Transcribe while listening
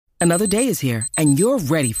Another day is here, and you're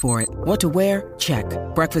ready for it. What to wear? Check.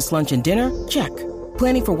 Breakfast, lunch, and dinner? Check.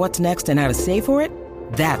 Planning for what's next and how to save for it?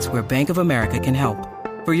 That's where Bank of America can help.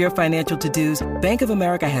 For your financial to-dos, Bank of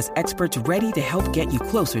America has experts ready to help get you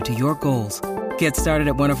closer to your goals. Get started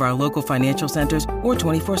at one of our local financial centers or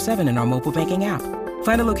 24/7 in our mobile banking app.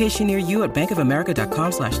 Find a location near you at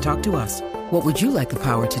bankofamerica.com/talktous. What would you like the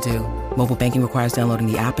power to do? Mobile banking requires downloading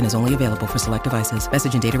the app and is only available for select devices.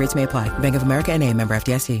 Message and data rates may apply. Bank of America N.A., member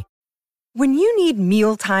FDIC. When you need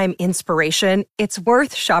mealtime inspiration, it's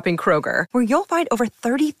worth shopping Kroger, where you'll find over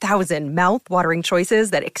 30,000 mouth-watering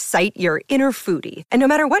choices that excite your inner foodie. And no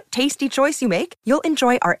matter what tasty choice you make, you'll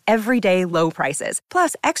enjoy our everyday low prices,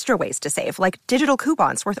 plus extra ways to save, like digital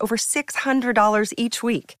coupons worth over $600 each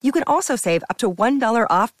week. You can also save up to $1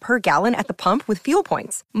 off per gallon at the pump with fuel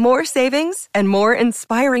points. More savings and more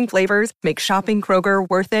inspiring flavors make shopping Kroger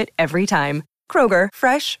worth it every time. Kroger,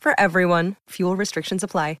 fresh for everyone. Fuel restrictions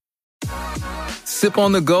apply. Sip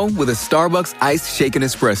on the go with a Starbucks Iced Shaken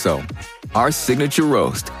Espresso. Our signature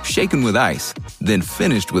roast, shaken with ice, then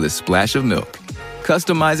finished with a splash of milk.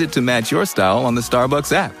 Customize it to match your style on the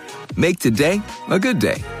Starbucks app. Make today a good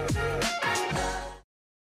day.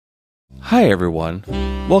 Hi everyone.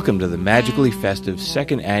 Welcome to the magically festive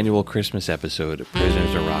second annual Christmas episode of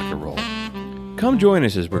Prisoners of Rock and Roll. Come join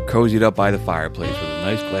us as we're cozied up by the fireplace with a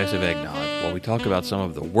nice glass of eggnog while we talk about some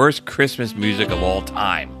of the worst Christmas music of all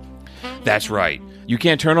time. That's right. You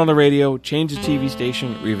can't turn on the radio, change the TV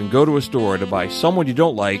station, or even go to a store to buy someone you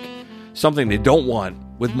don't like, something they don't want,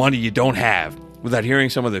 with money you don't have, without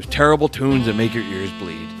hearing some of those terrible tunes that make your ears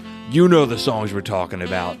bleed. You know the songs we're talking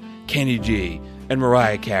about. Kenny G and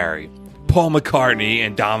Mariah Carey, Paul McCartney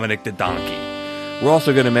and Dominic the Donkey. We're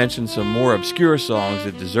also going to mention some more obscure songs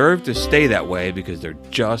that deserve to stay that way because they're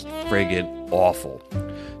just friggin' awful.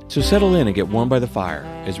 So settle in and get warm by the fire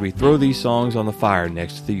as we throw these songs on the fire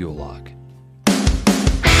next to the Yule log.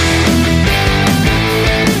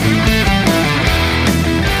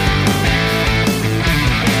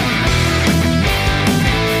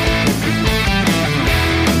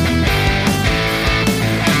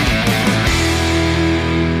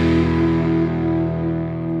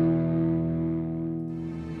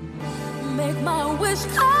 Make my wish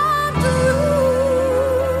come true.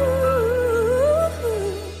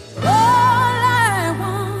 All I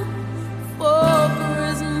want for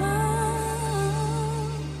Christmas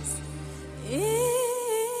is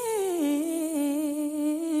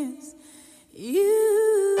you.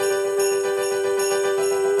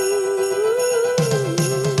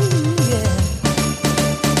 Yeah.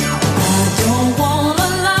 I don't want a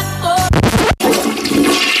lot for.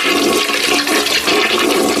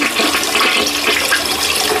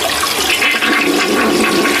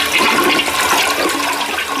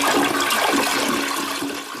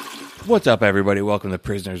 What's up, everybody? Welcome to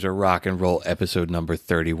Prisoners of Rock and Roll, episode number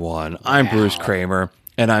 31. I'm Bruce Kramer,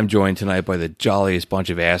 and I'm joined tonight by the jolliest bunch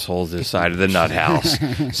of assholes this side of the nut house.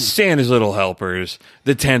 Santa's Little Helpers,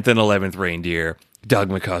 the 10th and 11th reindeer, Doug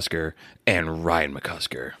McCusker, and Ryan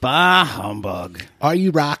McCusker. Bah, humbug. Are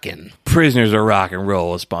you rocking? Prisoners of Rock and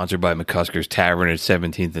Roll is sponsored by McCusker's Tavern at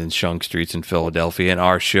 17th and Shunk Streets in Philadelphia, and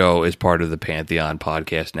our show is part of the Pantheon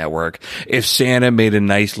Podcast Network. If Santa made a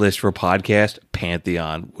nice list for podcast,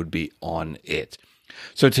 Pantheon would be on it.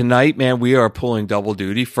 So tonight, man, we are pulling double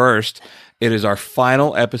duty. First, it is our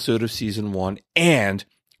final episode of season 1, and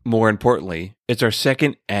more importantly, it's our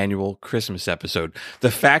second annual Christmas episode. The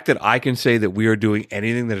fact that I can say that we are doing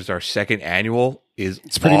anything that is our second annual is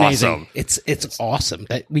pretty awesome. amazing. It's awesome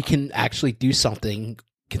that we can actually do something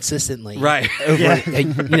consistently, Right. Over,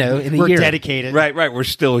 in a We're year. dedicated. Right. We're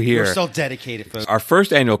still here. We're still dedicated, folks. Our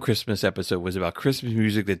first annual Christmas episode was about Christmas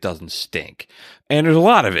music that doesn't stink. And there's a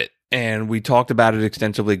lot of it. And we talked about it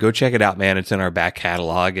extensively. Go check it out, man. It's in our back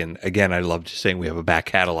catalog. And again, I love just saying we have a back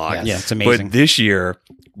catalog. Yes. Yeah, it's amazing. But this year,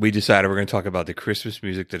 we decided we're going to talk about the Christmas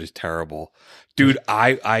music that is terrible. Dude,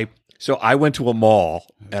 I went to a mall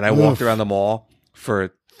and I walked around the mall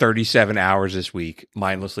for 37 hours this week,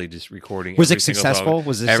 mindlessly just recording. Was every it single successful? song.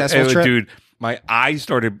 Was it a successful trip? Dude, my ears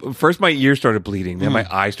started bleeding. Then my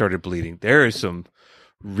eyes started bleeding. There is some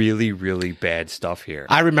really, really bad stuff here.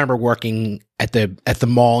 I remember working at the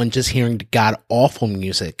mall and just hearing the god awful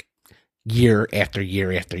music year after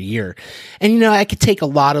year after year. And I could take a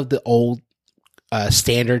lot of the old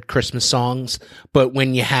standard Christmas songs, but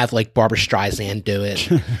when you have like Barbra Streisand do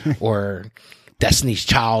it or Destiny's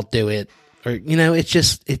Child do it, or it's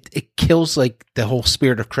just it kills like the whole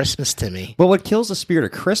spirit of Christmas to me. Well, what kills the spirit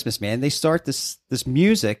of Christmas, man? They start this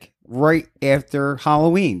music right after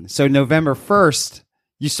Halloween. So November 1st,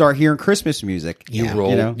 you start hearing Christmas music. You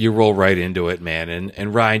roll right into it, man.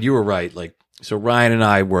 And Ryan, you were right. Like So Ryan and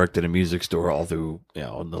I worked at a music store all through,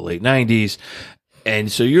 in the late 90s.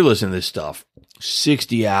 And so you're listening to this stuff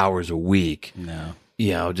 60 hours a week. No.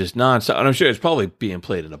 Just nonstop. And I'm sure it's probably being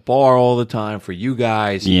played in a bar all the time for you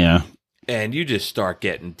guys. Yeah. And you just start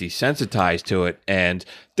getting desensitized to it. And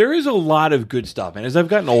there is a lot of good stuff. And as I've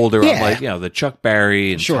gotten older, I'm like, the Chuck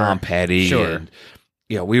Berry and Tom Petty. Sure. And,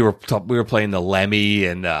 we were playing the Lemmy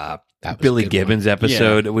and Billy Gibbons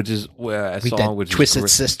episode, which is a song which Twisted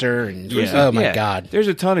is Sister. And oh, my God. There's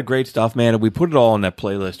a ton of great stuff, man. And we put it all on that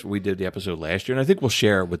playlist. We did the episode last year. And I think we'll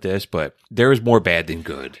share it with this. But there is more bad than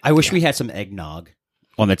good. I wish we had some eggnog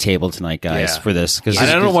on the table tonight, guys, for this. Because I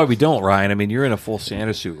don't know why we don't, Ryan. I mean, you're in a full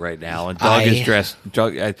Santa suit right now, and Doug is dressed.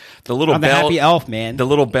 The little I'm the happy elf, man. The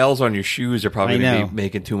little bells on your shoes are probably going to be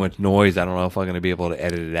making too much noise. I don't know if I'm going to be able to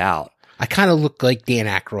edit it out. I kind of look like Dan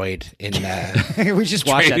Aykroyd in. We just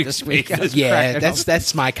watched that this week. Yeah,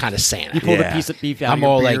 that's my kind of Santa. You pulled a piece of beef out I'm of your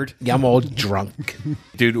all beard. I'm all drunk.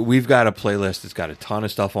 Dude, we've got a playlist that's got a ton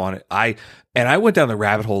of stuff on it. I went down the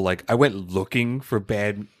rabbit hole. Like I went looking for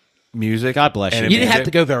bad music. God bless you. You didn't have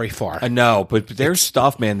to go very far. I know, but there's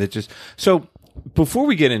stuff, man, that just... So, before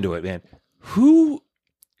we get into it, man,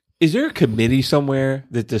 is there a committee somewhere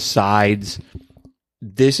that decides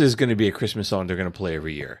this is going to be a Christmas song they're going to play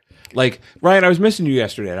every year? Like, Ryan, I was missing you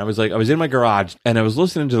yesterday, and I was in my garage, and I was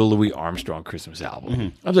listening to the Louis Armstrong Christmas album.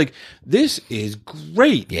 Mm-hmm. I was like, this is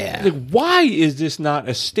great. Yeah. Like, why is this not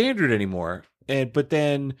a standard anymore? But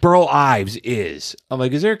then Burl Ives is. I'm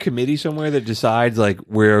like, is there a committee somewhere that decides, like,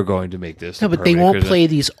 we're going to make this? No, but they won't play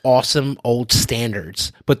these awesome old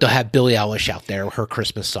standards, but they'll have Billie Eilish out there, her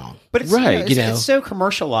Christmas song. But it's, right, it's so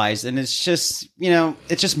commercialized, and it's just,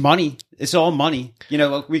 it's just money. It's all money.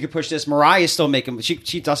 We could push this. Mariah's still making,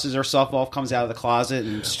 she dusts herself off, comes out of the closet,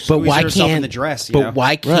 and squeezes herself in the dress.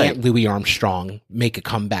 Why can't Louis Armstrong make a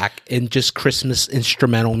comeback in just Christmas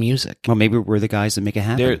instrumental music? Well, maybe we're the guys that make it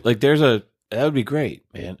happen. That would be great,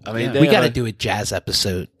 man. I mean, we got to do a jazz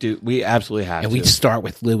episode. Dude, we absolutely have to. And we'd start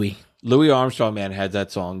with Louis. Louis Armstrong, man, had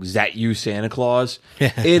that song, Is That You, Santa Claus?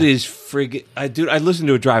 It is friggin'... I listened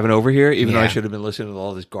to it driving over here, even though I should have been listening to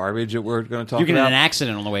all this garbage that we're going to talk about. You're getting an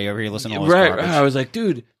accident on the way over here listening to all this garbage. I was like,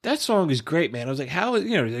 dude, that song is great, man. I was like, how is...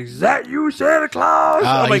 Is that you, Santa Claus?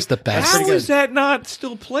 I'm he's like, the best. How is that not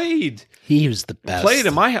still played? He was the best. Played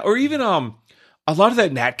in my house. Or even... a lot of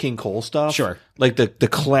that Nat King Cole stuff. Sure. Like the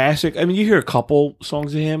classic. I mean, you hear a couple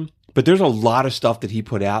songs of him, but there's a lot of stuff that he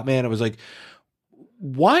put out, man. It was like,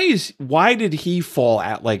 why did he fall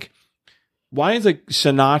out? Like, why is like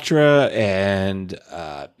Sinatra and,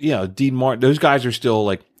 Dean Martin, those guys are still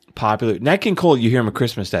like popular. Nat King Cole, you hear him at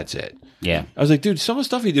Christmas, that's it. Yeah. I was like, dude, some of the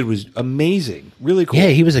stuff he did was amazing. Really cool. Yeah,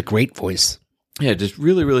 he was a great voice. Yeah, just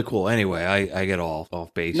really, really cool. Anyway, I get all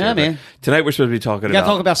off base. Nah, man. Tonight we're supposed to be talking You got to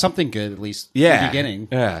talk about something good, at least. Yeah. In the beginning.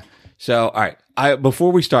 Yeah. So, all right.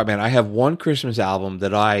 Before we start, man, I have one Christmas album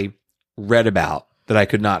that I read about that I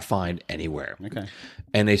could not find anywhere. Okay.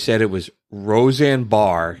 And they said it was Roseanne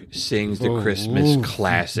Barr sings the Christmas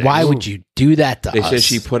classics. Why would you do that to us? They said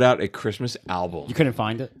she put out a Christmas album. You couldn't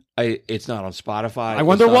find it? It's not on Spotify. I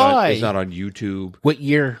wonder why. It's not on YouTube. What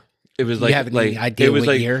year? It was You like, have any idea it was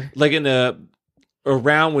what like, year? like in the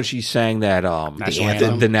around when she sang that National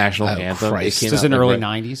anthem? the national Oh, anthem. Christ. It came This is out in the like early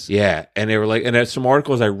right- 90s? Yeah, and they were like, and some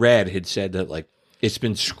articles I read had said that like it's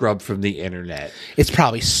been scrubbed from the internet. It's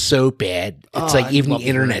probably so bad. It's like even the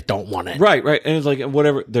internet don't want it. Right, and it's like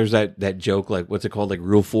whatever. There's that joke, like what's it called, like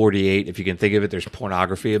Rule 48. If you can think of it, there's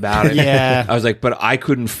pornography about it. Yeah. I was like, but I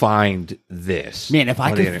couldn't find this. Man, if I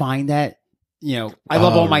on the could internet. find that, I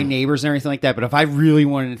love all my neighbors and everything like that, but if I really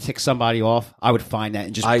wanted to tick somebody off, I would find that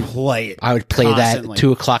and just play it. I would play constantly. that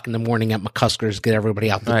at 2:00 in the morning at McCusker's, get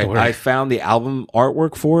everybody out the Right, door. I found the album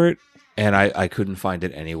artwork for it, and I couldn't find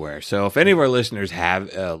it anywhere. So if any of our listeners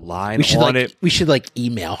have a line we should on it, we should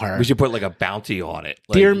email her. we should put like a bounty on it.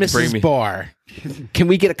 Like, Dear bring Mrs. me- Barr, can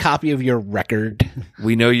we get a copy of your record?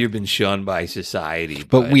 we know you've been shunned by society,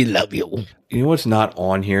 But we love you. You know what's not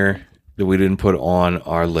on here that we didn't put on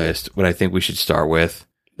our list? What I think we should start with.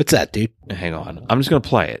 What's that, dude? Hang on, I'm just gonna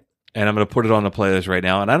play it, and I'm gonna put it on the playlist right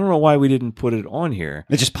now. And I don't know why we didn't put it on here.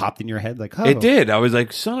 It just popped in your head like, oh, It did. I was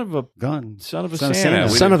like, son of a gun. son of a Son of Santa.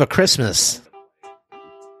 Santa. We Son of a Christmas.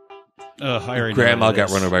 I already Grandma know got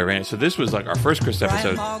this. run over by Ranch. So this was like our first Christmas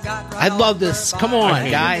episode. I love this. Come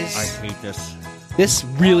on, guys. I hate this. This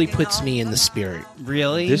really puts me in the spirit.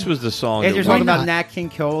 Really? This was the song. If that you're we- talking about not? Nat King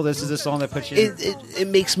Cole, this is the song that puts you. It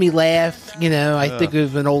makes me laugh. I think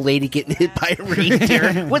of an old lady getting hit by a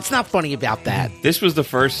reindeer. What's not funny about that? This was the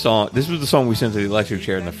first song. This was the song we sent to the electric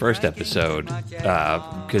chair in the first episode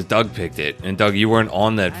because Doug picked it. And Doug, you weren't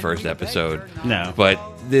on that first episode. No. But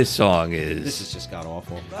this song is. This is just god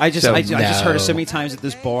awful. I just So- just heard it so No. many times at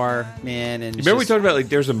this bar, man. And Remember we talked about like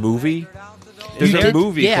there's a movie. There's a did?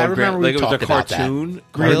 movie Yeah, I called remember we like it was a talked about that. cartoon.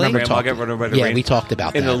 Really? Grandma Talked- got run over by the yeah, rain. we talked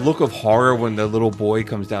about And that. the look of horror when the little boy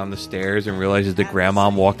comes down the stairs and realizes that grandma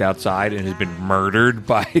walked outside and has been murdered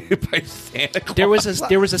by Santa Claus.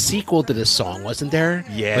 There was a sequel to this song, wasn't there?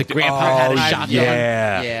 Yeah. like Grandpa had a shotgun.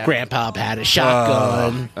 Yeah. Grandpa had a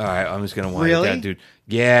shotgun. All right, I'm just gonna wind Really? it down, dude.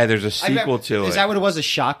 Yeah, there's a sequel to it. Is that what it was? A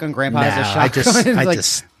shotgun? Grandpa Nah, has a I shotgun. just- I Like,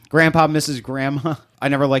 just- Grandpa misses Grandma. I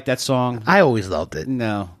never liked that song. I always loved it.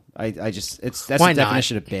 No, I just that's Why the not?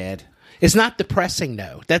 definition of bad. It's not depressing,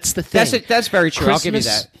 though. That's the thing. That's very true. I'll give you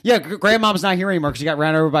Christmas- that. Yeah, Grandmom's not here anymore because she got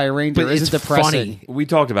ran over by a reindeer. But it's Isn't depressing. funny. We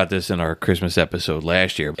talked about this in our Christmas episode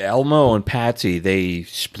last year. Elmo and Patsy, they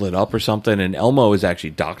split up or something, and Elmo is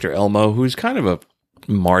actually Dr. Elmo, who's kind of a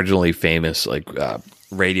marginally famous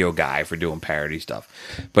radio guy for doing parody stuff.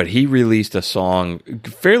 But he released a song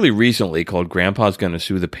fairly recently called Grandpa's Gonna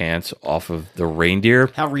Sue the Pants Off of the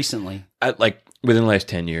Reindeer, How recently? like within the last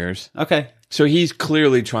 10 years. Okay. So he's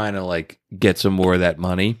clearly trying to like get some more of that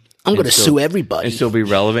money. I'm going to and still- sue everybody. And still be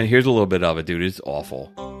relevant. Here's a little bit of it, dude. It's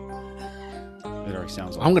awful. It already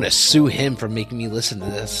sounds like I'm going to sue him for making me listen to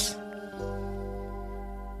this.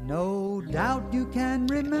 No doubt you can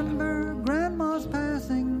remember Grandma's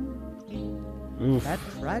passing. That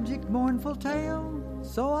tragic, mournful tale,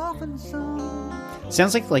 so often sung.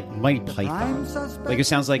 sounds like Mighty Prime Python. suspect. Like it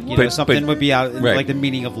sounds like you But- know something but- would be out in, right. like the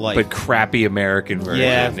meaning of life. But crappy American version.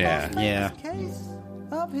 Yeah. Case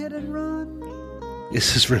of hit and run.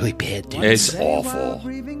 This is really bad, dude. It's Day while awful.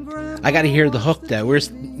 grieving Grandma. I got to hear the hook, though. Where's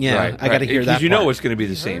I got to hear that. Because you know part. it's going to be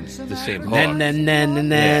the same hook. Then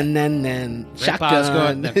Grandpa's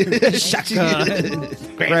shotgun. going shotgun.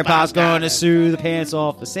 Grandpa's going to sue the pants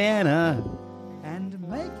off of Santa. And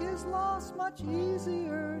make his loss much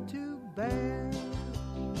easier to bear.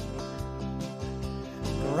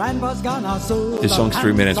 Grandpa's gonna sue This the song's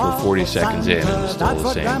 3 minutes, pants we're 40 off of seconds in, and Santa. it's still That's the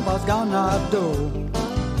what same. Grandpa's gonna do.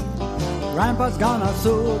 Grandpa's gonna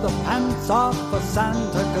sue the pants off of Santa,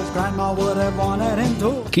 cause Grandma would have wanted him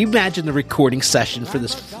to. Can you imagine the recording session for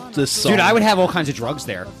this song? Dude, I would have all kinds of drugs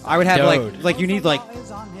there. I would have Dude. like you need like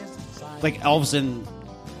elves and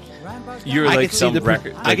You're I like could see some the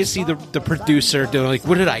record. I could see the producer doing like,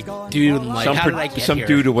 what did I do? And like, how did I get some here?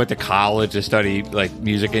 dude who went to college to study like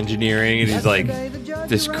music engineering, and he's like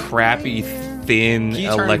this crappy thin you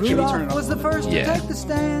turn- electric. can you turn- Rudolph was the first Yeah. to take the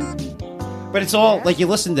stand. but it's all like you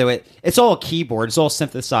listen to it. It's all a keyboard. It's all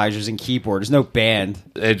synthesizers and keyboard. There's no band.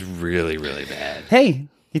 It's really really bad, Hey,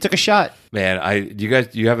 he took a shot. man. Do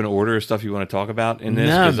you have an order of stuff you want to talk about in this?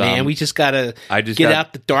 No, 'Cause, man, we just gotta I just get got-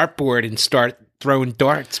 out the dartboard and start throwing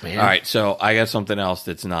darts, man. All right, so I got something else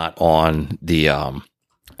that's not on the.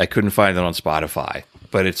 I couldn't find it on Spotify,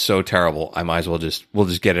 but it's so terrible. I might as well we'll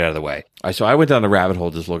just get it out of the way. All right, so I went down the rabbit hole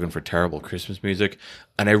just looking for terrible Christmas music,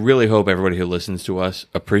 and I really hope everybody who listens to us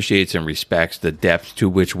appreciates and respects the depth to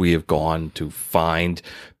which we have gone to find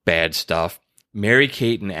bad stuff.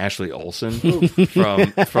 Mary-Kate and Ashley Olsen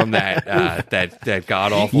from that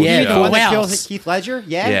god awful Yeah, show. the one that Who killed else? Keith Ledger.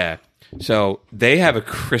 Yeah. Yeah. So they have a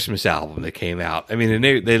Christmas album that came out. I mean,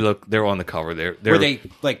 and they're on the cover. They're Were they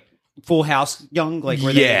like Full House young? Like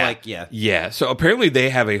were they like yeah. So apparently they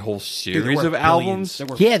have a whole Dude, series there were of billions. albums. There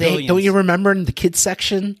were Yeah, they billions. don't you remember in the kids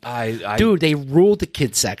section? I Dude, they ruled the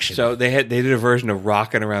kids section. so they did a version of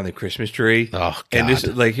 "Rocking Around the Christmas Tree." Oh, And this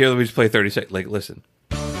God. like here, let me just play 30 seconds. Like listen,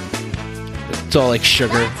 it's all like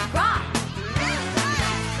sugar.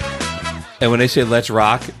 and when they say "Let's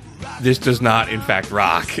rock," this does not in fact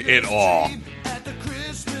rock at all.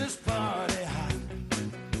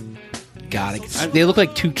 God, they look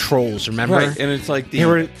like two trolls. Remember? Right, and it's like They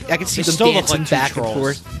were. I could see They them still look dancing like two back trolls. and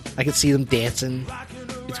forth. I could see them dancing.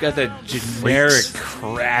 it's got that generic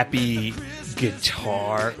crappy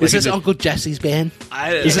guitar. Is this Like, Uncle Jesse's band?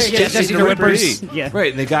 Is this Jesse the Rippers? Yeah.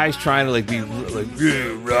 Right, and the guy's trying to like be like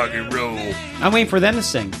yeah, rock and roll. I'm waiting for them to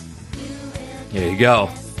sing. There you go.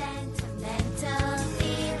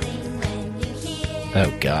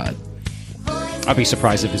 Oh God. I'd be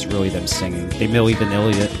surprised if it's really them singing. They Milli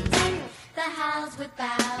Vanilli it.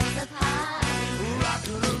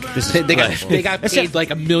 This is They got paid like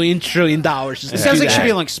 $1 million trillion. Just It to sounds do like it should that.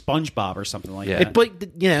 be like SpongeBob or something like Yeah. that. It, but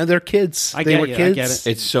you know, they're kids. I They get were you, I kids. get it.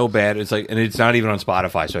 It's so bad. It's like, and it's not even on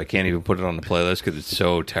Spotify, so I can't even put it on the playlist because it's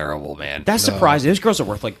so terrible, man. That's surprising. Those girls are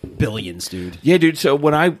worth like billions, dude. Yeah, dude. So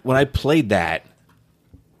when I played that,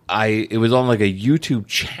 it was on like a YouTube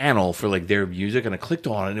channel for like their music, and I clicked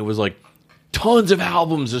on it, and it was like tons of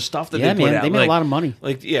albums of stuff that Yeah, they put man, out. they made a Like- lot of money.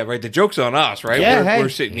 Like, yeah, right. The joke's on us, right? Yeah, we're hey.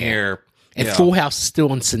 sitting here And Yeah. Full House is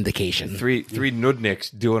still in syndication. Three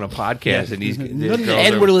Nudniks doing a podcast, and these girls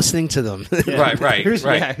And are- we're listening to them.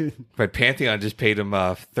 right. Pantheon just paid him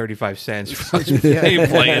 35 cents for us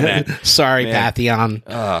playing that. Sorry, Man. Pantheon.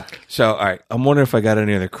 So, all right, I'm wondering if I got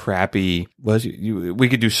any other crappy. We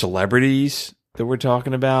could do celebrities that we're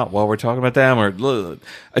talking about while we're talking about them, or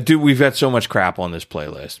dude, we've got so much crap on this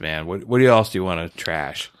playlist, man. What else do you want to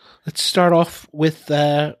trash? Let's start off with,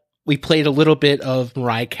 we played a little bit of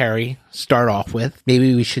Mariah Carey, start off with.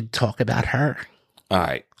 Maybe we should talk about her. All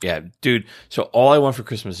right. Yeah, dude. So All I Want for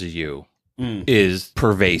Christmas Is You is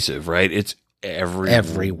pervasive, right? It's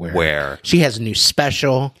everywhere. She has a new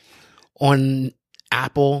special on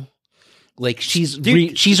Apple. Like she's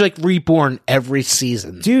like reborn every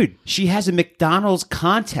season. Dude, she has a McDonald's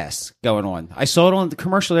contest going on. I saw it on the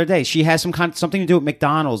commercial the other day. She has something to do with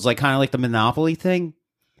McDonald's, like kind of like the Monopoly thing.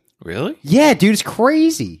 Really? Yeah, dude, it's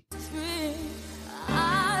crazy.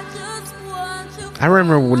 I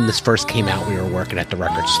remember when this first came out, we were working at the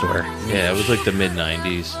record store. Yeah, it was like the mid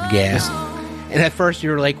 90s. Yeah. And at first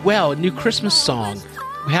you were like, well, a new Christmas song.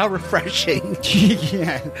 How refreshing.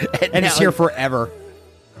 Yeah. And it's here forever.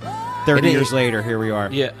 30 years later, here we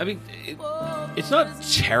are. Yeah, I mean, it's not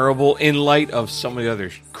terrible in light of some of the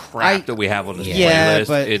other crap that we have on this playlist.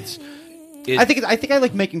 But I think I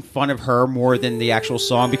like making fun of her more than the actual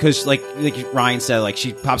song because, like Ryan said, like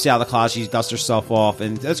she pops out of the closet, she dusts herself off,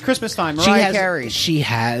 and it's Christmas time. Mariah Carey. She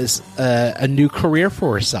has a new career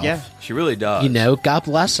for herself. Yeah, she really does. You know, God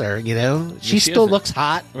bless her. You know, she still looks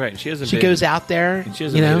hot. Right, she hasn't. She goes out there. She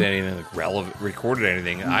hasn't made anything like relevant, recorded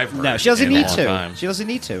anything. I've heard. No, she doesn't in a need long to. time. She doesn't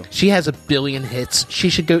need to. She has a billion hits. She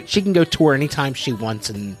can go tour anytime she wants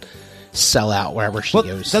and sell out wherever she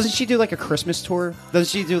goes. Doesn't she do like a Christmas tour?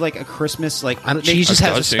 Doesn't she do like a Christmas like? She just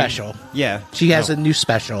has a special. Yeah, she has a new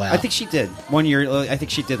special out. I think she did 1 year. I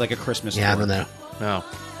think she did like a Christmas. Yeah, tour. I don't know. No.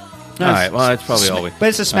 All right. Well, that's probably all we. But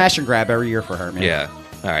it's a smash and grab every year for her, man. Yeah.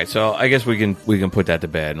 All right. So I guess we can put that to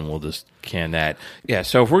bed and we'll just can that. Yeah.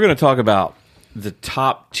 So if we're going to talk about the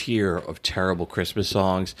top tier of terrible Christmas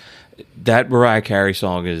songs, that Mariah Carey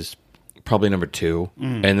song is probably number 2,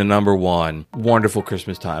 and the number 1, "Wonderful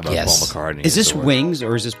Christmas Time" by Paul McCartney. Is this Wings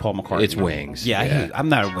or is this Paul McCartney? It's Wings. Yeah, I'm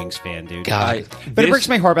not a Wings fan, dude. God. But it breaks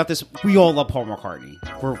my heart about this. We all love Paul McCartney.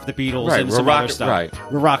 We're the Beatles Right, and we're some other stuff. right.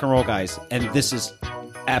 We're rock and roll guys, and this is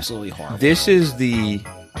absolutely horrible. This is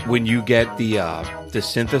when you get the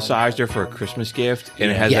synthesizer for a Christmas gift,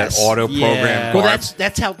 and it has Yes. that auto program. Yeah. Well, part.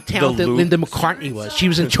 that's how talented loop. Linda McCartney was. She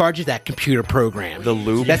was in charge of that computer program. The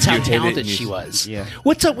loop. That's how You hit it talented and you- she was. Yeah.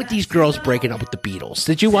 What's up with these girls breaking up with the Beatles?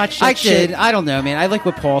 Did you watch that I shit? did. I don't know, man. I like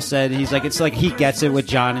what Paul said. He's like, it's like he gets it with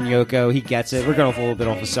John and Yoko. He gets it. We're going a little bit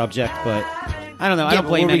off the subject, but I don't know. I Yeah, don't but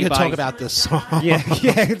blame we're going to anybody. talk about this song. yeah,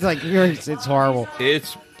 it's like it's horrible.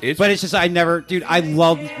 It's But it's just I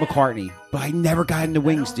love McCartney, but I never got into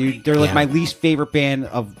Wings, dude. They're like Yeah. my least favorite band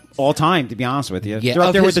of all time, to be honest with you. Yeah, They're up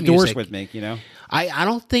of there with his the Doors music. with me, you know. I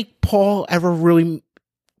don't think Paul ever really,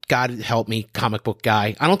 God help me, comic book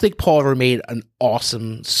guy. I don't think Paul ever made an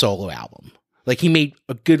awesome solo album. Like he made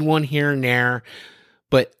a good one here and there,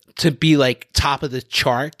 but to be like top of the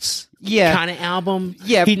charts, kind of album,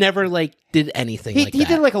 he never like did anything like that. He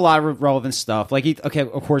did like a lot of relevant stuff. Like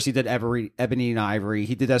of course he did Ebony and Ivory.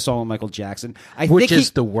 He did that song with Michael Jackson. Which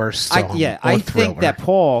is the worst song. I think that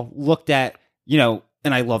Paul looked at, and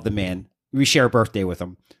I love the man. We share a birthday with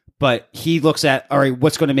him. But he looks at, all right,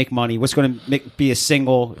 what's going to make money? What's going to be a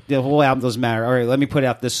single? The whole album doesn't matter. All right, let me put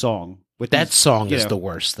out this song. That song is the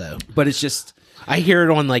worst, though. But it's just... I hear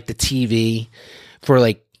it on like the TV for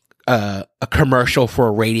like a commercial for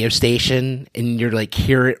a radio station, and you're like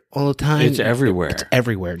hear it all the time. It's everywhere. It's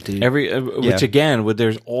everywhere, dude. Which again,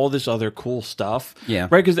 there's all this other cool stuff. Yeah.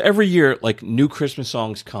 Right? Because every year, like new Christmas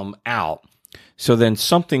songs come out. So then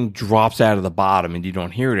something drops out of the bottom and you don't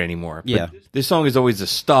hear it anymore. Yeah. But this song is always the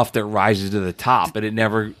stuff that rises to the top, but it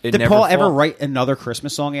never. Did Paul ever write another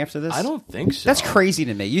Christmas song after this? I don't think so. That's crazy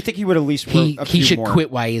to me. You think he would at least wrote a He few should more. quit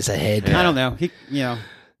while he's ahead. I don't know.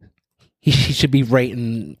 He should be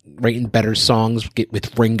writing better songs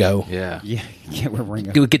with Ringo. Yeah. We're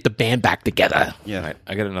Ringo. Get the band back together. Yeah. All right,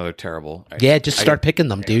 I got another terrible. Just start picking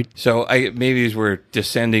them, dude. So maybe as we're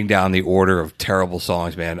descending down the order of terrible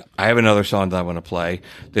songs, man, I have another song that I want to play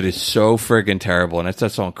that is so friggin' terrible, and that's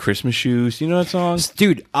that song "Christmas Shoes." You know that song,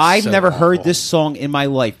 Dude, I've So never awful. heard this song in my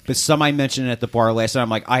life, but somebody mentioned it at the bar last night. I'm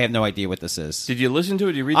like, I have no idea what this is. Did you listen to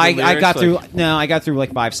it? Did you read the I lyrics? got through. Like, No, I got through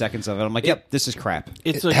like 5 seconds of it. I'm like, yep, this is crap.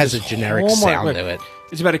 It's It like has this a generic generic sound Look, to it.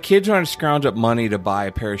 It's about a kid trying to scrounge up money to buy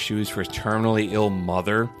a pair of shoes for his terminally ill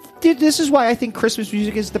mother. Dude, this is why I think Christmas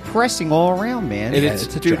music is depressing all around, man.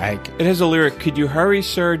 It's a drag. It has a lyric, "Could you hurry,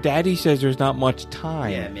 sir? Daddy says there's not much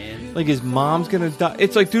time." Yeah, man. Like his mom's gonna die.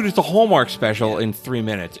 It's like, dude, it's a Hallmark special in 3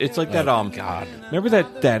 minutes. It's like that. God. Remember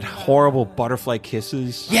that horrible Butterfly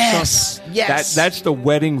Kisses? Yes, song? yes. That's the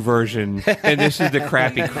wedding version, and this is the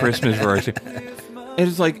crappy Christmas version. And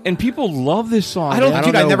it's like, and people love this song. I don't, man.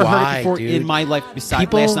 dude. know I've never heard why, it before dude. in my life.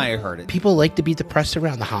 Besides last night, I heard it. People like to be depressed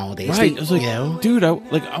around the holidays. Right? They, It's like, you know, dude, I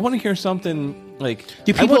want to hear something like.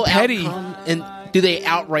 do I people want Petty? outcome and do they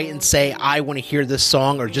outright and say, "I want to hear this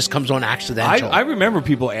song," or just comes on accidental? I remember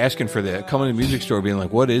people asking for that, coming to the music store, being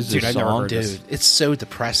like, "What is this Dude, I never song?" heard Dude, it's so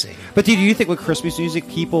depressing. But dude, do you think with Christmas music,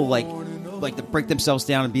 people like to break themselves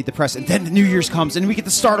down and be depressed, and then the New Year's comes and we get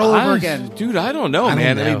to start all over again? Dude, I don't know, I don't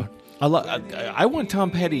man. know. I mean, I want Tom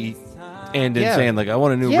Petty, and then Yeah. saying like, I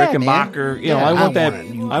want a new Yeah, Rickenbacker. man. You know, Yeah. I want I that. want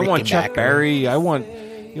a new I want Chuck Rickenbacker. Berry. I want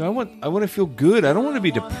to feel good. I don't want to be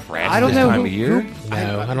depressed I don't this know time who- of year.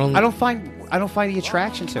 No, I don't. I don't find the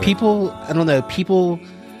attraction to it. People, I don't know. People,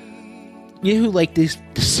 you know who like this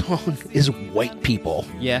song is white people.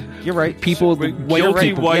 Yeah, you're right. People, Guilty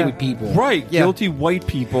people, white people. right? Yeah. Guilty white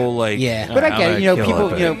people, like Yeah. But I get it. I'm You know, gonna people.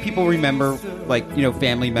 kill it, You know, but- people remember like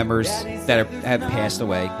family members that have passed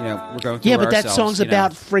away. You know, we're going through Yeah, but that ourselves, song's you know.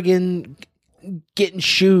 about friggin' getting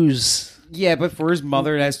shoes. Yeah, but for his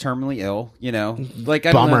mother that's terminally ill, like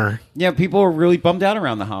I Bummer. Don't know. Yeah, people are really bummed out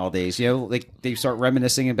around the holidays. Like they start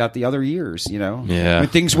reminiscing about the other years. Yeah. when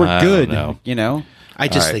things were I good. don't know. I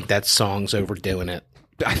just All right. think that song's overdoing it.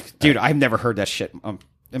 Dude, I've never heard that shit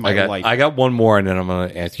in my life. I got one more, and then I'm going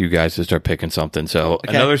to ask you guys to start picking something. So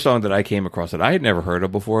another song that I came across that I had never heard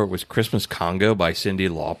of before was "Christmas Congo" by Cyndi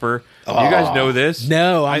Lauper. You guys know this?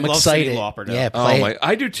 No, I'm I love excited. Cyndi Lauper, though. Yeah, Oh play my! it.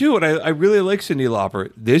 I do too, and I really like Cyndi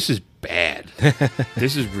Lauper. This is bad.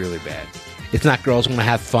 This is really bad. It's not Girls Wanna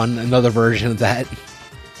Have Fun, another version of that.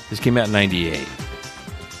 This came out in '98.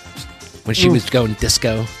 When she was going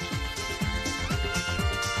disco.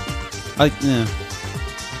 Yeah.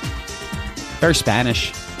 Very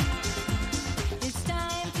Spanish.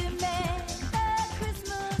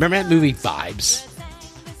 Remember that movie Vibes?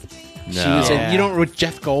 No. She was in, you don't with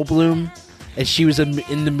Jeff Goldblum, and she was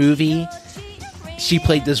in the movie. She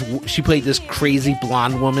played this crazy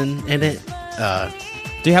blonde woman in it.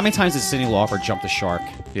 Dude, how many times did Cyndi Lauper jump the shark?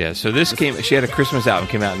 Yeah, so this came. She had a Christmas album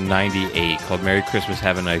came out in '98 called "Merry Christmas,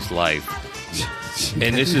 Have a Nice Life,"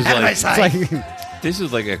 and this is like It's like, this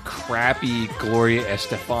is like a crappy Gloria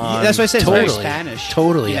Estefan. that's what I said. It's very Totally, Spanish.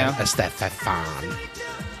 totally. You know? Estefan.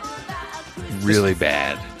 really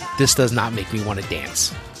bad. This does not make me want to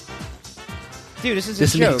dance. Dude, this is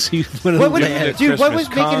This a joke. makes you want What to would- laugh. dude, what was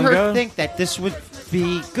Christmas making her Congo? think that this would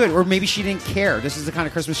be good? Or maybe she didn't care. This is the kind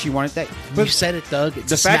of Christmas she wanted. That, You but said it, Doug. It's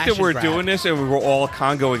The a fact that smash we're and grab. doing this and we're all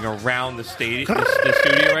congoing around the stadium, the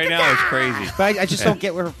studio right now is crazy. but I just don't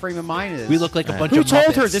get where her frame of mind is. We look like a bunch Who of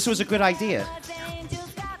told her Muppets. this was a good idea?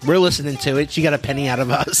 We're listening to it. She got a penny out of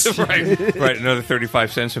us. right. Another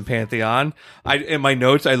 35 cents from Pantheon. In my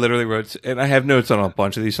notes, I literally wrote, and I have notes on a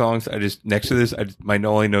bunch of these songs. I just next to this, my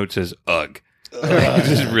only note says "ugh." This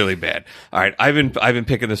is really bad. All right, I've been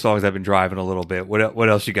picking the songs. I've been driving a little bit. What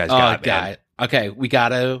else you guys got? Man? Okay, we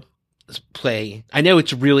gotta play. I know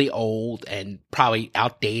it's really old and probably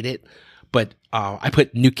outdated, but I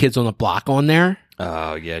put New Kids on the Block on there.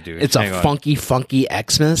 Oh yeah, dude. It's Hang a on. funky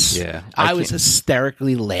Xmas. Yeah, I was can't-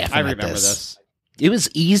 hysterically laughing I at remember this. this. It was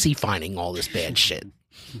easy finding all this bad shit.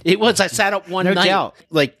 It was. I sat up one No night, doubt.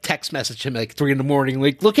 like text message him like 3 a.m.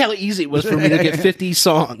 Like, look how easy it was for me to get 50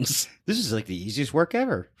 songs. This is like the easiest work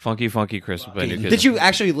ever. Funky Christmas by New Kids. Did you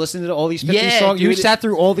actually listen to all these 50 Yeah, songs? You dude, sat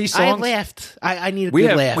through all these I songs? laughed. I need a We good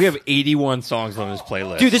have laugh. we have 81 songs on this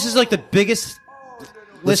playlist. Dude, this is like the biggest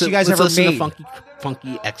list you guys let's ever listen made. to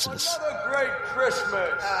funky Xmas. A great Christmas.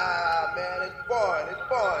 Ah, man, it's fun. It's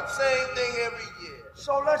fun. Same thing every year.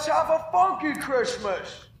 So let's have a funky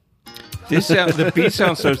Christmas. The beat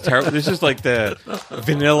sounds so terrible. This is like the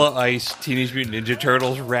Vanilla Ice Teenage Mutant Ninja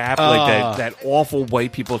Turtles rap, like that awful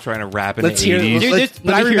white people trying to rap in Let's the hear it. 80s. Dude, Let- but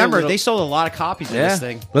let I me hear a remember little- they sold a lot of copies of Yeah. this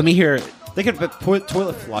thing. Let me hear it. They could put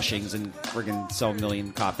toilet flushings and friggin' sell a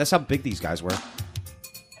million copies. That's how big these guys were.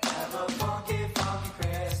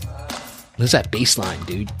 What's that bass line,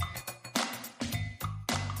 dude?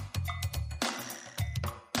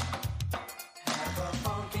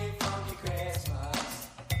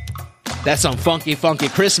 That's some funky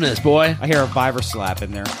Christmas, boy. I hear a Viber slap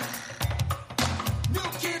in there.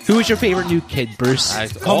 Who was your favorite new kid, Bruce?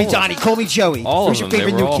 Call me Donnie. Call me Joey. All Who's of your them.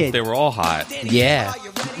 favorite new kid? They were all hot. Yeah.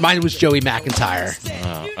 Mine was Joey McIntyre.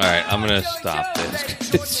 All right, I'm gonna stop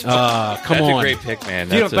this. Come That's on. a great pick, man.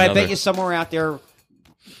 You know, That's but I another- bet you somewhere out there,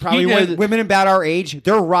 probably You know, women about our age,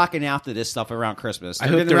 they're rocking out to this stuff around Christmas. They're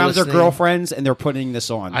hope getting they're around with their listening. girlfriends and they're putting this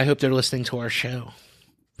on. I hope they're listening to our show.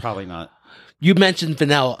 Probably not. You mentioned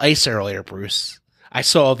Vanilla Ice earlier, Bruce. I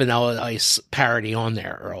saw a Vanilla Ice parody on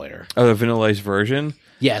there earlier. Oh, the Vanilla Ice version?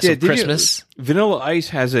 Yes, Yeah, of did you- Christmas. Vanilla Ice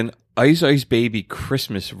has an Ice Ice Baby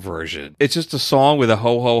Christmas version. It's just a song with a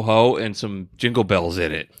ho ho ho and some jingle bells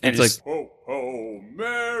in it. And it's like, Ho, ho,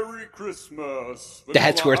 Merry Christmas.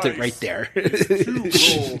 That's Vanilla worth it Ice. right there. It's 2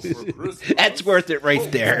 rolls for Christmas. That's worth it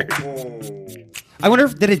right there. Oh. I wonder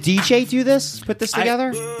if did a DJ do this? Put this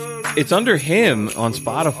together? it's under him on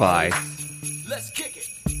Spotify.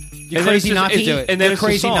 You're and then crazy it's just- not to it's- do it. and then You're it's a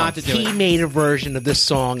crazy song. not to do He it. made a version of this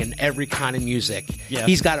song in every kind of music. Yeah.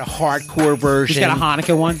 He's got a hardcore version. He's got a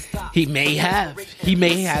Hanukkah one. He may have. He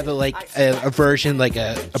may have a version, like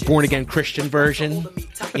a born again Christian version.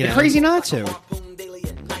 You know? Crazy not to.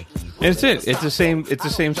 And it's it. It's the same. It's the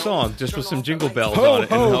same song, just with some jingle bells on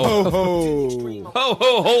it. And ho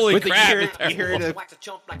ho! Holy With the crap! ear- it's terrible. ear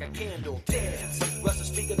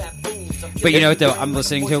But you know what, though? I'm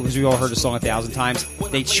listening to it because we all heard the song 1,000 times.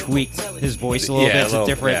 They tweaked his voice a little Yeah, bit. a It's little, a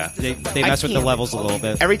different. yeah. They mess with the can't- levels a little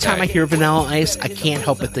bit. Every time I hear Vanilla Ice, I can't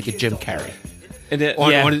help but think of Jim Carrey And then,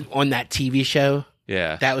 on that TV show.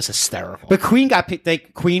 yeah. That was hysterical. But Queen got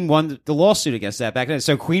paid. Queen won the lawsuit against that back then,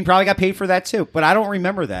 so Queen probably got paid for that too. But I don't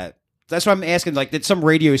remember that. That's what I'm asking. Like, did some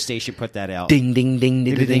radio station put that out? Ding ding ding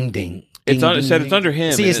ding ding ding. It said it's under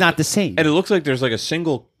him. See, and it's not the same. And it looks like there's like a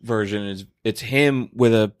single version. It's him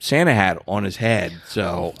with a Santa hat on his head.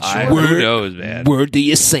 So who knows, man? Word to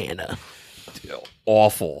your Santa.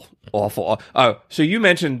 Awful. Oh, so you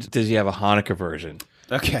mentioned, does he have a Hanukkah version?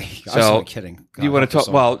 Okay, I was So only kidding. God, you want to Hanukkah talk?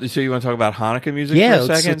 song. Well, so you want to talk about Hanukkah music Yeah,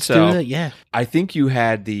 for a second? let's so do that. Yeah, I think you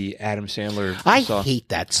had the Adam Sandler. I song. hate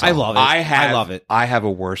that song. I love it. I love it. I have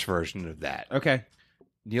a worse version of that. Okay,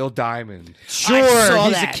 Neil Diamond sure. saw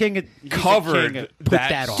He's that. the king. He's covered The king Put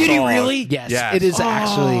that on. song. Did he really? Yes, Yes. it is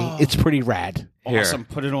actually. It's pretty rad. of, Here. awesome.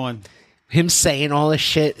 Put it on. Him saying all this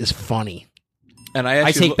shit is funny. And I I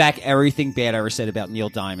actually take back everything bad I ever said about Neil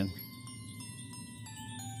Diamond.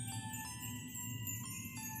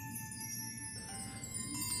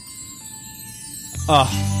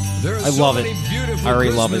 Oh, There are I so love many it. beautiful I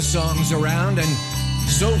already love Christmas it. songs around and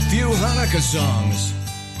so few Hanukkah songs.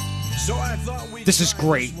 So I thought we this is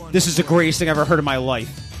great. This is the greatest thing I've ever heard in my life.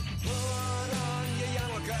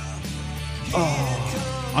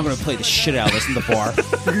 Oh, I'm gonna play the shit out of this in the bar.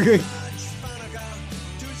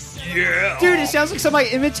 Yeah. Dude, it sounds like somebody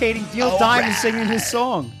imitating Neil Diamond singing his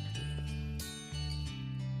song.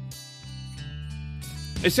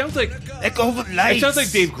 It sounds like Echo the it sounds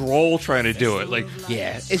like Dave Grohl trying to do it. Like,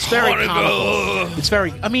 Yeah, it's very comical. It's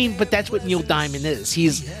very. I mean, but that's what Neil Diamond is.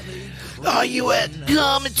 He's. Are you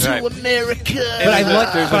coming to Right. America?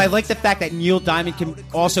 But I like the fact that Neil Diamond can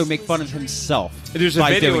also make fun of himself. there's a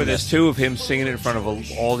by video doing of this too of him singing in front of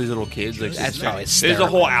all these little kids. Like, That's probably there's a hysterical.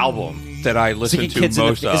 whole album that I Is listen he, to kids in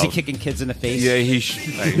most the, of. is he kicking kids in the face? Yeah, he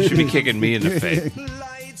should be kicking me in the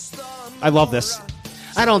face. I love this.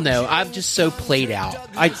 I don't know. I'm just so played out.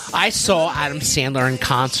 I saw Adam Sandler in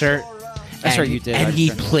concert. That's and- right, you did. And I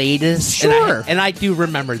he understand. played this. Sure. And I do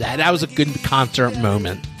remember that. That was a good concert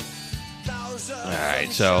moment. All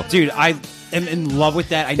right, so Dude, I am in love with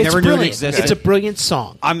that. I It's never knew it brilliant. existed. It's a brilliant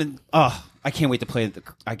song. I'm in. I can't wait to play it.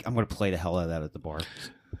 I'm going to play the hell out of that at the bar.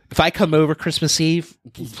 If I come over Christmas Eve,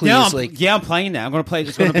 please, No, I'm playing that. I'm going to play.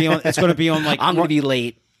 It's going to be on. It's going to be on like. I'm going to be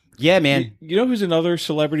late. Yeah, man. you know who's another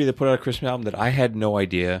celebrity that put out a Christmas album that I had no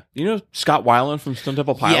idea? You know Scott Weiland from Stone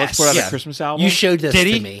Temple Pilots Yes. put out Yeah. a Christmas album? You showed this Did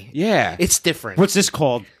he? to me. Yeah. It's different. What's this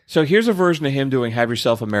called? So here's a version of him doing Have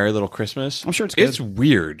Yourself a Merry Little Christmas. I'm sure it's good. It's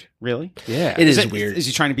weird. Really? Yeah. It is it- weird. Is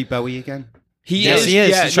he trying to be Bowie again? He Yes, is. he is.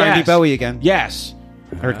 Yeah, He's trying to be yes. Bowie again. Yes.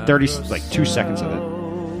 Or 30, like 2 seconds of it.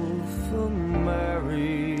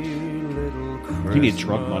 You need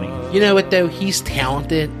drug money. You know what, though? He's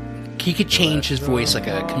talented. He could change his voice like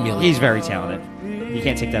a chameleon. He's very talented. You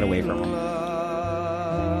can't take that away from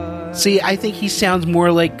him. See, I think he sounds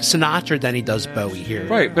more like Sinatra than he does Bowie here.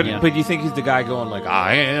 Right, but Yeah. but you think he's the guy going like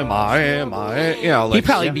I am, you know, like He'd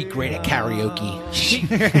probably be great at karaoke.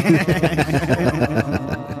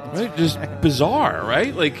 right? Just bizarre,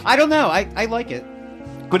 right? Like, I don't know. I like it.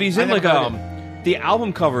 but he's I in never like heard the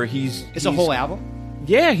album cover. It's a whole album?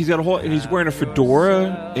 Yeah, he's got a whole, and he's wearing a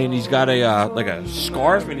fedora, and he's got a like a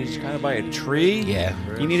scarf, and he's kind of by a tree. Yeah.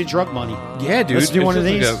 You needed drug money. Yeah, dude. Let's do It's one of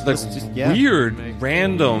just these. Like Let's a, just- yeah. weird,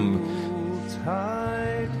 random.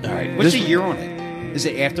 right. What's the year on it? Is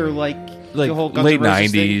it after like the whole Guns late N'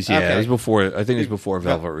 Roses thing? '90s? Yeah, Okay. it was before. I think it was before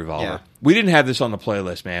Velvet Revolver. Yeah. We didn't have this on the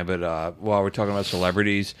playlist, man. But while we're talking about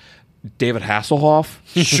celebrities, David Hasselhoff,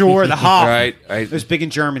 Sure, the Hoff. right? It was big in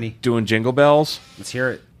Germany. Doing Jingle Bells. Let's hear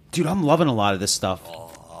it. Dude, I'm loving a lot of this stuff.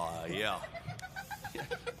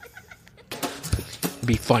 It'd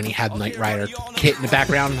be funny have Knight Rider kit in the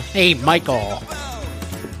background. Hey, Michael.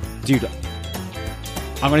 Dude,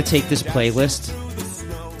 I'm going to take this playlist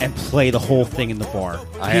and play the whole thing in the bar.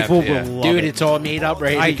 I have People to, yeah. will love Dude, it. it's all made up,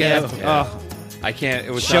 ready to I go. get Yeah. I can't.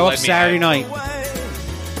 It was Show up Saturday night.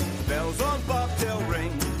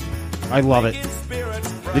 I love it.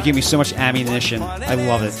 They give me so much ammunition. I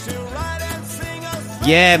love it.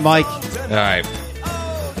 Yeah, Mike. All right.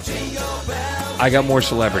 I got more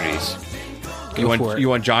celebrities. Go for it. You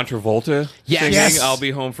want John Travolta Yes. singing Yes. "I'll Be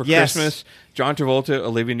Home for Yes. Christmas"? John Travolta,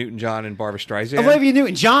 Olivia Newton-John, and Barbra Streisand. Olivia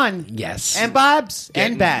Newton-John. Yes. And Babs.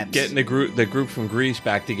 And Babs. Getting the group from Greece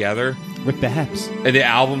back together. With Babs. And the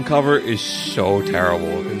album cover is so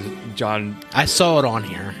terrible. 'Cause John, I saw it on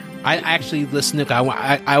here. I actually listened to it.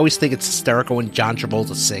 I always think it's hysterical when John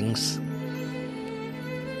Travolta sings.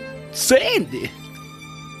 Sandy.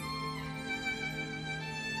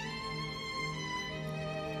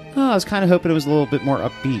 Oh, I was kind of hoping it was a little bit more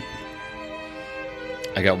upbeat.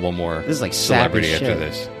 I got one more This is like celebrity savage after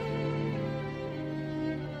shit. this.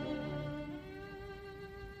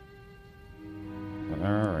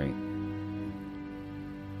 All right.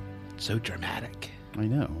 So dramatic. I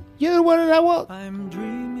know. You what did I want? I'm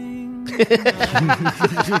dreaming.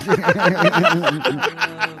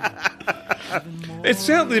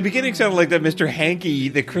 The beginning sounded like that Mr. Hanky,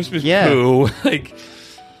 the Christmas Yeah. poo. Like,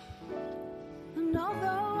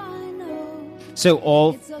 So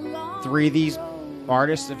all three of these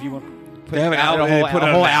artists, if you want to put, they have an out album, a whole, they put a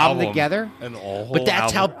out whole an album together. But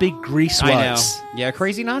that's how big Grease was. I know. Yeah,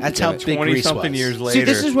 crazy not. That's to how do it. big Grease 20-something was. years later. See,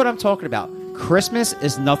 this is what I'm talking about. Christmas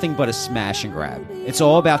is nothing but a smash and grab. It's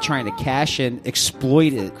all about trying to cash in,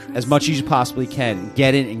 exploit it as much as you possibly can,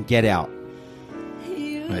 get in and get out.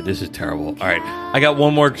 All right, this is terrible. All right, I got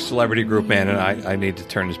one more celebrity group, man, and I need to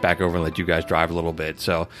turn this back over and let you guys drive a little bit.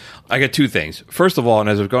 So I got two things. First of all, and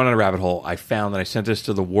as I was going on a rabbit hole, I found that I sent this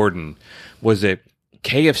to the warden, was that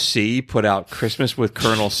KFC put out Christmas with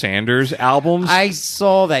Colonel Sanders albums. I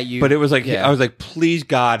saw that But it was like, yeah. I was like, please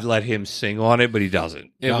God, let him sing on it, but he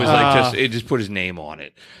doesn't. It was like it just put his name on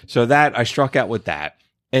it. So that, I struck out with that.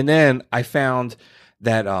 And then I found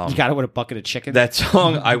that you got it with a bucket of chicken. that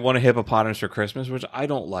song "I Want a Hippopotamus for Christmas," which I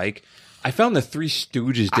don't like. I found the Three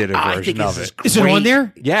Stooges did a I version think of this it. Is it on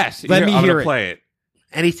there? Yes, Let me I'm hear gonna it. play it.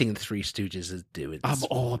 Anything the Three Stooges is doing. I'm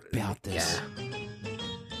all about this.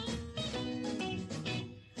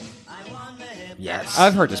 Yes.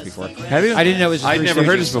 I've heard this before. Have you? I didn't know it was. The I'd Three never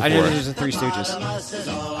heard Stooges. this I didn't know before. it was the Three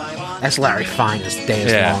Stooges. That's Larry Fine's Day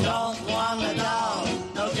is Yeah. Long.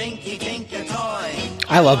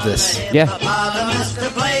 I love this. Yeah. Hippopotamus to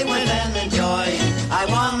play with and enjoy. I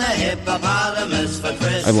want a hippopotamus for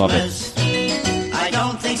Christmas. I love it. I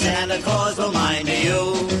don't think Santa Claus will mind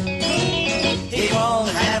you. He won't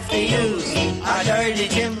have to use our dirty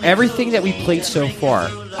chimney. Everything that we played so far,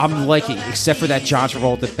 I'm liking, except for that John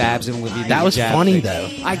Travolta, Babs, and Olivia. That was Newton-John funny,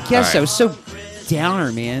 thing. though. I guess All so. right. So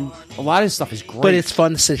downer, man. A lot of this stuff is great. But it's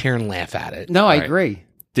fun to sit here and laugh at it. no, I right. agree,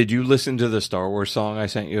 Did you listen to the Star Wars song I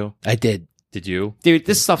sent you? I did. Did you? dude.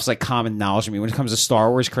 This stuff's like common knowledge to me when it comes to Star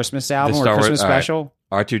Wars Christmas album or Star Wars- Christmas all right. special.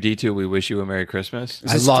 R2D2, we wish you a Merry Christmas.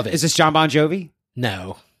 Is I this- love it. Is this John Bon Jovi?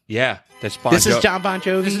 No. Yeah, that's This is John Bon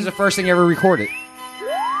Jovi. This is the first thing ever recorded.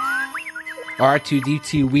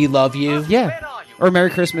 R2D2, We Love You. Yeah, or Merry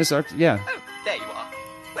Christmas. Or, yeah, Oh, there you are.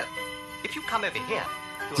 Well, if you come over here,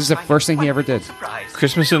 this is the first thing he ever did. surprise.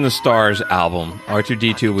 Christmas in the Stars album.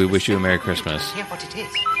 R2D2, we wish you a Merry Christmas. Hear what it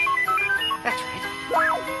is. That's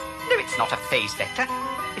right. No, it's not a phase vector.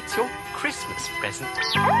 It's your Christmas present.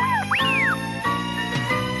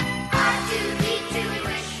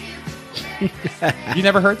 You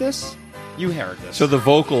never heard this? You heard this? So the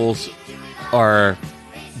vocals are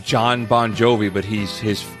John Bon Jovi, but he's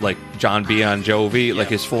his like John Bon Jovi, like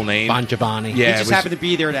his full name. Bon Giovanni. he Yeah, just it was, happened to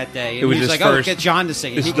be there that day. And it was he was his like, first- "Oh, get John to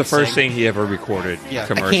sing." it. This He is the can first sing. thing he ever recorded. Yeah. I I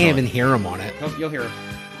commercially. can't even hear him on it. You'll hear it.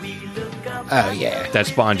 Oh, yeah.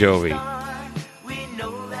 That's Bon Jovi.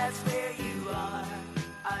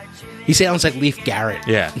 He sounds like Leif Garrett.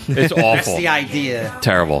 Yeah, it's awful. That's the idea.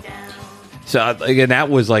 Terrible. So again, that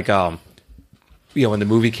was like when the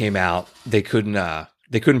movie came out, they couldn't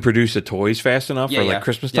produce the toys fast enough for like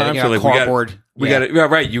Christmas Yeah, time. they So got like cardboard. we got it. Yeah,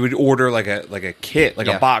 right. You would order like a kit, like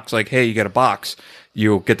Yeah. a box. Like, hey, you got a box.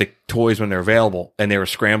 you'll get the toys when they're available, and they were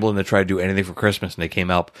scrambling to try to do anything for Christmas, and they came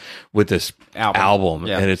out with this album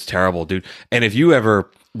Yeah. and it's terrible, dude. And if you ever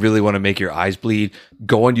really want to make your eyes bleed,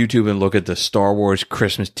 go on YouTube and look at the Star Wars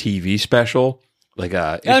Christmas TV special. Like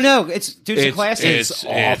it's a classic. It's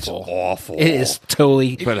awful. It is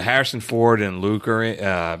totally. But Harrison Ford and Luke are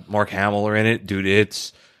in, Mark Hamill are in it, dude.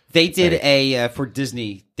 They did for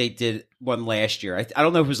Disney. They did one last year. I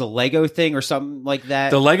don't know if it was a Lego thing or something like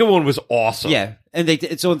that. The Lego one was awesome. Yeah, and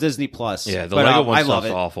it's on Disney Plus. Yeah, the Lego one I love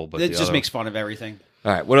stuff's it. awful, but it the just other- makes fun of everything.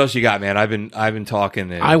 All right, what else you got, man? I've been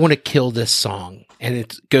talking. And I want to kill this song, and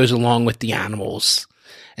it goes along with the animals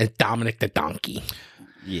and Dominic the Donkey.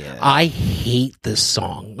 Yeah, I hate this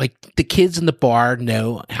song. Like the kids in the bar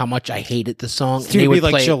know how much I hated the song. Dude, it'd be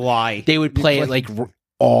like July. They would play it like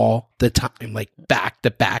all the time, like back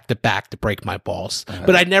to back to back to break my balls.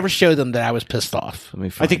 But I never showed them that I was pissed off.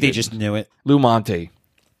 I think they just knew it. Lou Monte.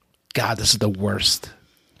 God, this is the worst.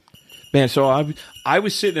 Man, so I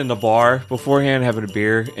was sitting in the bar beforehand having a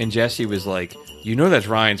beer, and Jesse was like, "You know that's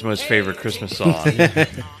Ryan's most favorite Christmas song."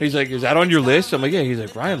 He's like, "Is that on your list?" I'm like, "Yeah." He's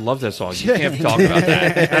like, "Ryan loves that song. You can't talk about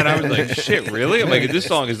that." And I was like, "Shit, really?" I'm like, "This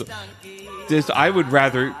song is this." I would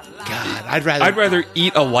rather, God, I'd rather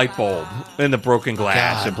eat a light bulb in the broken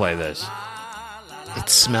glass God. and play this. It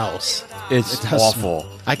smells. It's awful.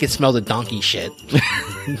 I can smell the donkey shit.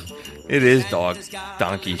 It is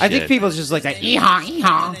donkey shit. I think people just like that. Eehaw,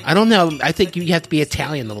 eehaw. I don't know. I think you have to be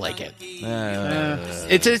Italian to like it. Uh,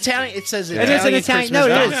 It's an Italian. It says It is an Italian. Christmas No,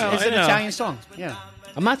 it is. song. It's an Italian song. Yeah.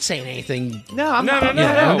 I'm not saying anything. No, I'm No, not.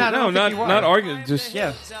 not arguing. Just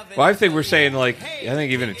Yeah. Well, I think we're saying like I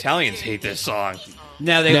think even Italians hate this song.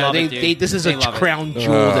 No, they love it, dude. This is They a love it. crown jewel to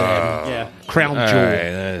them. Yeah. Crown All jewel.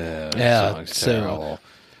 right, Yeah, song's so terrible.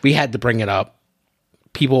 we had to bring it up.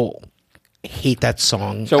 People hate that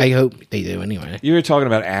song. So- I hope they do anyway. You were talking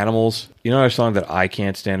about animals. You know, a song that I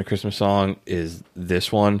can't stand, a Christmas song, is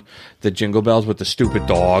this one, the Jingle Bells with the stupid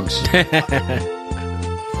dogs.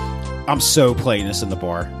 I'm so playing this in the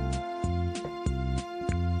bar.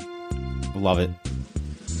 Love it.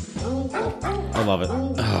 I love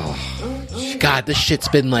it. God, this shit's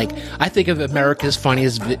been like, I think of America's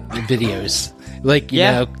Funniest videos. Like, you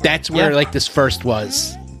Yeah. know, that's where Yeah. like this first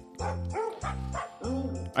was.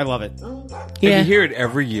 I love it. Yeah. And you hear it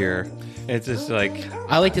every year. It's just like,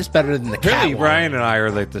 I like this better than the cat really, one. Brian and I are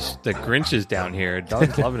like the Grinches down here.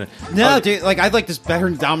 Doug's loving it. No, dude, like I like this better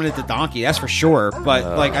than Dominic the Donkey, that's for sure.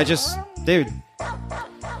 But like I just, dude,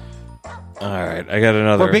 All right, I got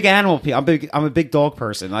another. we're big animal people. I'm a big dog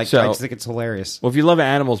person. I So- just think it's hilarious. Well, if you love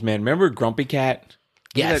animals, man, remember Grumpy Cat?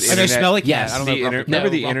 Yes. Remember that I know Smelly Cat. Yes. I don't The know. inter- Grumpy remember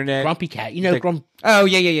Cat. the internet? Grumpy Cat. You know, The- Oh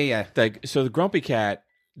yeah. Like, so the Grumpy Cat,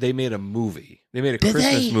 they made a movie. They made a Did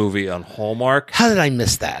Christmas they? movie on Hallmark. how did I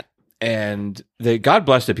miss that? And God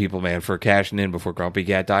bless the people, man, for cashing in before Grumpy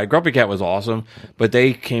Cat died. Grumpy Cat was awesome, but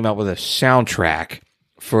they came out with a soundtrack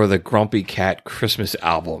for the Grumpy Cat Christmas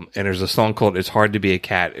album. And there's a song called It's Hard to Be a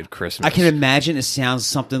Cat at Christmas. I can imagine it sounds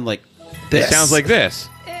something like It This sounds like this.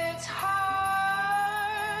 It's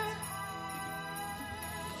hard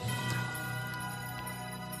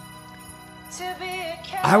to be a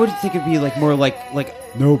cat. I would think it'd be like more like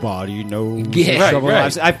nobody knows. Yeah. the trouble Right.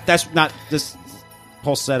 lives. That's not this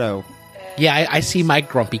falsetto. Yeah, I see my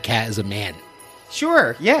Grumpy Cat as a man.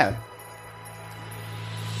 Sure, yeah.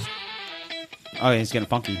 Oh, he's getting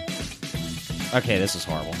funky. Okay, this is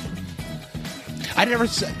horrible. I never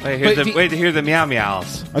said. Wait to hear the meow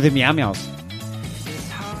meows. Are they meow meows?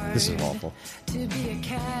 This is awful. To be a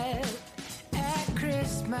cat at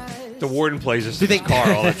Christmas. The warden plays this Do in they his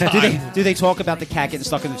car all the time. do they talk about the cat getting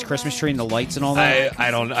stuck in its Christmas tree and the lights and all that? I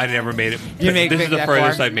never made it. You made this it is the that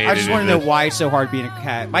furthest far? I made it. I just want to into know this. why it's so hard being a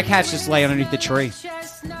cat. My cats just lay underneath the tree.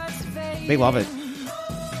 They love it.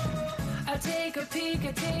 I take a peek,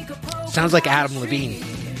 I take a poke. Sounds like Adam Levine.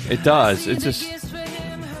 It does. It's just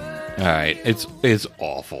all right. It's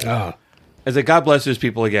awful. Oh. As a God bless those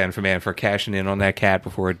people again for cashing in on that cat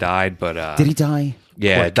before it died. But Did he die?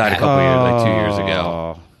 yeah, Poor it died a cat. couple years, like 2 years Oh.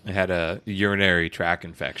 ago. It had a urinary tract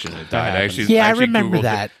infection. It died. Yeah, I actually remember Googled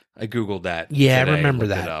that. I googled that. Yeah, I today, remember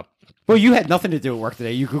looked that. It up. Well, you had nothing to do at work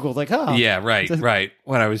today. You Googled like, oh. Yeah, right.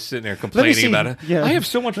 When I was sitting there Let me complaining see. about it, Yeah. I have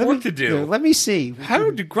so much Let work me- to do. Let me see. How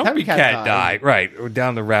did Grumpy Cat die? Right,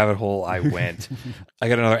 down the rabbit hole I went. I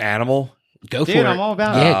got another animal. Go Dude, for it. I'm all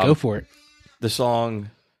about Yeah, it. go for it. The song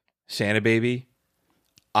Santa Baby.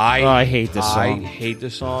 I hate this I song. hate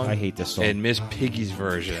this song. I hate this song. And Miss Piggy's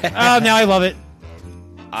version. Oh, now I love it.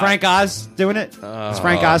 Frank Oz doing it? Is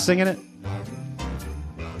Frank Oz singing it?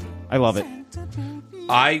 I love it.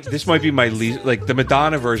 This might be my least, like the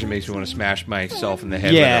Madonna version makes me want to smash myself in the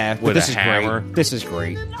head Yeah, with this a is hammer. great. This is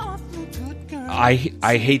great.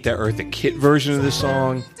 I hate the Eartha Kitt version of this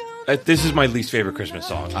song. This is my least favorite Christmas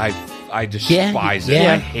song. I despise it.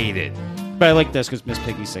 Yeah. I hate it. But I like this because Miss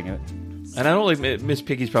Piggy's singing it. And I don't like Miss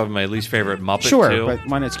Piggy's probably my least favorite Muppet Sure, too. but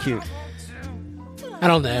mine is cute. I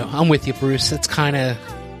don't know. I'm with you, Bruce. It's kind of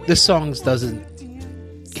this song doesn't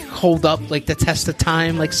hold up like the test of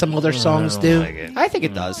time like some other songs do. I think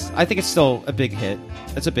it does. I think it's still a big hit.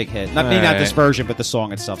 It's a big hit. Maybe not this version, but the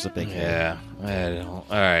song itself's a big hit. Yeah. I don't. All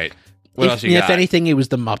right. What else you If got? anything, it was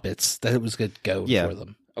the Muppets that it was good go for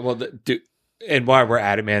them. Well, and while we're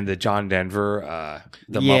at it, man, the John Denver,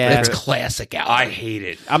 the Muppet. That's classic album. I hate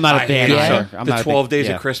it. I'm not a fan either. I'm The not a 12 big-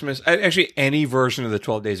 Days of Christmas. Actually, any version of the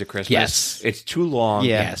 12 Days of Christmas. Yes. It's too long.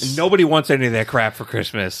 Yes. And nobody wants any of that crap for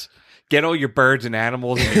Christmas. Get all your birds and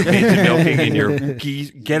animals and your pigs and milking and your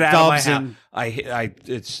geese. Get out Doves of my and- house.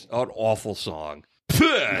 It's an awful song.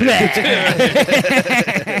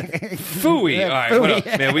 Phooey. All right. What else?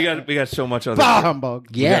 Man, we got so much other Humbug.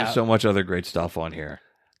 we got so much other great stuff on here.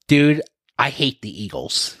 Dude, I hate the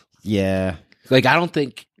Eagles. Yeah. Like, I don't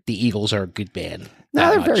think the Eagles are a good band. No, that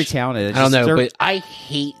they're much. very talented. I don't know, They're- but I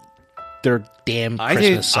hate their damn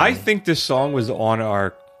Christmas song. I think this song was on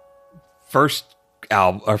our first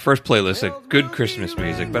album, our first playlist of good Christmas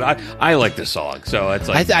music, but I like this song, so it's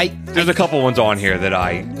like there's a couple ones on here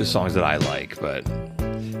that the songs that I like, but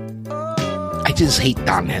I just hate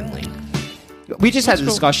Don Henley. We just had a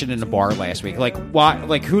discussion in the bar last week. Like, why?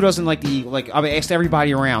 Like, who doesn't like the Eagles? Like, I asked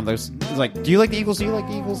everybody around. There's like, do you like the Eagles? Do you like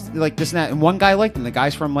the Eagles? Like this and that. And one guy liked them. The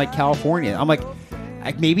guy's from like California. I'm like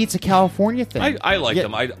maybe it's a California thing. I like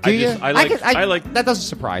them. I Do you? like that doesn't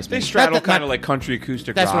surprise me. they straddle That- kind of like country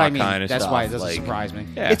acoustic That's rock what I mean. kind of That's stuff. why it doesn't like, surprise me.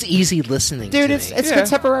 Yeah. It's easy listening, Dude, to it's me.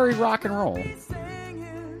 contemporary rock and roll.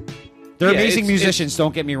 They're Yeah, amazing it's- musicians.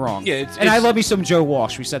 Don't get me wrong. Yeah, and I love me some Joe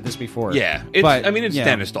Walsh. We said this before. Yeah, but I mean, it's yeah.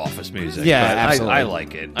 dentist office music. Yeah, but absolutely. I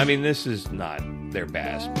like it. I mean, this is not their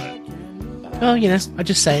best, but Well, you know, I'm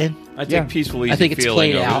just saying. I think peaceful, easy I think it's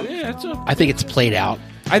feeling played over- out. Yeah, I think it's played out.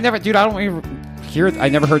 I never, dude. I don't even hear. I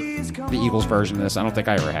never heard the Eagles version of this. I don't think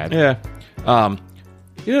I ever had. Yeah.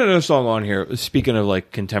 You know, another song on here. Speaking of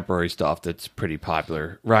like contemporary stuff that's pretty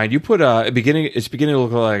popular, Ryan, you put It's beginning to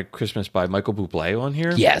look like Christmas by Michael Bublé on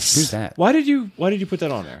here. Yes. Who's that? Why did you put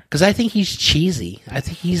that on there? Because I think he's cheesy. I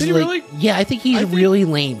think he's Did he like, really? yeah, I think he's really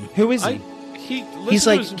lame. Who is he? He's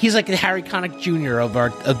like the Harry Connick Jr.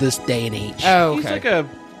 of this day and age. Oh, He's okay.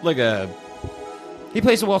 like a He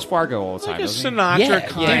plays the Wells Fargo all the time. like a doesn't he? Sinatra Yeah,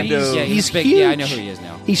 kind yeah, of. Yeah, He's big. huge. Yeah, I know who he is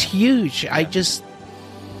now. He's huge.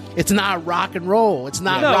 It's not rock and roll. It's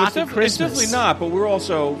not No, rock it's, and it's Christmas. definitely not. But we're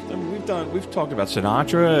also we've talked about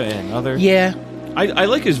Sinatra and other. Yeah. I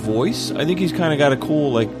like his voice. I think he's kind of got a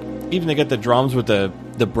cool like. Even they got the drums with the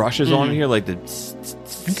brushes on Mm-hmm. here, like the.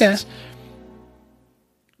 Okay.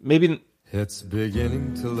 Maybe. It's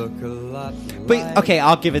beginning to look a lot. But okay,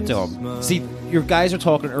 I'll give it to him. See, your guys are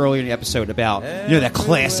talking earlier in the episode about that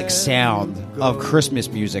classic sound of Christmas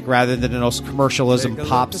music rather than those commercialism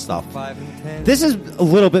pop stuff. This is a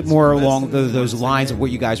little bit more along those lines of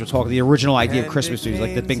what you guys were talking. The original idea of Christmas music,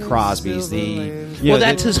 like the Bing Crosby's,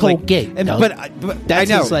 That's his whole gig. And, though. but that's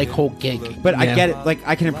I know, his like whole gig. but I Yeah. get it. Like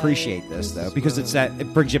I can appreciate this though because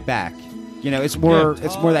it brings you back. It's more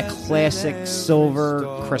that classic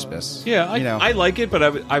silver Christmas. Yeah, I like it, but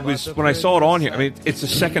I was when I saw it on here. I mean, it's the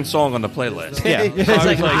second song on the playlist. Yeah. It's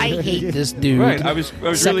like, I hate this dude. Right, I was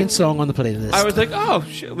Second really, song on the playlist. I was like, oh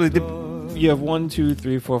shit. You have 1, 2,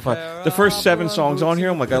 3, 4, 5. The first 7 songs on here,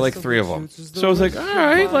 I'm like, I like 3 of them. So I was like, all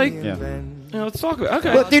right, like, let's talk about.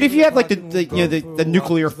 Okay, Well, dude, if you have like the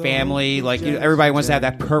nuclear family, like everybody wants to have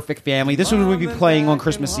that perfect family, this one would be playing on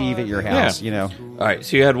Christmas Eve at your house. Yeah. All right,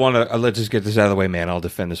 so you had one. Let's just get this out of the way, man. I'll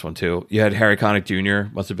defend this one too. You had Harry Connick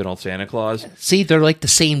Jr. Must have been on Santa Claus. See, they're like the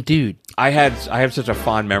same dude. I have such a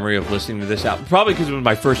fond memory of listening to this album. Probably because it was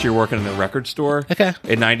my first year working in the record store. Okay.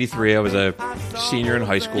 In '93, I was a senior in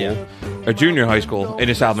high school, or junior in high school, and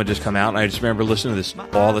this album had just come out, and I just remember listening to this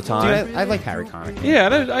all the time. Dude, I like Harry Connick.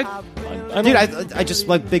 Yeah, I just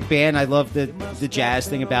like big band. I love the jazz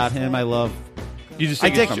thing about him. I love. You just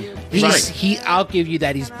I think dig it's him. I'll give you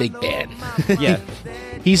that he's big band. Yeah.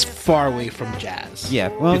 He's far away from jazz. Yeah.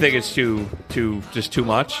 Well, you think it's too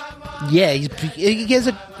much? Yeah, he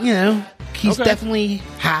has he's Okay. definitely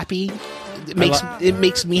happy. It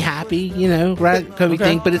makes me happy, right? Kind of Okay.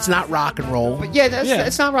 thing. But it's not rock and roll. But yeah,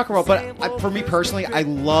 it's not rock and roll. But for me personally, I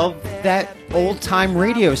love that old time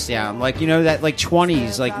radio sound, like that like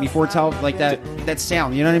 20s, like before like that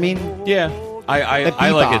sound. You know what I mean? Yeah. I That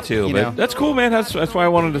like bebop, it too, you but know? that's cool, man. That's why I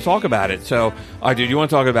wanted to talk about it. So, dude, you want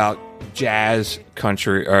to talk about jazz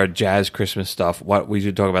country or jazz Christmas stuff? What we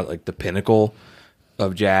should talk about, like the pinnacle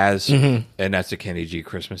of jazz, Mhm. and that's the Kenny G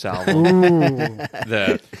Christmas album.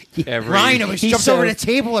 Ryan always jumps over the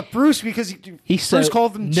table at Bruce because Bruce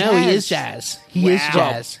called him jazz. No, he is jazz. He is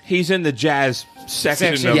jazz. He's in the jazz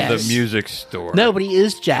section of the music store. No, but he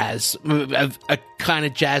is jazz. A kind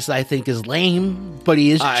of jazz that I think is lame, but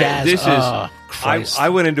he is jazz. I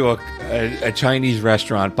went into a Chinese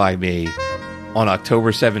restaurant by me on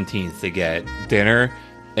October 17th to get dinner,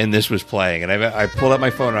 and this was playing. And I pulled out my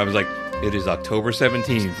phone and I was like, it is October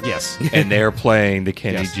 17th. Yes. And they're playing the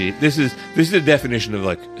Kenny G. This is the definition of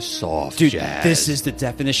like soft jazz. This is the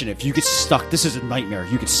definition. If you get stuck, this is a nightmare.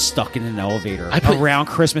 You get stuck in an elevator around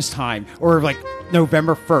Christmas time or like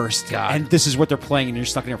November 1st, and this is what they're playing, and you're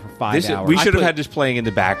stuck in there for 5 hours. We should have had this playing in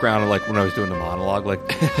the background, like when I was doing the monologue.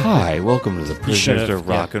 Like, hi, welcome to the Prisoners of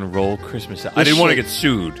Rock and Roll Christmas. I didn't want to get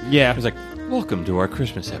sued. Yeah, I was like, welcome to our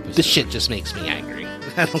Christmas episode. This shit just makes me angry.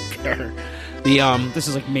 I don't care. This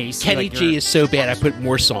is like Mace. Kenny G is so bad. I put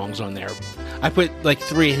more songs on there. I put like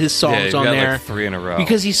 3 of his songs on there. Like 3 in a row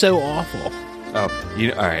because he's so awful. Oh,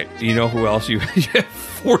 all right. You know who else you have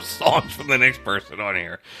 4 songs from the next person on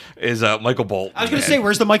here is Michael Bolton. I was going to say,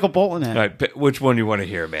 where's the Michael Bolton at? All right, which one do you want to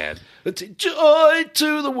hear, man? It's joy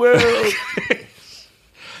to the world.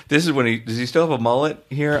 This is when does he still have a mullet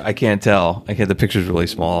here? I can't tell. The picture's really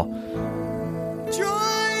small.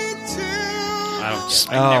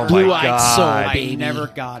 Blue-eyed soul, baby. I never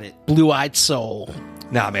got it. Blue-eyed soul.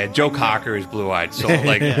 Nah, man, Joe Cocker is blue-eyed soul.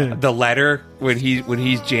 Like the letter when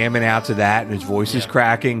he's jamming out to that and his voice is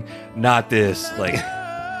cracking. Not this. Like,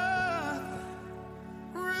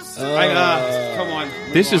 come on.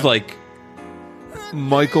 This is like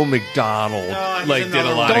Michael McDonald. Did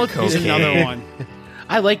a lot of cocaine. Another one.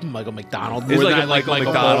 I like Michael McDonald. It's More like than Michael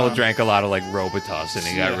Michael McDonald Bolton. drank a lot of like Robitussin and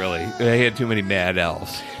he got really. He had too many Mad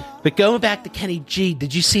Elves. But going back to Kenny G,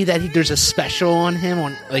 did you see that there's a special on him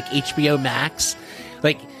on like HBO Max,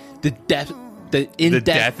 like the death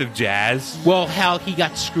of jazz. Well, how he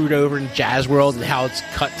got screwed over in Jazz World and how it's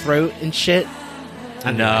cutthroat and shit.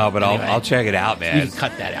 I'll check it out, man. You can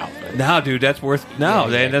cut that out. But. No, dude, that's worth.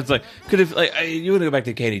 Man, that's like could have like you want to go back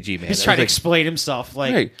to Kenny G, man. He's trying to explain himself,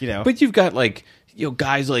 like you know. But you've got like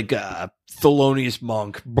guys like Thelonious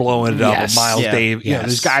Monk blowing it up, and Miles Davis. You know,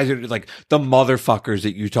 these guys are like the motherfuckers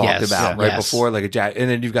that you talked about before, like a jazz. And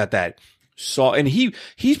then you've got that. And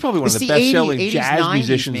he's probably one of the best-selling jazz 90s,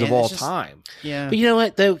 musicians of all time. Yeah, but you know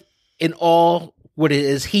what though? In all what it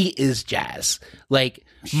is, he is jazz. Like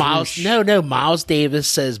Miles, Miles Davis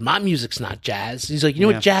says my music's not jazz. He's like, you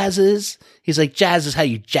know what jazz is? He's like, jazz is how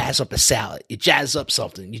you jazz up a salad. You jazz up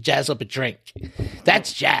something. You jazz up a drink.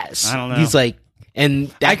 That's jazz. I don't know. He's like,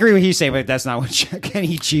 and I agree with what he's saying, but that's not what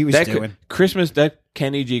Kenny G was doing. That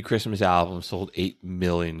Kenny G Christmas album sold 8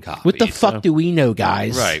 million copies. What the fuck do we know,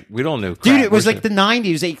 guys? Right, we don't know. Dude, it was like the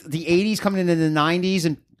 90s, the 80s coming into the 90s,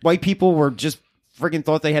 and white people were just freaking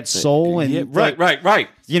thought they had soul. And right.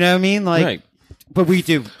 You know what I mean? Like, but we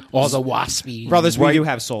do. All the waspy brothers, we do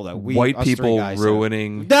have soul though. White people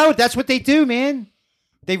ruining. No, that's what they do, man.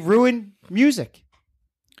 They ruin music.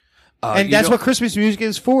 And that's what Christmas music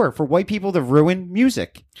is for white people to ruin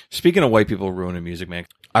music. Speaking of white people ruining music, man,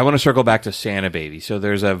 I want to circle back to Santa Baby. So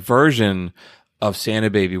there's a version of Santa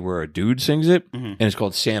Baby where a dude sings it, and it's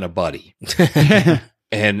called Santa Buddy.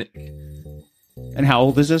 And how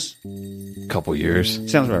old is this? A couple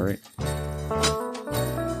years. Sounds about right.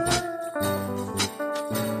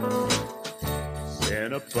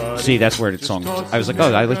 See, that's where the song. I was like,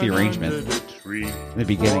 oh, I like the arrangement in the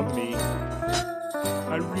beginning.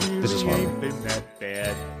 This is horrible.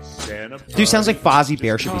 Dude, sounds like Fozzie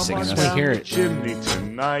Bear should be singing this. I hear it. He's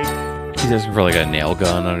asking for like a nail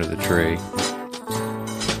gun under the tree.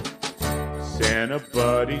 Santa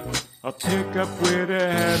Buddy, I'll pick up with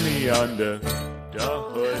a Hemi under the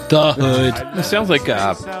hood. The hood. It sounds like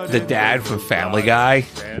the dad from Family Guy.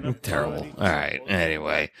 Terrible. All right.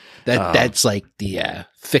 Anyway, that's like the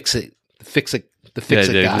fix it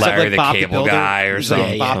guy. Larry like the Bob Cable the Guy or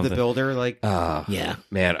something. Bob the Builder, like yeah.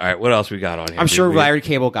 Man, all right. What else we got on here? I'm sure Larry the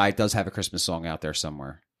Cable Guy does have a Christmas song out there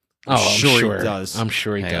somewhere. I'm sure he does. I'm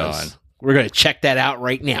sure he Hang does. on. We're gonna check that out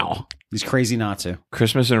right now. He's crazy not to.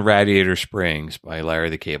 Christmas in Radiator Springs by Larry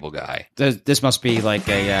the Cable Guy. This must be like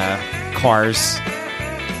a Cars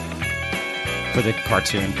for the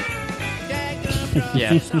cartoon.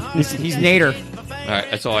 Yeah, he's Nader. All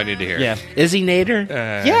right, that's all I need to hear. Yeah, is he Nader?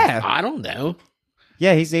 Yeah, I don't know.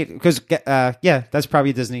 Yeah, he's Nader because that's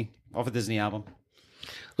probably Disney off a Disney album.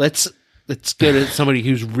 Let's go to somebody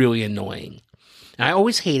who's really annoying. And I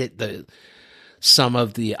always hated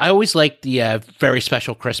I always liked the Very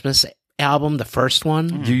Special Christmas album, the first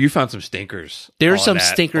one. You found some stinkers. There's some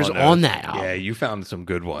stinkers on those. that album. Yeah, you found some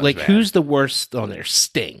good ones. Like, man. who's the worst on there?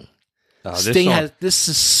 Sting. Sting has this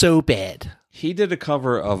is so bad. He did a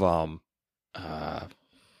cover of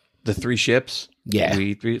the Three Ships. Yeah,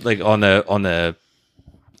 like on the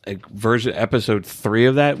like, version episode 3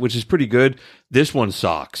 of that, which is pretty good. This one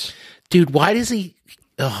sucks, dude. Why does he?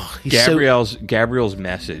 Oh, Gabriel's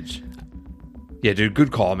Message. Yeah, dude,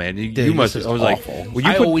 good call, man. You must. I was awful. Like,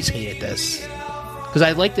 I always hated this because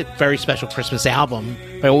I liked the Very Special Christmas album.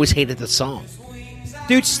 But I always hated the song.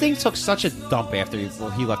 Dude, Sting took such a dump after he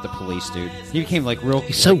left the Police, dude. He became like real.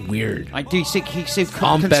 He's so weird. Dude, he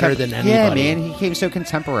I'm better than anybody. Yeah, man, he became so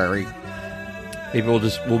contemporary. Maybe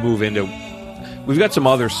we'll move into. We've got some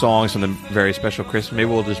other songs from the Very Special Christmas. Maybe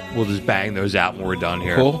we'll just bang those out when we're done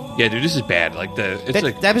here. Cool. Yeah, dude, this is bad. Like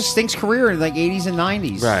that was Sting's career in like 80s and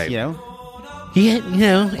 90s, right? You know. He,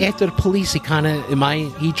 after the Police, he kind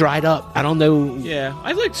of he dried up. I don't know. Yeah,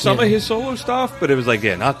 I liked some of his solo stuff, but it was like,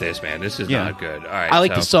 not this, man. This is not good. All right, I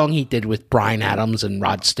like the song he did with Bryan Adams and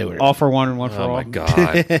Rod Stewart. All for One and One for All. Oh my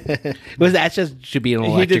god, was that just should be an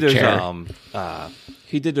electric chair?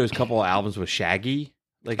 He did those couple of albums with Shaggy.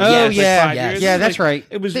 Like, yeah, that's right.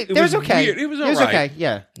 It was okay. Weird. It was all right. Okay.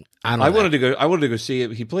 Yeah. I wanted to go see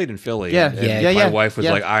it. He played in Philly. Yeah, and my wife was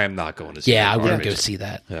like, I am not going to see it. Yeah, I wouldn't go see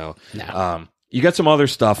that. No. You got some other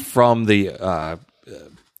stuff from the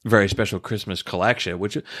Very Special Christmas collection,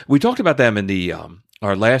 which we talked about them in the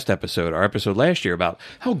our episode last year about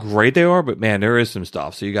how great they are. But man, there is some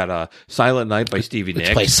stuff. So you got Silent Night by Stevie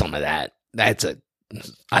Nicks. Play some of that. That's a.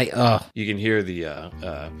 You can hear the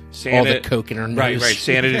Santa, all the coke in her nose. Right.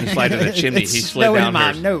 Santa didn't slide in the chimney. He slid down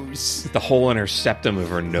my nose. The hole in her septum of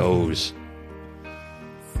her nose.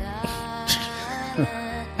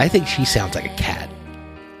 I think she sounds like a cat.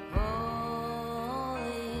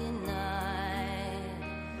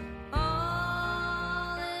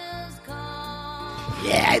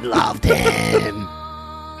 Yeah, I loved him.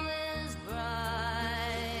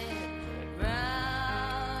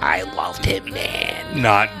 I loved him, man.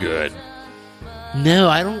 Not good. No,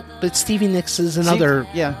 I don't. But Stevie Nicks is another,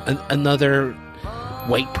 another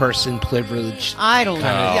white person privilege. I don't know.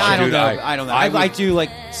 I don't dude, know. I don't know. I do like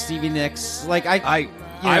Stevie Nicks. Like I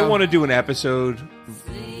want to do an episode.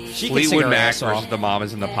 She can sing Fleetwood her Mac ass off. versus the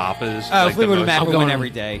Mamas and the Papas. Oh, like Fleetwood Mac will win every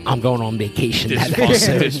day. I'm going on vacation. That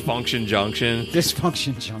episode. Dysfunction Junction.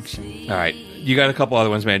 Dysfunction Junction. All right, you got a couple other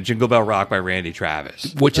ones, man. Jingle Bell Rock by Randy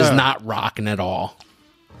Travis, which is not rocking at all.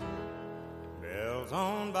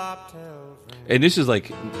 And this is like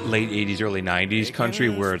late 80s, early 90s country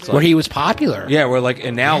where it's like... Where he was popular. Yeah, where like...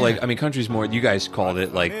 And now, like, I mean, country's more... You guys called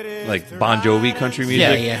it like Bon Jovi country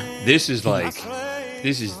music. Yeah. This is like...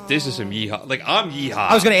 This is some yeehaw. Like, I'm yeehaw.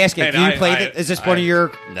 I was going to ask you, do you play it? Is this one of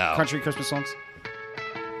your no. country Christmas songs?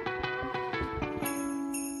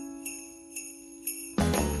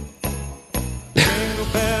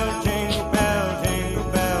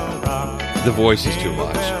 The voice is too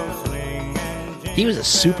much. He was a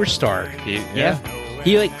superstar. Yeah.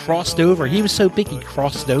 He like crossed over. He was so big he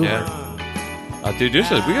crossed over. Yeah. Dude, we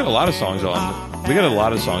got a lot of songs on. We got a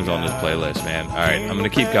lot of songs on this playlist, man. All right, I'm gonna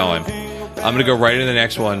keep going. I'm gonna go right into the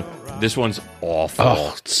next one. This one's awful.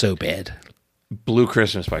 Oh, it's so bad. Blue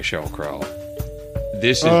Christmas by Sheryl Crow.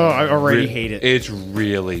 This is. I already hate it. It's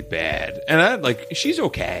really bad, and I like. She's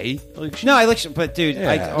okay. Like, no, I like. But dude,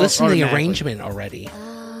 listen to the arrangement already.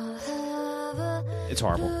 It's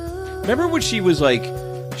horrible. Remember when she was like,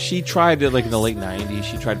 she tried to, like, in the late 90s,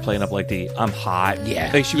 she tried playing up, like, the I'm hot. Yeah.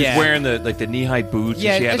 Like, she was wearing the, like, the knee-high boots,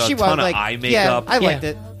 and she had a ton of eye makeup. Yeah, I liked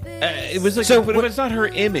it. It was like, but it's not her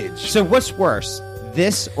image. So what's worse,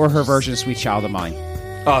 this or her version of Sweet Child of Mine?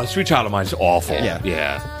 Oh, Sweet Child of Mine is awful. Yeah.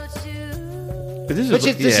 But this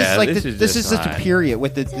is such a period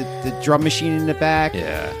with the drum machine in the back.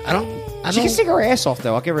 Yeah. She can sing her ass off,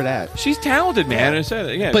 though. I'll give her that. She's talented, man. I said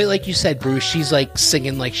it. Yeah. But like you said, Bruce, she's like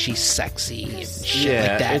singing like she's sexy and shit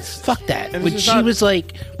like that. Fuck that. When she was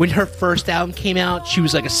like, when her first album came out, she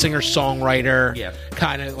was like a singer-songwriter,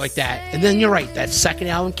 kind of like that. And then you're right, that second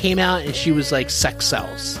album came out, and she was like sex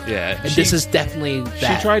sells. Yeah. And this is definitely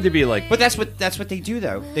that. She tried to be like... But that's what they do,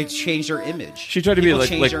 though. They change their image. She tried to People be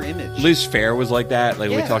change their image. Liz Phair was like that.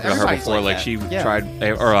 Like, we talked about her before. Like she tried...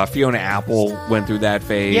 Or Fiona Apple went through that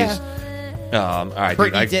phase. Yeah. All right,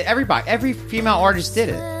 Britney did. Every female artist did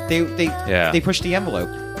it. They pushed the envelope.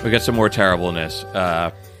 We got some more terribleness.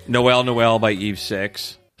 Noel by Eve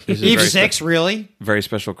 6. Eve 6, really? Very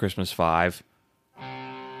Special Christmas 5.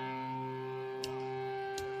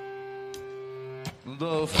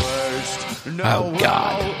 Oh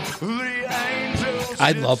God!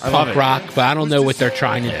 I love punk rock, but I don't know what they're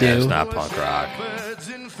trying to do. It's not punk rock.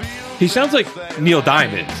 He sounds like Neil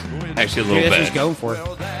Diamond, actually, a little Maybe that's what bit. he's going for.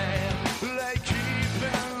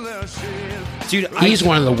 Dude, He's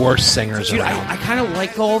one of the worst singers Dude, around. I kind of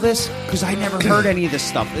like all this because I never heard any of this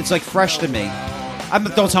stuff. It's like fresh to me.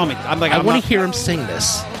 Don't tell me. I I'm want not- to hear him sing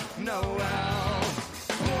this.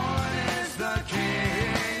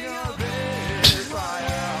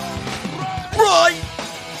 Right.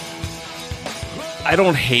 I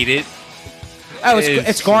don't hate it. Oh,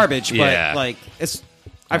 it's garbage, yeah. but like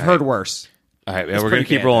I've heard worse. All right, man, It's we're going pretty to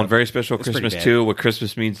keep bad, rolling. though. Very Special It's pretty Christmas bad. 2, What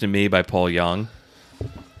Christmas Means to Me by Paul Young.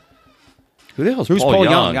 Who the hell's Who's Paul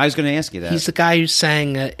Young? I was going to ask you that. He's the guy who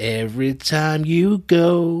sang Every Time You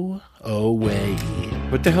Go Away.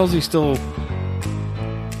 What the hell's he still...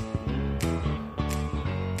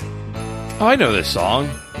 Oh, I know this song.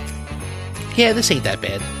 Yeah, this ain't that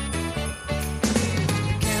bad.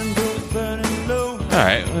 All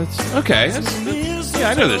right, that's okay. Yeah,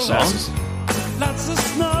 I know this song. Lots of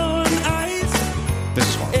snow and ice. This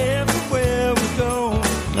is horrible. Everywhere we go. All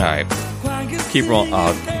right, keep rolling.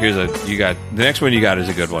 The next one you got is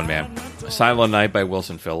a good one, man. Silent Night by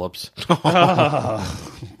Wilson Phillips. I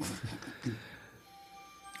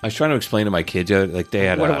was trying to explain to my kids, like they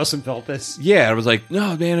had What Wilson Phillips? Yeah, I was like,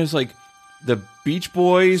 no, man, it's like the Beach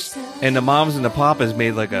Boys and the Moms and the Papas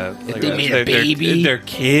made like a They made a baby. Their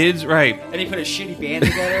kids, right? And he put a shitty band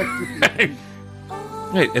together.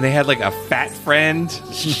 Right, and they had like a fat friend.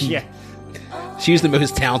 Yeah. She was the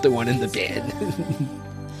most talented one in the band.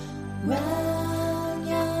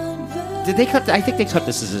 Did they cut? I think they cut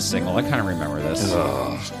this as a single. I kind of remember this.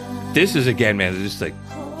 This is again, man. It's just like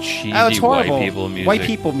cheesy Oh, it's horrible. white people music. White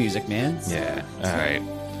people music, man. Yeah. All right.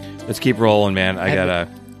 Let's keep rolling, man. I got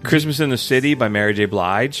Christmas in the City by Mary J.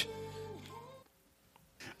 Blige.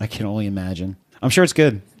 I can only imagine. I'm sure it's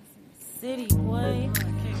good. City, boy.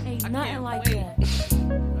 Ain't nothing like that.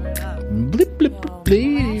 Blip, blip,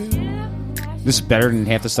 blip. This is better than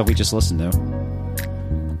half the stuff we just listened to.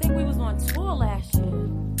 I think we was on tour last year.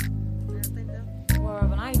 Word,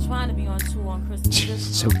 but I ain't trying to be on tour on Christmas.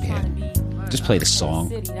 Just So bad. Just play the song.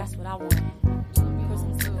 City, that's what I want.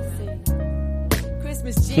 Christmas in the city.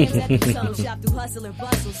 Christmas jams at the tunnel shop through hustle and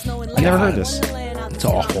bustle, snow and I never heard this. It's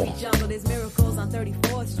awful. There's miracles on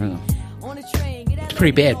 34th Street. On a train, get It's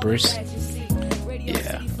pretty bad, Bruce.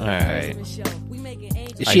 Yeah. All right.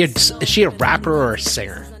 Is she a rapper or a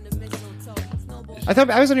singer? I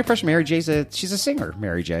thought I was under the impression Mary J's she's a singer.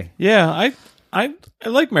 Mary J. Yeah, I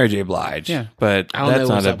like Mary J. Blige. Yeah. But I don't know that's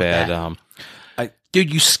what's not a up with bad. that.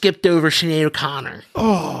 Dude, you skipped over Sinead O'Connor.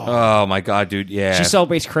 Oh my god, dude. Yeah. She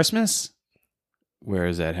celebrates Christmas. Where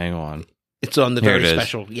is that? Hang on. It's on the Here very it is.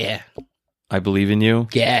 special. Yeah. I Believe in You.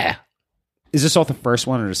 Yeah. Is this off the first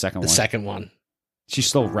one or the second The one? second one. She's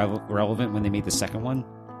still relevant when they made the second one.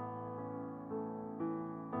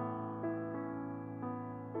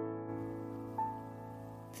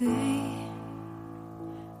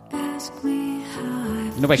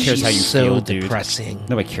 Nobody cares how you so feel, dude. depressing.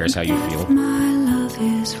 Nobody cares how you feel. My love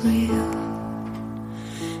is real.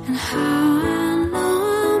 And how I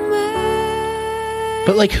know I'm made.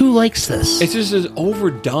 But like, who likes this? It's just as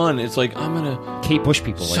overdone. It's like I'm gonna Kate Bush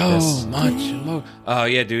people like so this. much. Oh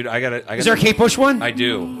yeah, dude. I got. Is there a Kate Bush one? I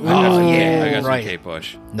do. Oh, yeah, I got right. some Kate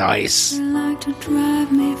Bush. Nice. They like to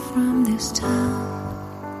drive me from this town.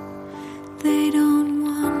 They don't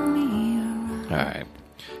want me around. All right.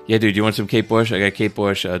 Yeah, dude. You want some Kate Bush? I got Kate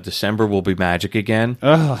Bush. December will be magic again.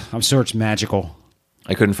 Ugh, I'm sure it's magical.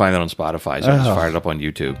 I couldn't find that on Spotify, so I just fired it up on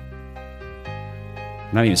YouTube.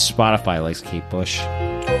 Not even Spotify likes Kate Bush.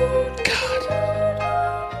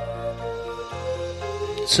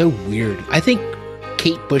 So weird. I think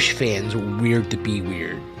Kate Bush fans are weird to be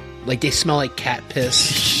weird. Like, they smell like cat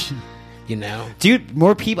piss. You know? Dude,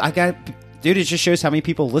 more people. Dude, it just shows how many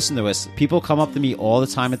people listen to us. People come up to me all the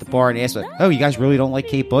time at the bar and ask, like, "Oh, you guys really don't like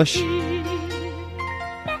Kate Bush?"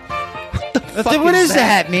 What is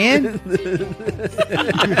that, man?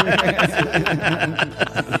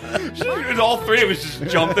 And all three of us just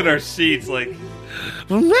jumped in our seats, like.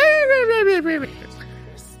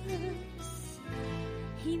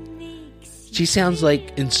 She sounds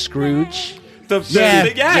like in Scrooge.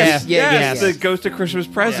 Yes. The Ghost of Christmas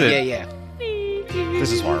Present. Yeah.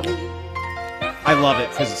 This is horrible. I love it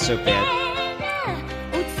because it's so bad.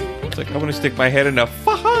 It's like, I want to stick my head in a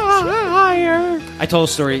fire. I told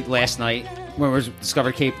a story last night when we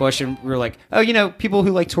discovered Kate Bush, and we were like, "Oh, you know, people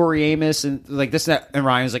who like Tori Amos and like this and that." And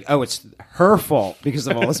Ryan was like, "Oh, it's her fault because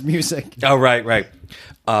of all this music." Oh, right.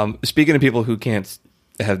 Speaking of people who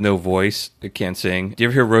have no voice, that can't sing, do you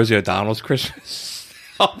ever hear Rosie O'Donnell's Christmas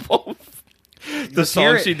album? The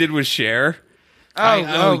song she did with Cher? my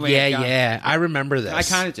yeah, God. yeah. I remember this. I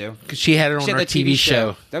kind of do. Because she had it on She had her that TV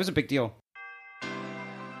show. That was a big deal.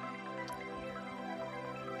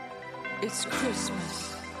 It's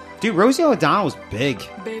Christmas. Dude, Rosie O'Donnell was big.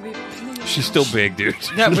 Baby, please. She's still big, dude.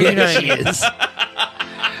 No, but you know what I She mean. is.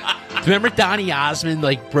 Remember Donny Osmond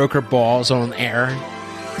broke her balls on air?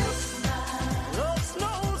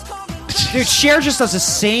 Dude, Cher just does the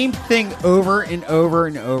same thing over and over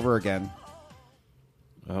and over again.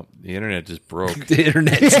 Oh, the internet just broke. The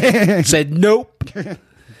internet said, nope.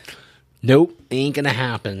 Nope, ain't gonna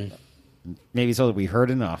happen. Maybe so that we heard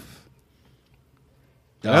enough.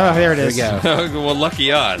 Oh, there it is. Here we go. Well,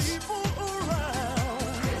 lucky us.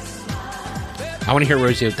 I want to hear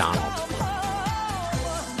Rosie O'Donnell.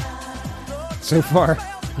 So far.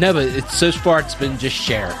 No, but so far it's been just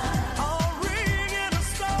Cher.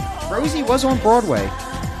 Rosie was on Broadway.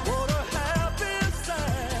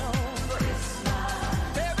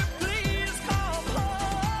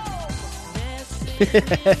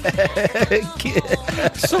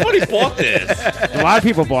 Somebody bought this. A lot of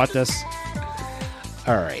people bought this.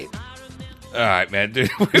 All right. All right, man. Dude,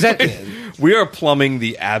 Is that- we are plumbing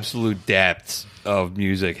the absolute depths of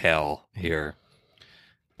music hell here.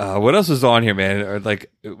 What else is on here, man? Or,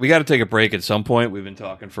 we got to take a break at some point. We've been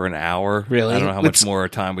talking for an hour. Really? I don't know how much more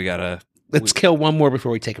time we got to... Let's kill one more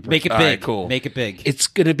before we take a break. Make it big. All right, cool. Make it big. It's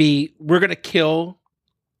going to be, we're going to kill...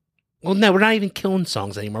 Well, no, we're not even killing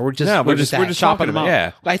songs anymore. We're just we're just chopping them up.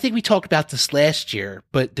 Yeah. I think we talked about this last year,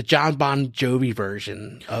 but the John Bon Jovi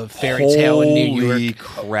version of Fairy Tale in New Holy York.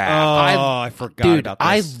 crap. I forgot Dude, about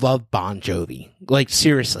I this. love Bon Jovi.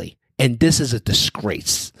 Seriously. And this is a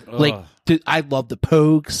disgrace. Dude, I love the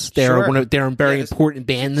Pogues. They're a very important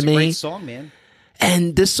band to It's a me. great song, man.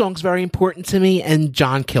 And this song's very important to me, and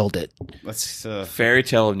John killed it. Let's. Fairy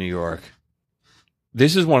Tale of New York.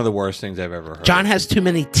 This is one of the worst things I've ever heard. John has too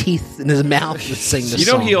many teeth in his mouth to sing this You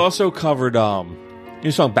know, song. he also covered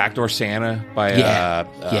the song Backdoor Santa by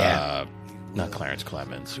Yeah. not Clarence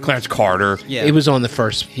Clemens. Clarence Carter. Yeah. It was on the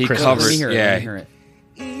first He Christmas. covered- Let me hear it. yeah. Let me hear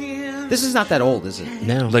it. This is not that old, is it?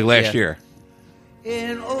 No. Like last Yeah.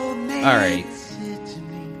 year. All right.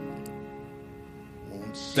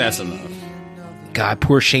 That's enough. God,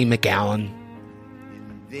 poor Shane McGowan.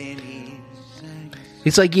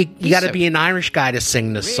 It's like you got to be an Irish guy to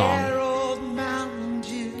sing this song.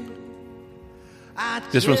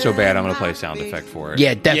 This one's so bad I'm gonna play a sound effect for it.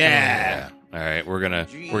 Yeah, definitely. Yeah. All right, we're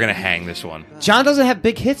gonna hang this one. John doesn't have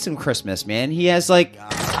big hits in Christmas, man. He has the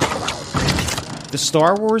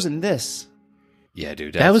Star Wars and this. Yeah,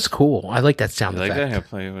 dude. That was cool. I like that sound You like effect. that? Yeah,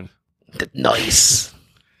 play one. Nice.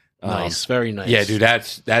 Nice. Very nice. Yeah, dude,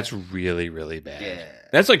 that's really, really bad. Yeah.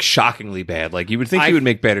 That's shockingly bad. You would think he would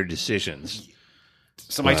make better decisions.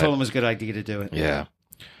 Somebody But- told him it was a good idea to do it. Yeah.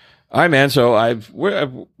 All right, man. So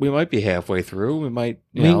we might be halfway through. We might,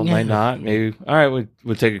 might not. Maybe. All right,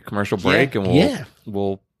 we'll take a commercial break and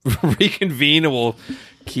we'll reconvene and we'll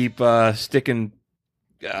keep sticking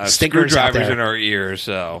Stickers out screwdrivers there. in our ears.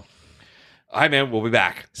 So, all right, man. We'll be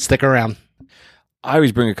back. Stick around. I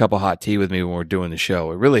always bring a cup of hot tea with me when we're doing the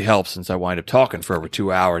show. It really helps since I wind up talking for over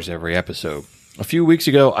 2 hours every episode. A few weeks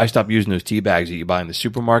ago, I stopped using those tea bags that you buy in the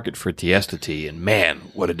supermarket for Tiesta tea, and man,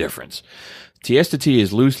 what a difference. Tiesta tea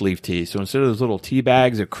is loose leaf tea, so instead of those little tea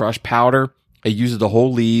bags of crushed powder, it uses the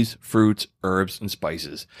whole leaves, fruits, herbs, and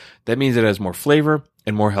spices. That means it has more flavor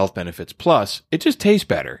and more health benefits. Plus, it just tastes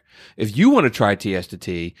better. If you want to try Tiesta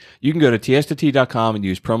tea, you can go to tiestatea.com and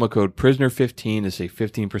use promo code PRISONER15 to save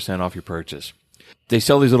 15% off your purchase. They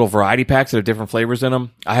sell these little variety packs that have different flavors in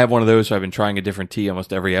them. I have one of those, so I've been trying a different tea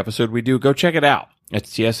almost every episode we do. Go check it out. It's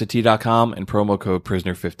tiestatea.com and promo code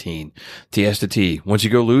PRISONER15. Tiesta tea. Once you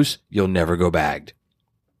go loose, you'll never go bagged.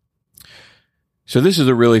 So this is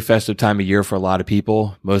a really festive time of year for a lot of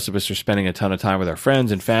people. Most of us are spending a ton of time with our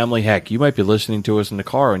friends and family. Heck, you might be listening to us in the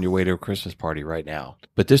car on your way to a Christmas party right now.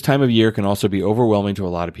 But this time of year can also be overwhelming to a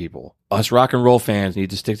lot of people. Us rock and roll fans need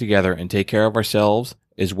to stick together and take care of ourselves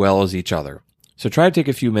as well as each other. So try to take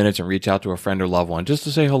a few minutes and reach out to a friend or loved one just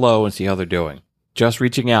to say hello and see how they're doing. Just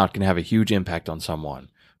reaching out can have a huge impact on someone.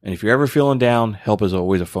 And if you're ever feeling down, help is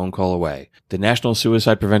always a phone call away. The National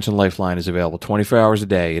Suicide Prevention Lifeline is available 24 hours a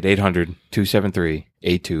day at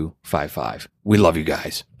 800-273-8255. We love you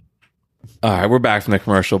guys. All right, we're back from the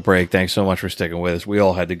commercial break. Thanks so much for sticking with us. We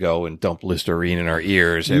all had to go and dump Listerine in our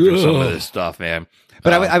ears after some of this stuff, man.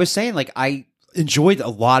 But I was saying, I enjoyed a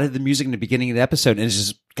lot of the music in the beginning of the episode, and it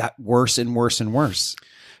just got worse and worse and worse.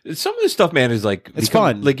 Some of this stuff, man, is it's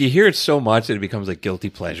fun. You hear it so much that it becomes guilty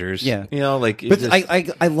pleasures. Yeah, But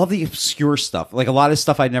I love the obscure stuff. A lot of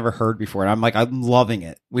stuff I'd never heard before, and I'm loving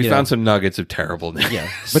it. We found some nuggets of terribleness. Yeah,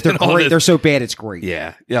 but they're great. They're so bad, it's great.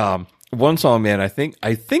 Yeah. one song, man. I think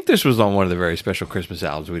this was on one of the very special Christmas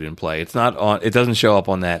albums we didn't play. It's not on. It doesn't show up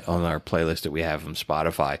on our playlist that we have from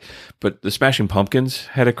Spotify. But the Smashing Pumpkins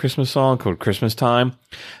had a Christmas song called "Christmas Time,"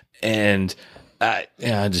 and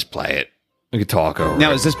just play it. We could talk over.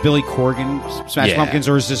 Now, it. is this Billy Corgan Smashing Pumpkins,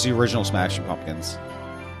 or is this the original Smashing Pumpkins?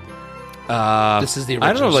 This is the original.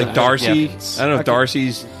 I don't know, like Darcy. Yeah. I don't know if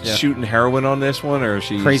Darcy's shooting heroin on this one, or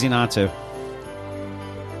she's Crazy not to.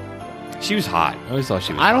 She was hot. I always thought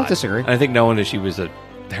she was. I don't hot. disagree. And I think knowing that she was a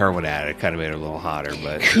heroin addict kind of made her a little hotter.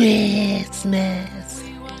 But Christmas.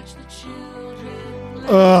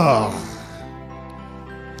 Ugh.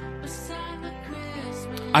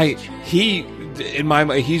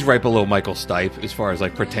 He's right below Michael Stipe as far as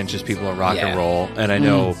like pretentious people in rock and roll. And I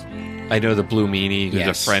know the Blue Meanie, who's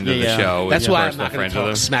a friend of the show. That's why I'm personal not going friend to of talk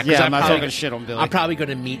them. smack. Yeah, I'm not probably talking shit on Billy. I'm probably going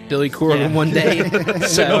to meet Billy Corgan one day,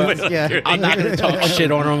 so I'm not going to talk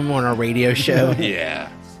shit on him on our radio show. Yeah,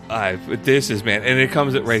 but this is, man, and it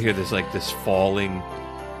comes right here. There's like this falling.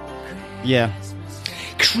 Yeah,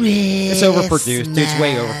 Christmas. it's overproduced. Dude, it's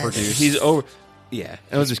way overproduced. He's over. Yeah,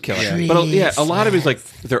 and I'll just kill it. But a lot of it's like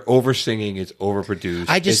they're over singing. It's overproduced.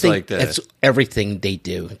 I just it's think like that's everything they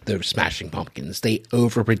do. The Smashing Pumpkins, they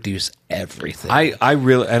overproduce everything. I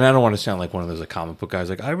really, and I don't want to sound like one of those like comic book guys.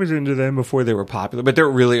 Like I was into them before they were popular, but they're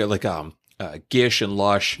really like Gish and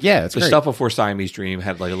Lush. Yeah, it's the great. stuff before Siamese Dream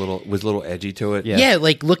had like was a little edgy to it. Yeah,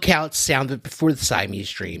 like look how it sounded before the Siamese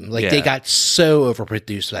Dream. Like they got so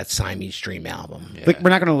overproduced with that Siamese Dream album. Yeah. Like, we're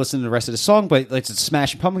not going to listen to the rest of the song, but it's a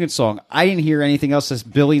Smashing Pumpkins song. I didn't hear anything else that's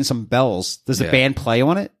Billy and some bells. Does the band play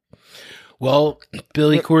on it? Well,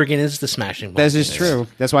 Billy Corgan is the Smashing Pumpkins. That is true.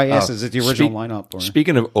 That's why I asked, is it the original lineup? Or?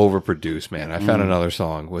 Speaking of overproduced, man, I found another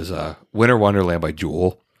song was Winter Wonderland by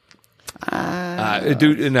Jewel.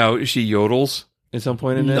 Dude, no, she yodels at some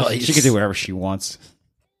point in this. Nice. She can do whatever she wants.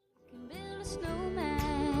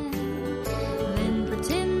 Then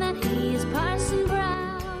pretend that he is Parson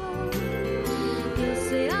Brown. He'll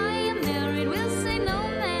say, I am married, we'll say no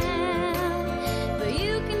man. But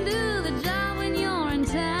you can do the job when you're in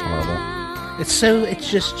town. It's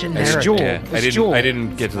just generic. It's Jewel. Yeah, It's Jewel. I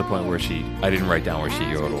didn't get to the point where I didn't write down where she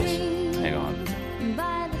yodels. Hang on.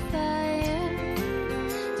 By the fire,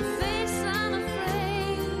 to face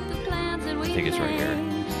unafraid the plans that we I think it's right here.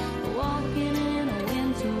 made. Walking in a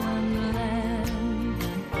winter wonderland.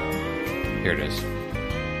 Here it is.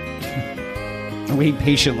 I'm waiting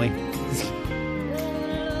patiently.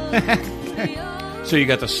 So you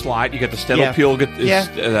got the slide, you got the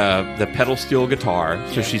Yeah. the pedal steel guitar.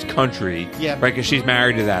 So she's country, Yeah. right? Because she's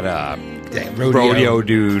married to that rodeo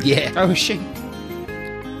dude. Yeah. Oh, shit.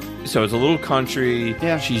 So it's a little country.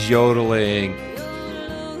 Yeah. She's yodeling.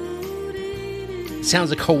 Sounds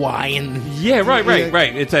like Hawaiian. Yeah,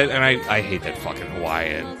 right. It's and I hate that fucking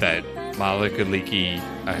Hawaiian, that Malakaliki.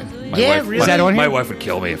 Yeah, wife, really? Is that on here? My wife would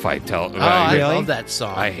kill me if I tell. Oh, I Really? love that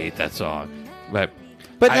song. I hate that song, but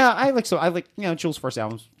I like Jewel's first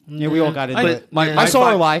albums. Yeah, we all got into it. my I saw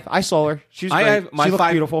her five- live. I saw her. She was great. She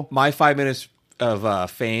looked beautiful. My 5 minutes of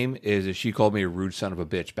fame is that she called me a rude son of a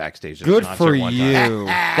bitch backstage. At a Good concert for one you. time.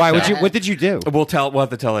 Why? What did you do? We'll have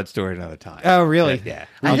to tell that story another time. Oh, really? Yeah.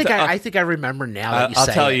 I think I remember now that you I'll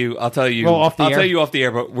say tell it. you. Well, off the I'll air. tell you off the air.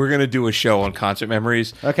 But we're gonna do a show on concert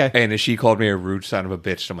memories. Okay. And she called me a rude son of a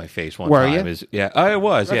bitch to my face one Were time. you? I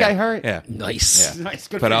was. Okay, Yeah. hurry. Yeah. Nice. Yeah. Nice.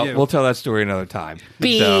 Good But for you. we'll tell that story another time.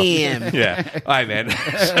 Bam. So, yeah. All right, man.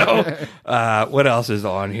 So, what else is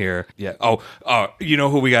on here? Yeah. Oh, you know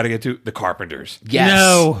who we got to get to? The Carpenters. Yes.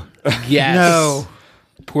 No. Yes. No.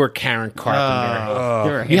 Poor Karen Carpenter.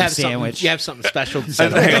 You're a you ham have sandwich. Something, you have something special to say.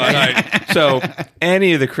 Hang on. All right. So,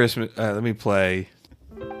 any of the Christmas. Let me play.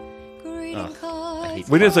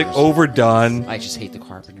 When it's like overdone. I just hate the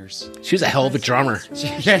Carpenters. She was a hell of a drummer.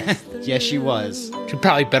 Yes, she was. She's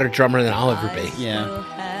probably a better drummer than I'll ever be. Yeah.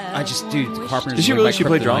 I just, dude, the Carpenters. Did she were really? my She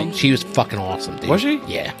played kryptonite. drums? She was fucking awesome, dude. Was she?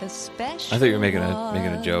 Yeah. I thought you were making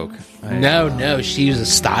a joke. No, she was a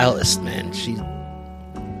stylist, man. She.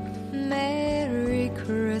 Merry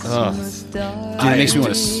Christmas, Dude, it makes me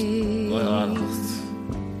want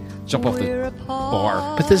to jump off the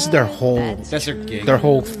bar. But this is their whole. That's their gig. Their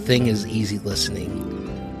whole thing is easy listening.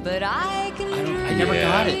 But I can I never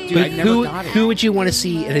got it, dude. But I never got it. who would you want to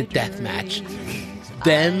see in a death match?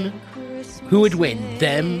 Them? Who would win?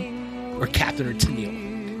 Them or Captain or Tennille?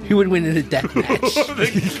 Who would win in a death match?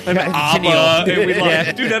 And ABBA. And we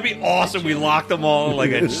dude, that'd be awesome. We locked them all in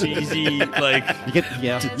like a cheesy, like. You get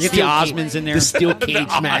the Steel Osmonds in there. The steel cage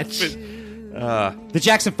match. The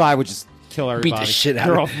Jackson 5 would just kill everybody. Beat the shit out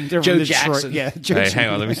They're of all- they're Joe from Detroit. Jackson. Yeah, Joe Hey, Jackson. hang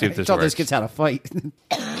on, let me see if this Tell those works. kids how to fight.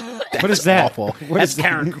 That's What is that? awful. What That's is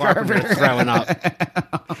Karen that? Carpenter throwing up.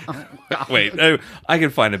 Wait, I can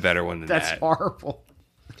find a better one than That's that. horrible.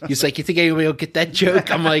 He's like, you think anybody will get that joke?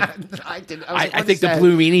 I'm like, I I think the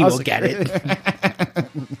Blue Meanie will get it.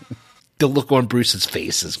 The look on Bruce's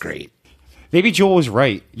face is great. Maybe Joel was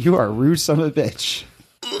right. You are a rude son of a bitch.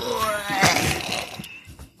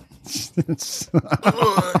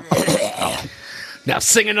 Now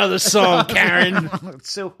sing another song, Karen.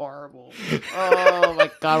 It's so horrible. Oh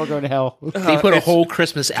my God, we're going to hell. They put a whole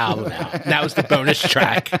Christmas album out. That was the bonus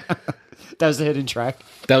track. That was the hidden track.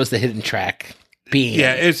 That was the hidden track. Being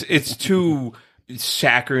Yeah, it's too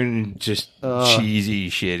saccharine, just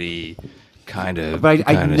cheesy, shitty kind of. But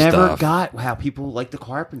I never stuff. got how people like the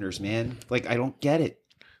Carpenters, man. Like, I don't get it.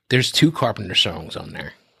 There's 2 Carpenter songs on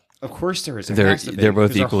there. Of course there is. There has to be, They're both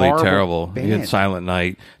 'cause they're equally horrible terrible. band. You had Silent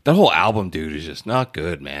Night. That whole album, dude, is just not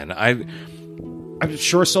good, man. I'm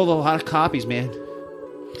sure sold a lot of copies, man.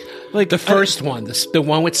 Like the first one, the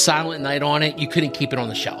one with Silent Night on it, you couldn't keep it on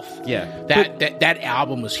the shelf. Yeah. That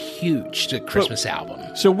album was huge, the Christmas album.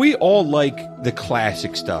 So we all like the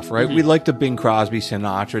classic stuff, right? Mm-hmm. We like the Bing Crosby,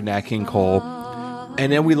 Sinatra, Nat King Cole.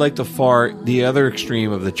 And then we like the other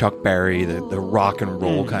extreme of the Chuck Berry, the rock and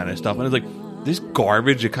roll kind of stuff. And it's like, this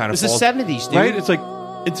garbage, it kind of It's the falls. 70s, dude. Right? It's like,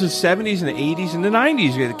 it's the 70s and the 80s and the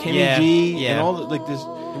 90s. You had the Kenny G and all the, like this.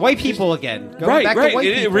 White people again. Going Right, back right. To white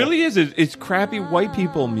It people. really is. It's crappy white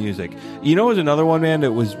people music. You know, there's another one, man,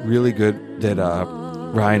 that was really good that,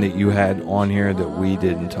 Ryan, that you had on here that we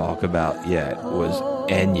didn't talk about yet was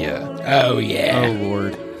Enya. Oh, yeah. Oh,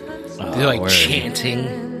 Lord. They're like where is it?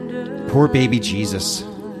 chanting. Poor baby Jesus.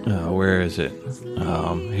 Where is it?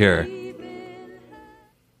 Here.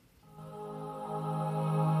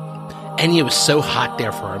 Enya was so hot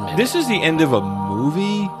there for a minute. This is the end of a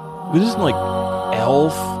movie? This isn't like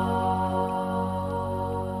Elf.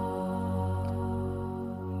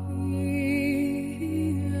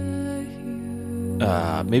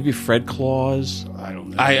 Maybe Fred Claus. I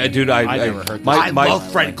don't know. I never heard this. I love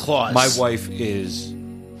Fred Claus. My wife is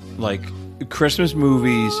like Christmas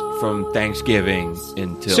movies from Thanksgiving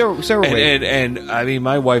until So are we. and I mean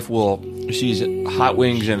my wife she's hot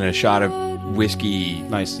wings and a shot of whiskey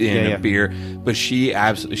in a beer, but she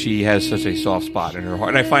has such a soft spot in her heart,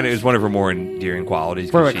 and I find it is one of her more endearing qualities.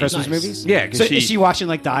 For what, Christmas movies? Yeah, So is she watching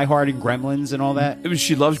like Die Hard and Gremlins and all that?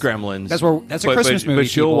 She loves Gremlins. That's a Christmas movie. But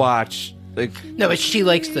she'll people. watch like No, but she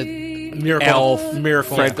likes the Miracle, Elf,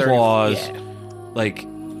 Miracle Fred on 30th. Claus. Yeah. Like,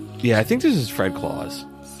 yeah, I think this is Fred Claus.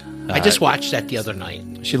 I just watched that the other night.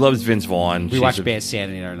 She loves Vince Vaughn. We watched Bad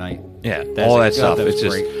Santa the other night. Yeah, That's all like- that stuff. that was It's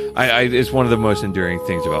just, great. it's one of the most enduring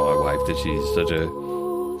things about my wife that she's such a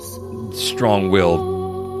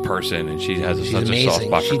strong-willed person, and she has such amazing. a soft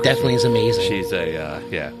spot. She definitely is amazing. She's a yeah.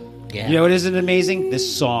 Yeah. You know what isn't amazing?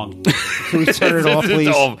 This song. Can we turn it off,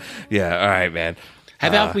 please? Yeah, all right, man. How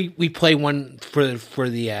about we play one for the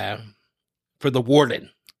Warden?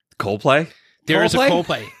 Coldplay? There is a Coldplay?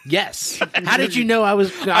 Coldplay. Yes. How did you know I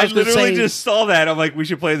was I gonna literally say just saw that. I'm like, we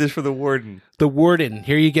should play this for the Warden. the Warden?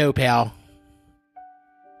 Here you go, pal.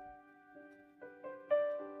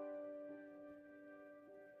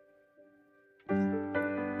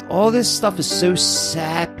 All this stuff is so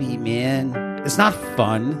sappy, man. It's not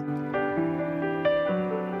fun.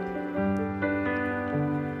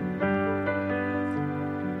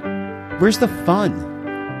 Where's the fun?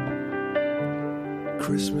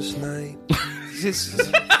 Christmas night.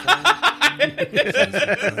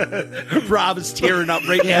 Rob is tearing up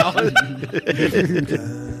right now. Tons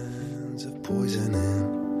of poison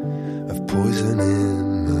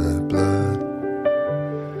in my blood.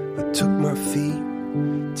 I took my feet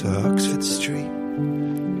to Oxford Street,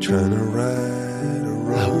 trying to right a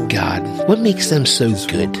wrong. Oh God, what makes them so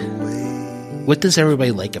good? What does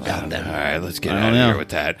everybody like about them? All right, let's get I out don't of know. here with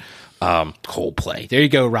that. Coldplay. There you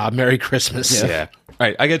go, Rob. Merry Christmas. Yeah. All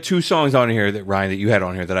right, I got 2 songs on here that Ryan that you had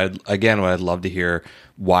on here that I'd love to hear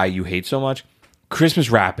why you hate so much. Christmas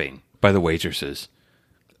Rapping by the Waitresses.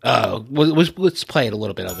 Oh, let's play it a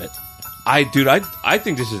little bit of it. I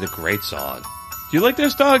think this is a great song. Do you like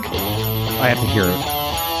this, Doug? I have to hear it.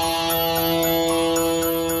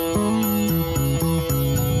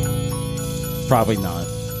 Probably not.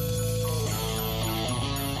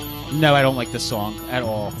 No, I don't like this song at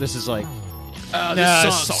all. This is like...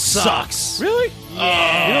 this song sucks. Really?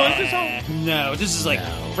 Yeah. You don't like this song? No, this is like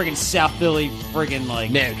friggin' South Philly, friggin'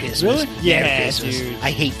 like... Merry Christmas. Really? Yeah, Merry Christmas. dude.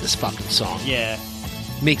 I hate this fucking song. Yeah.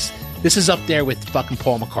 This is up there with fucking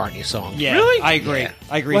Paul McCartney song. Yeah, Really? I agree. Yeah.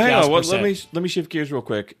 I agree. Well, hang on. 1000%. Let me shift gears real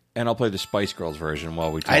quick, and I'll play the Spice Girls version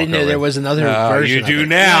while we talk. I didn't know over there it. was another version. You of do it.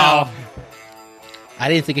 now. I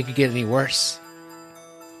didn't think it could get any worse.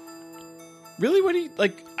 Really? What do you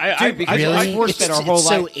like? Dude, because Really? I forced It's our whole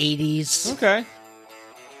so life. 80s. Okay.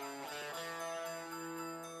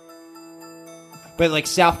 But like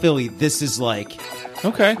South Philly, this is like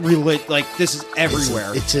okay, like this is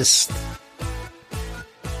everywhere. It's just.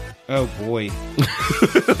 Oh boy!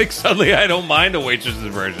 Like suddenly, I don't mind the Waitresses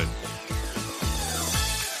version.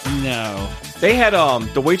 No, they had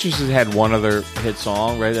the Waitresses had one other hit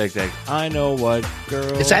song, right? Like I know what girl.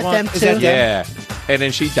 Is that them Is too? that yeah, and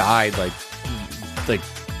then she died like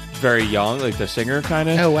very young, like the singer kind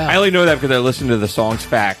of. Oh wow! I only know that because I listened to the Songs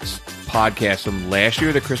Facts podcast from last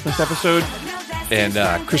year, the Christmas episode,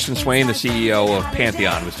 and Kristen Swain, the CEO of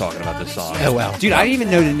Pantheon, was talking about this song. Oh wow, dude! I didn't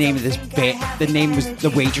even know the name of this band. The name was the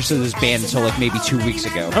Waitresses of this band until like maybe 2 weeks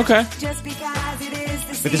ago. Okay,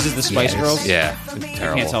 but this is the Spice Girls. Yeah, it's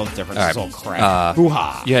terrible. I can't tell the difference. All right. It's all crap.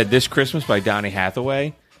 Hoo-ha. You had This Christmas by Donny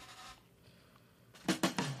Hathaway.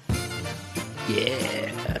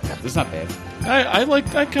 Yeah, it's not bad.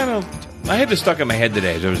 I had this stuck in my head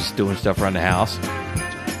today as I was doing stuff around the house.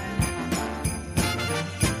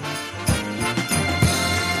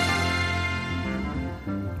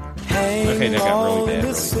 Okay, that got really bad.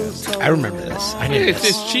 Really fast. I remember this. I knew It's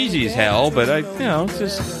this. just cheesy as hell, but it's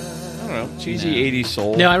just I don't know, cheesy 80s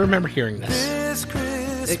soul. No, I remember hearing this.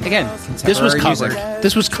 Again, This was contemporary covered. music.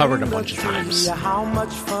 This was covered a bunch of times. How much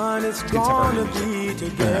fun it's gonna be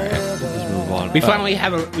together. Let's move on. We finally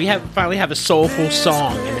have a soulful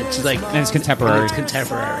song, and it's like it's contemporary. It's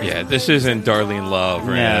contemporary. Yeah, this isn't Darlene Love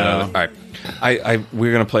or anything. No. All right,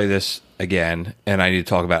 we're gonna play this again, and I need to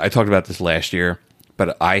talk about. I talked about this last year,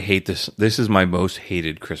 but I hate this. This is my most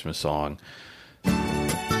hated Christmas song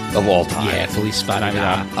of all time. Yeah, Feliz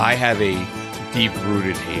Navidad. I have a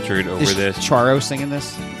deep-rooted hatred over Is this. Charo singing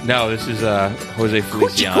this? No, this is Jose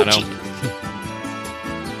Feliciano.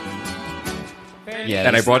 Yeah,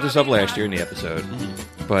 And I brought this up last year in the episode,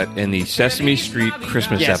 but in the Sesame Street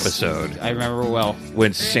Christmas Yes. episode, I remember well.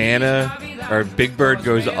 when Santa or Big Bird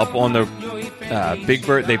goes up on the Big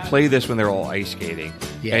Bird, they play this when they're all ice skating,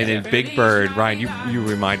 Yeah. and then Big Bird, Ryan, you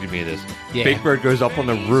reminded me of this. Yeah. Big Bird goes up on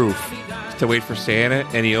the roof to wait for Santa,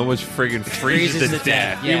 and he almost friggin' freezes to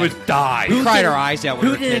death. Yeah. He would die. We cried our eyes out. When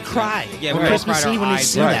Who we were didn't kids. cry? Yeah, on we all Christmas cried our Eve when you eyes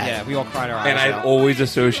see out. that? Yeah, we all cried our eyes And I've out. always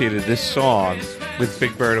associated this song with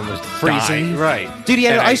Big Bird almost Freezing. dying. Right. Dude, he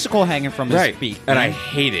had And an I- icicle hanging from his Right, beak. and I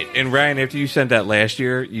hate it. And Ryan, after you sent that last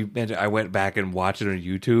year, you mentioned I went back and watched it on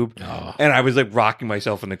YouTube, and I was like rocking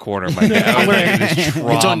myself in the corner of my head. I was like, this It's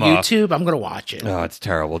on trauma. YouTube. I'm gonna watch it. Oh, it's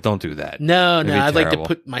terrible. Don't do that. No, It'd no, be I'd like to terrible.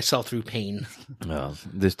 put myself through pain. Oh,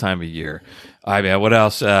 this time of year. All right, man. What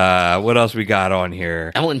else? What else we got on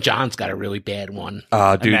here? Elton John's got a really bad one.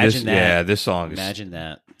 Dude, Imagine that. this song is. Imagine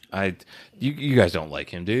that. You guys don't like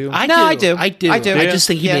him, do you? I No, do. I do. I do. I do. I just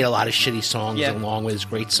think he Yeah. made a lot of shitty songs Yeah. along with his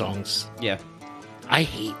great songs. Yeah. I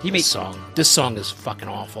hate this song. This song is fucking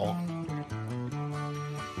awful.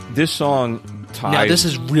 This song ties. No, this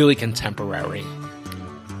is really contemporary.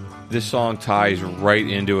 This song ties right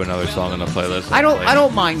into another song on the playlist. I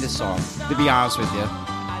don't mind this song, to be honest with you.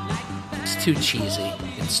 It's too cheesy.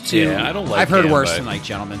 It's too. Yeah, I don't like. I've heard him, worse but- tonight,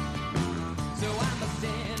 gentlemen.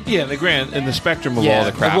 Yeah, in the spectrum of Yeah, all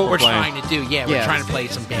the crap what we're playing. trying to do. Yeah, we're Yeah. trying to play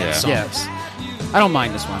some bad Yeah. songs. I don't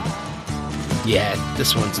mind this one. Yeah,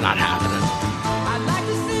 this one's not happening.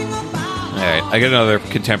 All right, I got another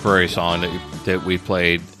contemporary song that we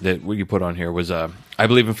played that you put on here was "I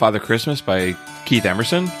Believe in Father Christmas" by Keith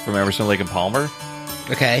Emerson from Emerson, Lake and Palmer.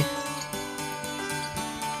 Okay.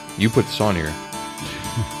 You put this on here,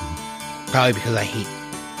 Probably because I hate.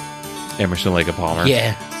 Emerson, Lake and Palmer.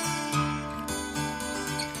 Yeah.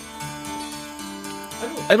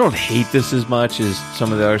 I don't hate this as much as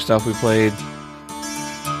some of the other stuff we played.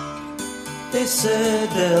 They said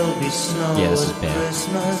there'll be snow Yeah, this is at bad.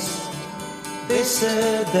 Christmas. They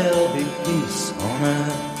said there'll be peace on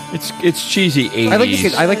earth. It's cheesy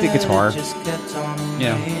 80s. I like the guitar. Just kept on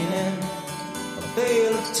Yeah. raining. A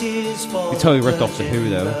veil of tears They falls totally ripped off The Who,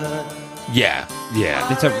 though. Yeah.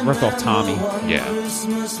 They ripped off Tommy. Yeah.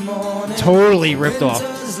 Christmas morning. Totally ripped off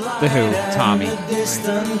The Who, Tommy.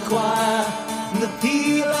 Distant choir, the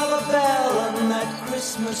peal of a bell on that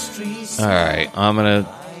Christmas tree. All right, I'm gonna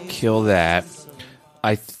kill that.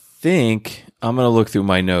 I think I'm gonna look through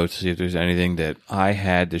my notes see if there's anything that I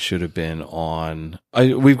had that should have been on.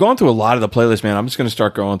 We've gone through a lot of the playlist, man. I'm just gonna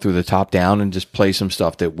start going through the top down and just play some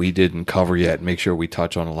stuff that we didn't cover yet. And make sure we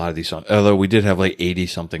touch on a lot of these songs. Although we did have like 80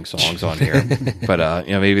 something songs on here, but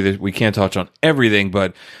maybe we can't touch on everything.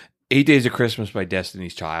 But 8 Days of Christmas by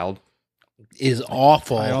Destiny's Child Is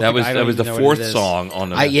awful. that was the fourth song on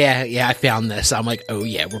the. Yeah, I found this. I'm like, oh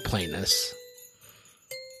yeah, we're playing this.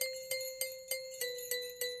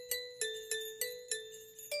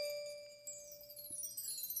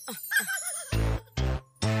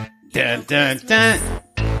 Dun, dun, dun.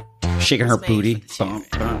 Shaking her booty. Bum,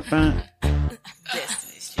 bum, bum.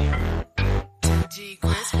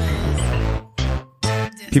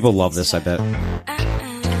 People love this, I bet.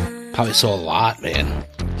 Probably saw a lot, man.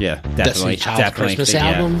 Yeah, definitely. Destiny Child's Christmas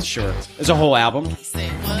album? Sure. It's a whole album. I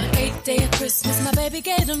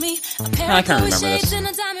can't remember this.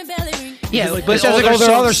 Yeah, But but it sounds like all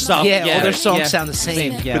their other stuff. Yeah, all their songs yeah. sound the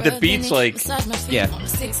same. Yeah. But the beats, like, Yeah.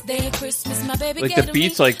 like the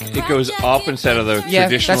beats, like it goes up instead of the Yeah,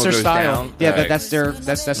 traditional that's their goes style. down. Yeah, Right. that's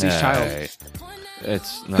Destiny's Child. Right.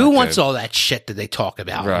 It's not Who wants good. all that shit that they talk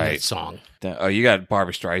about in Right. that song? Oh, you got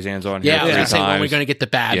Barbra Streisand's on here. Yeah, I was three gonna say when times. we're gonna get the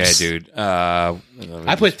Babs. Yeah, dude.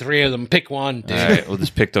 I put 3 of them. Pick one, dude. All right,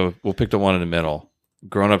 we'll pick the one in the middle.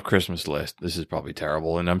 Grown up Christmas list. This is probably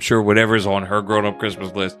terrible, and I'm sure whatever's on her grown up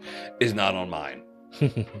Christmas list is not on mine.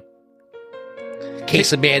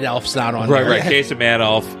 Case of Mad Elf's not on Right, there. right. Case of Mad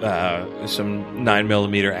Elf. Some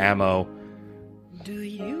 9mm ammo.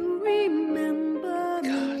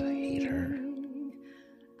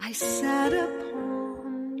 I sat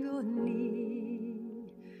upon your knee.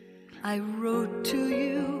 I wrote to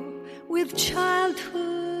you with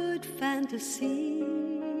childhood fantasies.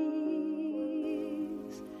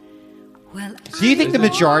 Well, Do you think the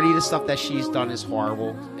majority of the stuff that she's done is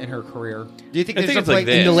horrible in her career? Do you think I there's think a it's like play-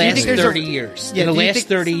 this. In the do you last think there's a- 30 years. Yeah, in the do you last think-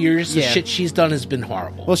 30 years, the Yeah. shit she's done has been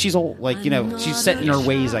horrible. Well, she's old, like, you know, she's set in her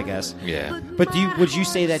ways, I guess. Yeah. But would you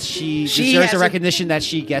say that she She deserves the hasn't- recognition that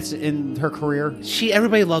she gets in her career?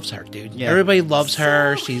 Everybody loves her, dude. Yeah. Everybody loves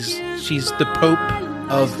her. She's the Pope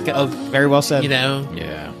of Very well said. you know.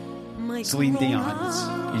 Yeah. Celine Dion's.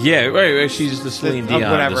 Yeah, right. She's the Celine Dion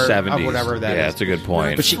of whatever- the of 70s. whatever that yeah, is. that's a good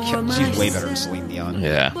point. But she's way better than Celine Dion.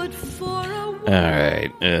 Yeah. All right.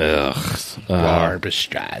 Ugh. Barbra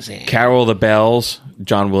Streisand. Carol the Bells.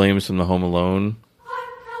 John Williams from the Home Alone.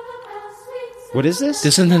 What is this?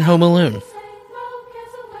 This isn't Home Alone.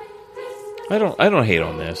 I don't hate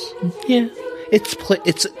on this. Yeah, but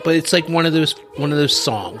it's like one of those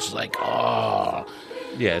songs. Like, oh,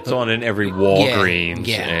 Yeah, it's on in every Walgreens.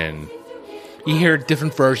 Yeah. And you hear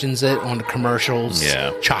different versions of it on the commercials.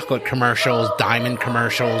 Yeah. Chocolate commercials, diamond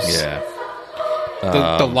commercials. yeah.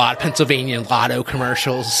 The Pennsylvania Lotto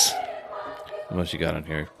commercials. What else you got on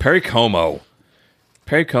here? Perry Como.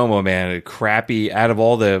 Perry Como, man, a crappy. Out of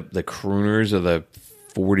all the crooners of the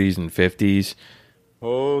 40s and 50s.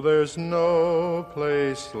 Oh, there's no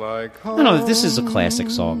place like home. No, this is a classic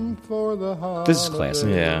song. For the This is classic.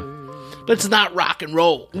 Yeah. But it's not rock and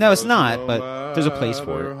roll. No, it's not, but there's a place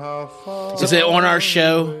for it. Is it on our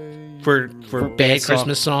show for bad bad song?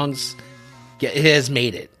 Christmas songs? Yeah, it has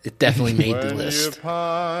made it. It definitely made the list.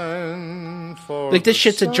 Like, this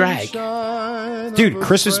shit's a drag. Dude,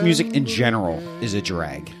 Christmas music in general is a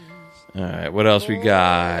drag. All right, what else we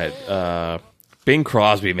got? Bing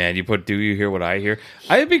Crosby, man. You put Do You Hear What I Hear?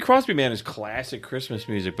 Bing Crosby, man, is classic Christmas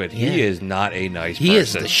music, but he Yeah. is not a nice He is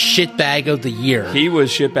person. the shitbag of the year. He was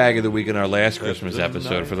shitbag of the week in our last Christmas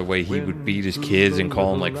episode for the way he would beat his kids and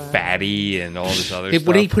call them like fatty and all this other stuff.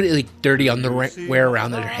 Would he put it like dirty underwear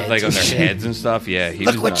around their heads? Like on and their shit? heads and stuff? Yeah. He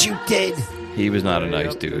Look was what not- you did. He was not a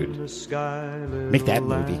nice dude. Make that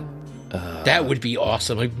movie. That would be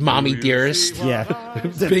awesome. Like Mommy Dearest. Yeah.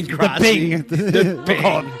 Bing Crosby. The Bing.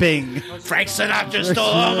 Call it Bing. Frank Sinatra stole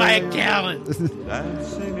all my talent.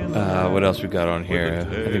 What else we got on here?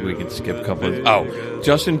 I think we can skip a couple of... Oh,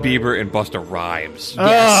 Justin Bieber and Busta Rhymes.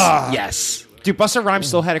 Yes. Yes. Dude, Busta Rhymes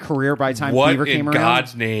still had a career by the time What Bieber in came around.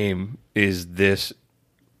 God's name is this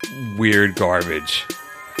weird garbage?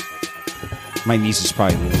 My nieces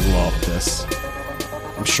probably love this.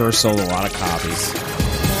 I'm sure sold a lot of copies.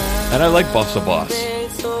 And I like Busta Bus.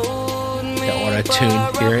 The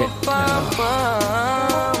auto-tune, hear it?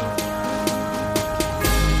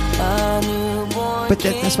 But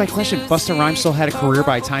that's my question. Busta Rhymes still had a career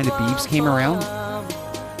by the time the Biebs came around?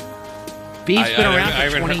 Biebs been around I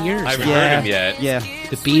for haven't 20 years. I haven't now. heard him yet. Yeah.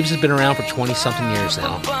 The Biebs has been around for 20-something years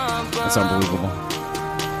now. That's unbelievable.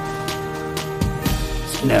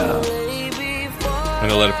 No. I'm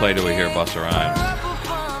going to let it play till we hear Busta Rhymes.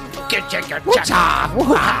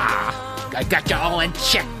 I got you all in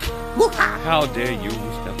check. How dare you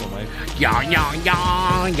step on my... Yaw, yaw,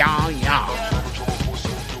 yaw, yaw, yaw.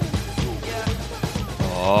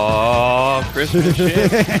 Oh, Christmas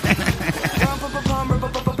shit.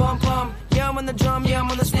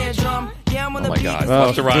 Oh my God.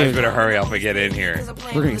 Oh, Busta Rhymes dude. better hurry up and get in here.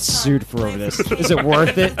 We're going to get sued for over this. Is it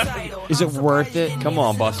worth it? Is it worth it? Come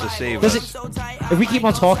on, Busta, save Does us. it? If we keep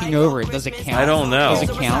on talking over it, does it count? I don't know. Does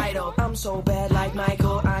it count?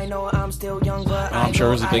 I'm sure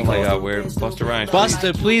it was a big like, where Busta Rhymes.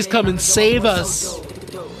 Busta, please come and save us.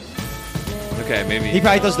 Okay, maybe. He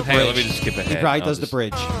probably does the bridge. Hey, let me just skip ahead. He probably I'll does the just-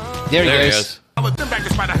 bridge. There he There he goes. is. I was back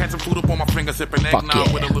to right, I had some food up on my finger, sipping Fuck eggnog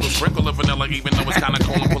yeah. with a little sprinkle of vanilla, even though it's kind of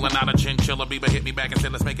cold. I'm pulling out a chinchilla. Bieber hit me back and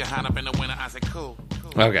said, let's make it hot up in the winter. I said, cool.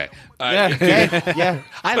 Okay. Yeah.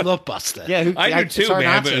 I love Busta. Yeah, I do too, it's hard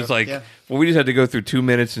man. not But to. it's like, Yeah. well, we just had to go through 2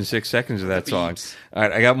 minutes and 6 seconds of that song. All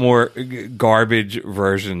right, I got more garbage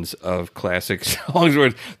versions of classic songs.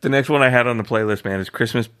 Where the next one I had on the playlist, man, is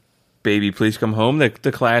Christmas Baby Please Come Home. The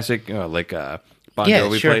classic, Bon Yeah,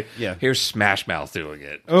 Jovi sure. play. Yeah. Here's Smash Mouth doing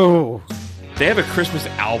it. Oh. They have a Christmas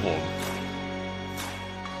album.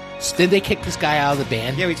 Did they kick this guy out of the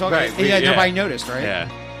band? Yeah, we talked. Right, Yeah, yeah. nobody noticed, right? Yeah.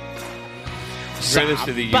 Greatest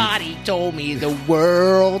to the Somebody told me the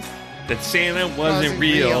world that Santa wasn't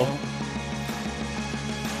real.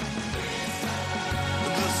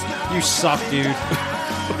 You suck, dude.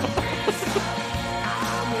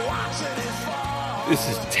 This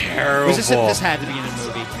is terrible. This had to be in a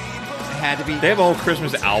movie. It had to be. They have a whole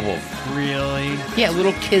Christmas album. Really? Yeah,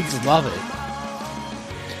 little kids love it.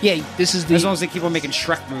 Yeah, this is the. As long as they keep on making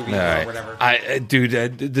Shrek movies All or right. whatever. Dude,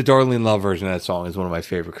 the Darlene Love version of that song is one of my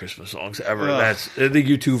favorite Christmas songs ever. Ugh. That's the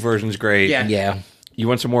U2 version's great. Yeah. You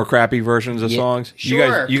want some more crappy versions of Yeah. songs?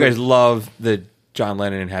 Sure. You guys love the John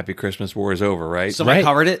Lennon and Happy Christmas War is Over, right? Somebody Right.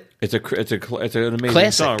 covered it? It's an amazing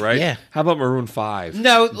Classic, song, right? yeah. How about Maroon 5?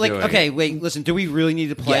 No, like, doing okay, it? wait, listen, do we really need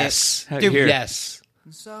to play Yes. it? Dude, Here. Yes.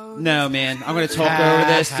 no, man. I'm going to talk over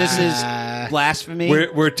this. This is blasphemy.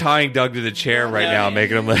 We're tying Doug to the chair right now,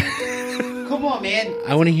 making him like. Come on, man.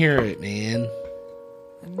 I want to hear it, man.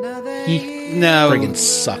 He No. friggin'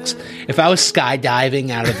 sucks. If I was skydiving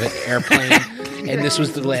out of an airplane and this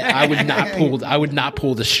was the I would not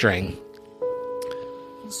pull the string.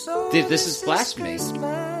 Dude, this is blasphemy.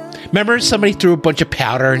 Remember somebody threw a bunch of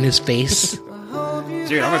powder in his face? Dude, I'm going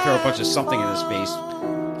to throw a bunch of something in his face.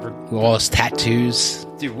 All his tattoos.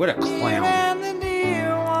 Dude, what a clown.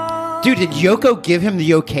 Dude, did Yoko give him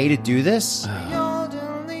the okay to do this?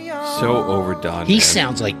 So overdone. He man.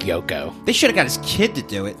 sounds like Yoko. They should have got his kid to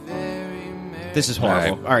do it. This is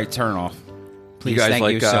horrible. All right, turn off. Please, You guys thank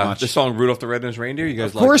like you so much. the song "Rudolph the Red-Nosed Reindeer"? You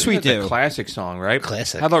guys Of course like we it? That's do. a classic song, right?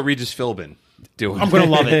 Classic. How about Regis Philbin doing? I'm going to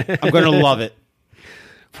love it. I'm going to love it.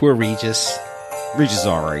 Poor Regis. Regis is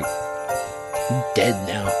all right. Dead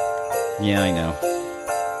now. Yeah, I know.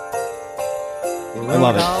 I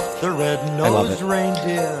love it. Rudolph the I love red-nosed it.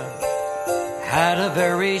 reindeer had a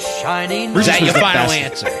very shiny nose. Is that your final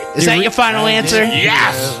answer? Is that your final answer?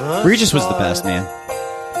 Yes! Regis was the best, man.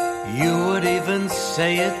 You would even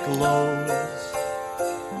say it glows.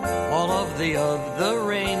 All of the other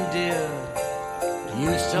reindeer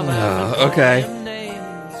used to laugh and okay. call him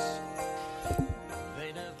names.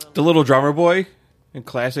 The Little Drummer Boy, in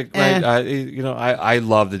classic, right? Eh. I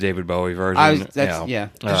love the David Bowie version. Yeah.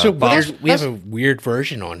 We have a weird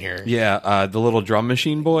version on here. Yeah, the Little Drum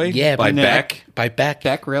Machine Boy. Yeah, by Beck. By Beck.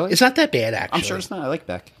 Beck, really? It's not that bad, actually. I'm sure it's not. I like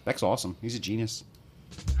Beck. Beck's awesome. He's a genius.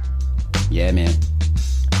 Yeah, man.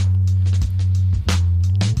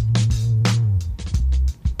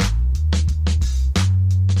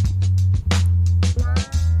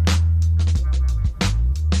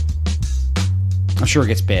 I'm sure it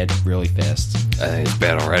gets bad really fast. I think it's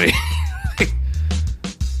bad already.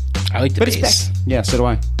 I like the But bass. it's Beck. Yeah, so do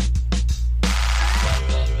I.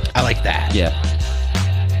 I like that. Yeah.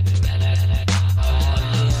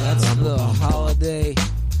 That's the holiday.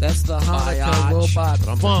 That's the Hanukkah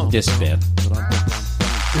robot bump. This is bad.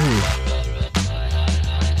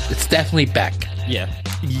 It's definitely Beck. Yeah.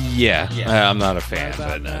 Yeah. I'm not a fan,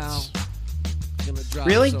 but that's.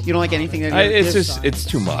 Really? You don't like anything that It's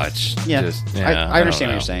too much. Yeah. Just, I understand what don't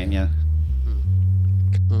you're know. saying, yeah.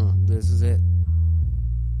 This is it.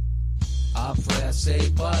 I press a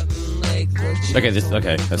button like the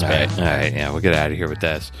Okay, that's bad. All right, yeah, we'll get out of here with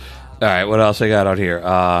this. All right, what else I got out here?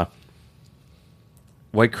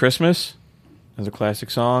 White Christmas is a classic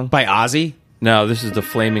song. By Ozzy? No, this is the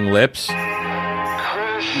Flaming Lips.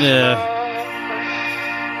 Yeah.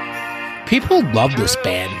 People love this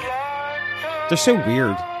band. They're so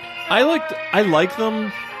weird. I like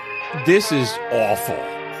them. This is awful.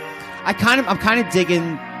 I'm kind of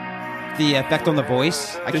digging the effect on the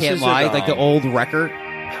voice. I This can't is lie. a, Like the old record.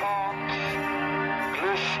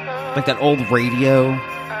 Like that old radio.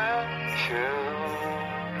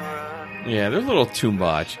 Yeah, they're a little too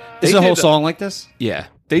much. Is They the whole did- song like this? Yeah,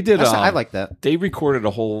 they did. I like that. They recorded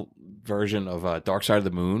a whole version of Dark Side of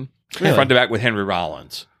the Moon, Really? front to back with Henry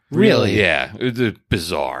Rollins. Really? Yeah, it was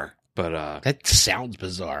bizarre, but That sounds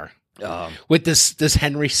bizarre. um, With does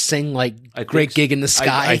Henry sing like I Great think Gig in the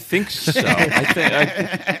Sky? I think so.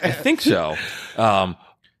 I think so.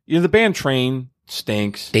 The band Train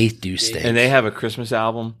stinks. They do stink. And they have a Christmas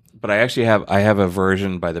album, but I have a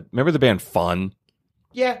version by remember the band Fun?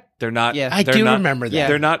 Yeah. They're not. Yeah. I they're do not- remember that.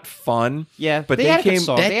 They're not fun. Yeah, but they they had a good came.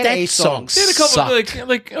 song. They had that 8 song songs. They had a couple sucked.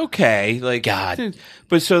 like okay, like God.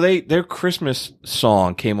 But so their Christmas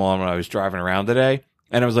song came on when I was driving around today,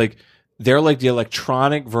 and I was like, they're like the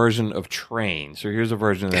electronic version of Train. So here's a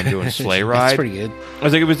version of them doing Sleigh Ride. That's pretty good. I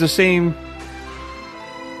was like, it was the same.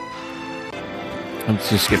 Let's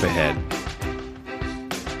just skip ahead.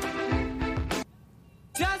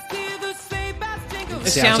 It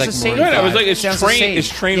sounds like the same. Maroon Right, I was like, it's Sounds the Train. same. It's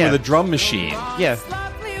Train Yeah. with a drum machine. Yeah.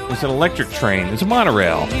 It's an electric train. It's a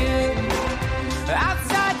monorail.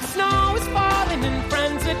 Outside the snow is falling and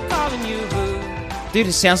friends are calling you boo. Dude,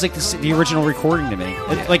 it sounds like the original recording to me.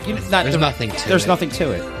 Like, There's nothing to There's it. nothing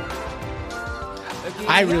to it.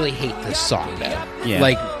 I really hate this song though. Yeah.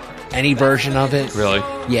 Like any version of it. Really?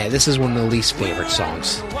 Yeah, this is one of the least favorite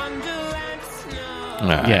songs. All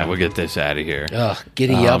right, we'll get this out of here. Ugh,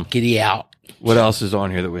 giddy up, giddy out. What else is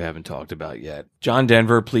on here that we haven't talked about yet? John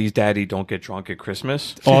Denver, Please Daddy, Don't Get Drunk at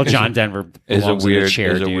Christmas. All John Denver is a belongs in weird a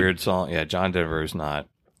chair, is a dude. weird song. Yeah, John Denver is not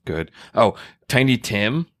good. Oh, Tiny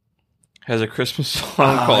Tim has a Christmas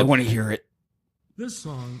song I called want to hear it. This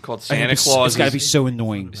song called Santa It's Claus. got to be so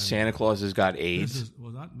annoying. Santa Claus has got AIDS.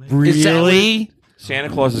 Really? Santa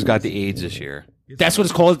Claus has got the AIDS this year. That's what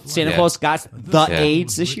it's called? Santa Yeah. Claus got the Yeah.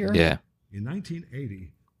 AIDS this year? Yeah. In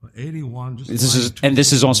 1980, 81, just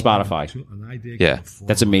This is on Spotify. Yeah.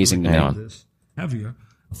 That's amazing to Yeah. me. heavier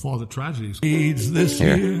for the tragedies. AIDS this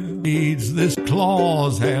Here. year, AIDS this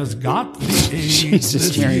Claus has got the AIDS Jesus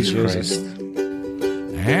this Mary year. Joseph.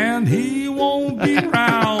 And he won't be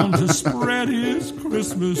round to spread his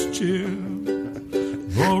Christmas cheer.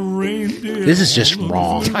 The reindeer This is just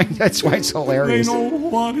wrong. That's why it's they hilarious. know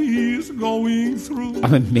what he's going through.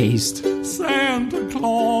 I'm amazed. Santa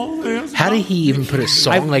Claus has How did he even put a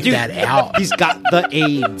song like Dude, that out? He's got the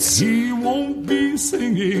AIDS. He won't be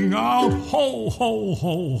singing out ho, ho,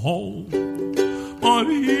 ho, ho. But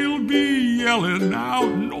he'll be yelling out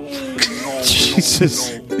no, no,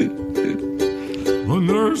 Jesus. no. The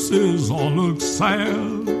nurses all look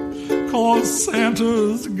sad, 'cause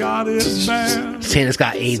Santa's got it bad. Santa's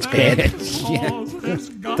got AIDS bad. Yeah.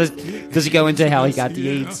 Does he go into how he got the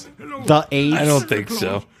AIDS? The AIDS? I don't think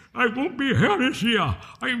so. I won't be here this year.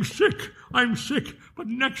 I'm sick, but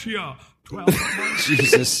next year, 12 months.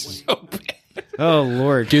 Jesus. Oh,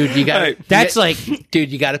 Lord. Dude, you got That's like...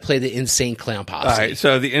 Dude, you got to play the Insane Clown Posse. All right,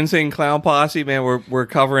 so the Insane Clown Posse, man, we're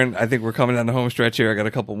covering. I think we're coming down the home stretch here. I got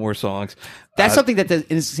a couple more songs. That's something that the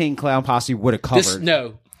Insane Clown Posse would have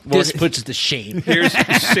covered. This puts it to shame. Here's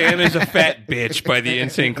Santa's a Fat Bitch by the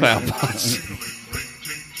Insane Clown Posse.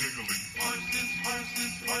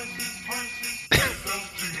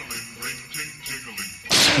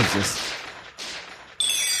 Jesus.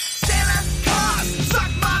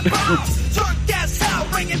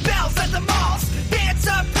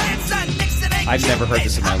 I've never heard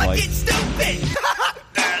this in my life.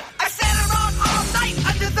 I sat around all night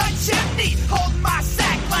under the chimney, holding my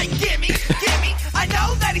sack like gimme, gimme. I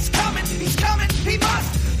know that he's coming, he must.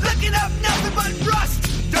 Looking up nothing but rust,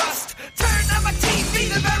 dust. Turn on my TV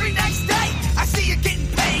the very next day. I see you getting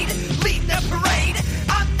paid, leading the parade.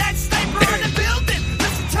 I'm that sniper in the building.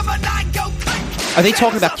 Listen to my 9 go click. Are they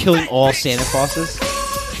talking about killing all Santa Clauses?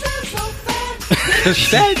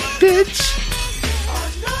 That bitch.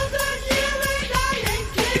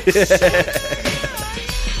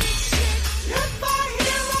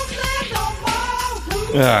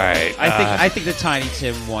 All right, I think the Tiny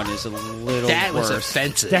Tim one is a little That was worse.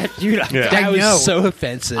 offensive. That dude, Yeah. That I was know. so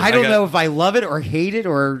offensive. I don't got- know if I love it or hate it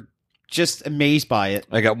or just amazed by it.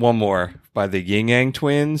 I got one more by the Yin Yang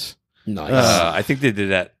Twins. Nice. I think they did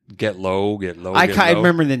that. Get low, get low. I get kind of low.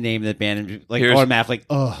 remember the name of the band and like Here's- automatically,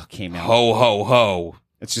 came out. Ho ho ho.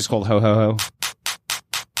 It's just called Ho Ho Ho.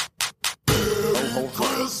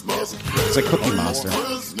 It's like Cookie Monster.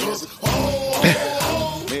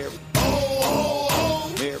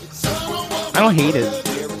 I don't hate it.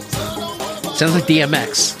 Sounds like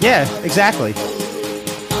DMX. Yeah, exactly.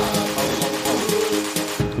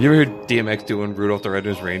 You ever heard DMX doing Rudolph the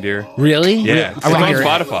Red-Nosed Reindeer? Really? Yeah, it's I wanna on hear it.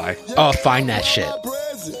 Spotify. Oh, find that shit.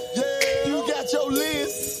 You got your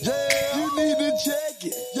list. You need to check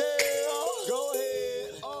it. Go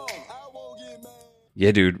ahead. I won't get mad.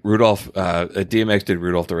 Yeah, dude, Rudolph. DMX did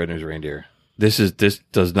Rudolph the Red-Nosed Reindeer. This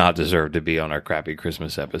does not deserve to be on our crappy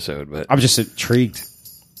Christmas episode, but I'm just intrigued.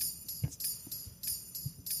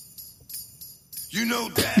 You know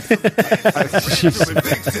that.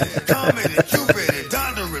 Comet and Cupid and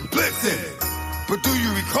Donder and Blitzen. But do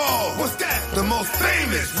you recall, what's that? The most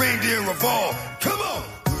famous reindeer of all. Come on.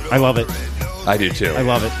 I love it. I do too. I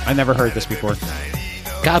love it. I never heard this before.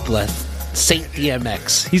 God bless Saint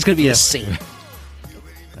DMX. He's gonna be a saint.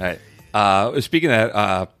 right. Speaking of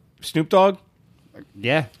that, Snoop Dogg.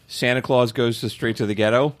 Yeah. Santa Claus goes straight to the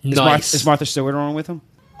ghetto. Nice. Is Martha Stewart on with him?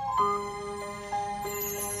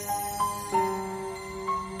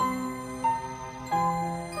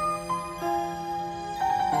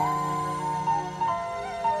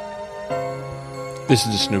 This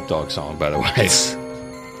is a Snoop Dogg song, by the way.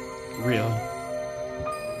 Really?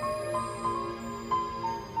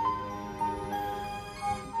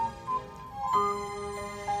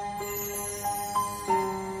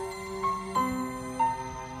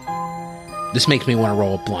 This makes me want to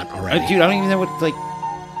roll a blunt already. Dude, I don't even know what, like...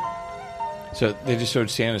 So they just showed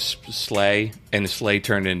Santa's sleigh, and the sleigh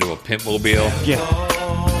turned into a pimpmobile. Yeah.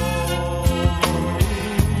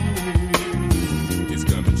 It's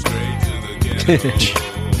coming straight to the ghetto.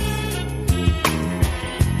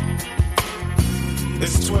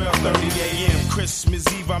 It's 12:30 a.m.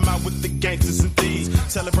 Christmas Eve. I'm out with the gangsters and thieves.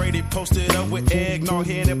 Celebrated, posted up with eggnog,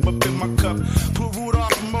 head up in my cup.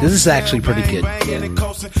 This is actually pretty good.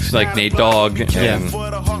 It's like Nate Dogg. And,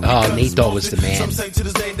 oh, Nate Dogg was the man.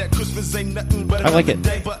 I like it.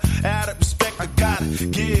 I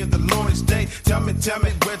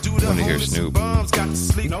want to hear Snoop.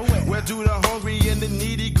 Where do the hungry and the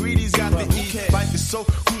needy greedies got to eat? Life is so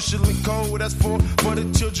crucial and cold. That's for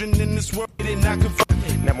the children in this world.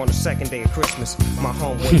 Now on the second day of Christmas, my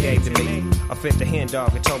homeboy gave to me a fifth of hen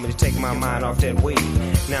dog and told me to take my mind off that weed.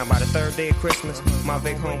 Now by the third day of Christmas, my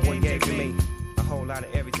big homeboy gave to me a whole lot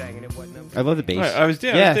of everything, and it wasn't. I love the bass. I was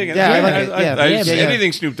thinking. I like it.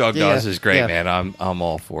 Anything Snoop Dogg does is great, man. I'm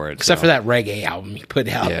all for it. Except for that reggae album he put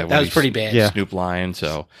out. Yeah, that was pretty bad. Snoop Lion.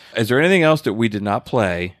 So, is there anything else that we did not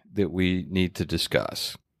play that we need to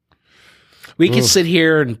discuss? We can sit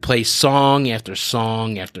here and play song after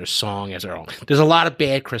song after song after all. There's a lot of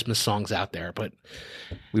bad Christmas songs out there, but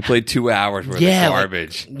we played 2 hours worth of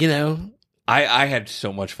garbage. Like, you know, I had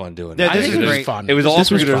so much fun doing that. it. I think it was fun. It was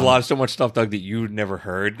also because there's a lot of so much stuff, Doug, that you never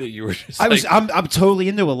heard that you were just. I'm totally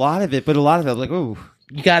into a lot of it, but a lot of it, I'm like, oh,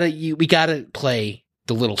 we gotta play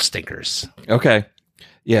the little stinkers. Okay.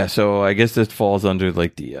 Yeah, so I guess this falls under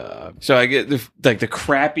like the so I get the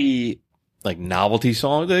crappy like novelty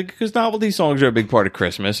songs, because novelty songs are a big part of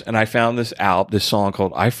Christmas. And I found this song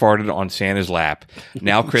called "I Farted on Santa's Lap."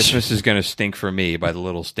 Now Christmas is gonna stink for me by the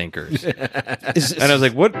Little Stinkers. And I was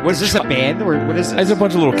like, "What? Is this a band or what is it?" It's a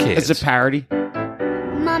bunch of little kids. It's a parody.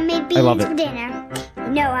 Mom made beans for dinner. You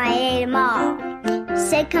know I ate them all.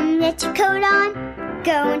 Said, "Come get your coat on.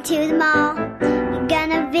 Going to the mall. You're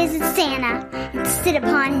gonna visit Santa and sit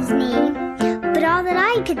upon his knee." But all that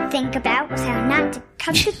I could think about was how not to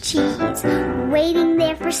cut the cheese. Waiting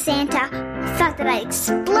there for Santa, I thought that I'd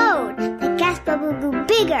explode. The gas bubble grew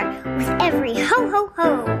bigger with every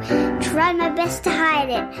ho-ho-ho. Tried my best to hide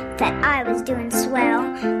it, that I was doing swell.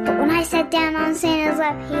 But when I sat down on Santa's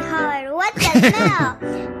lap, he hollered, "What the smell?"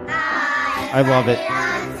 I love it.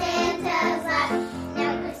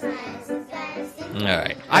 All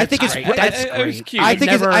right. I think it's cute. I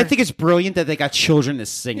think it's brilliant that they got children to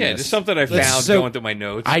sing Yeah, this. just something I found going through my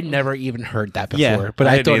notes. I never even heard that before, Yeah, but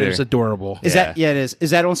I I didn't thought either. it was adorable. Is that? Yeah, it is.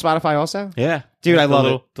 Is that on Spotify also? Yeah, Dude, I love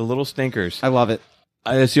it. The Little Stinkers. I love it.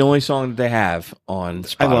 It's the only song that they have on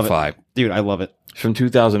Spotify. I love it. Dude, I love it. It's from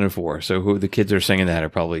 2004. So who the kids are singing that are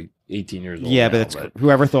probably 18 years old. Yeah, now, but it's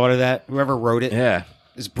whoever thought of that, whoever wrote it, yeah,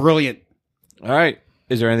 is brilliant. All right.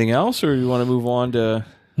 Is there anything else, or you want to move on to?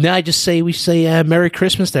 No, I just say we say Merry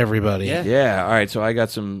Christmas to everybody. Yeah. All right. So I got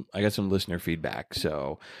some listener feedback.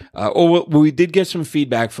 So, we did get some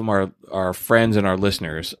feedback from our friends and our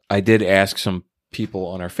listeners. I did ask some people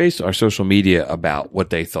on our social media about what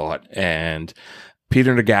they thought, and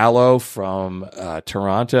Peter Nagallo from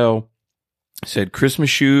Toronto said Christmas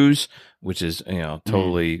shoes, which is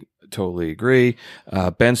totally agree.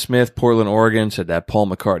 Ben Smith, Portland, Oregon, said that Paul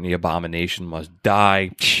McCartney abomination must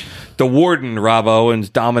die. The Warden, Rob Owens,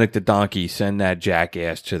 Dominic the Donkey, send that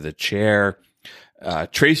jackass to the chair.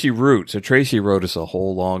 Tracy Root. So Tracy wrote us a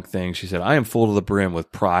whole long thing. She said, "I am full to the brim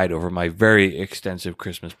with pride over my very extensive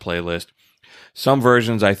Christmas playlist. Some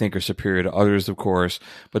versions I think are superior to others, of course,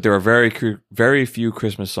 but there are very few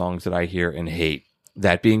Christmas songs that I hear and hate.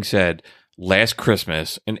 That being said, Last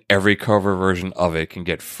Christmas and every cover version of it can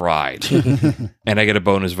get fried." And I get a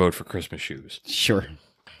bonus vote for Christmas shoes. Sure.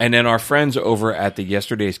 And then our friends over at the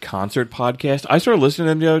Yesterday's Concert podcast, I started listening to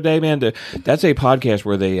them the other day, man. That's a podcast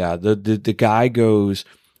where they the guy goes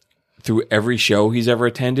through every show he's ever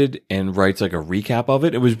attended and writes like a recap of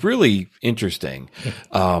it. It was really interesting.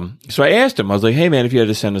 So I asked him, I was like, "Hey man, if you had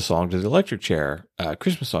to send a song to the electric chair,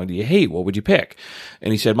 Christmas song do you hate, what would you pick?"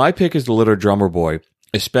 And he said, "My pick is the Little Drummer Boy,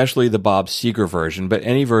 especially the Bob Seger version, but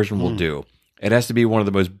any version will do. It has to be one of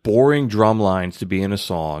the most boring drum lines to be in a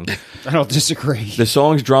song. I don't disagree. The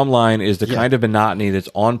song's drum line is the kind of monotony that's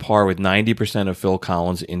on par with 90% of Phil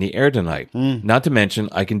Collins' In the Air Tonight. Not to mention,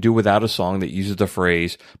 I can do without a song that uses the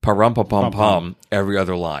phrase pa-rum-pa-pum-pum every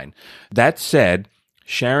other line. That said,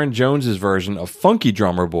 Sharon Jones's version of Funky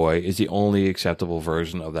Drummer Boy is the only acceptable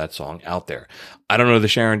version of that song out there. I don't know the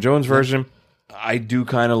Sharon Jones version. I do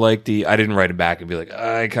kind of like I didn't write it back and be like,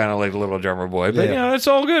 I kind of like Little Drummer Boy. But, it's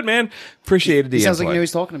all good, man. Appreciated the He sounds input. like you know what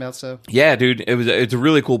he's talking about, so. Yeah, dude. It's a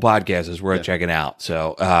really cool podcast. It's worth checking out.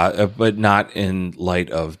 So, but not in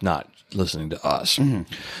light of not listening to us.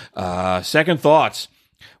 Second thoughts.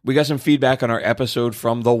 We got some feedback on our episode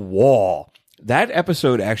from The Wall. That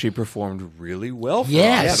episode actually performed really well for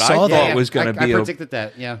us. I saw that. Was going to be I predicted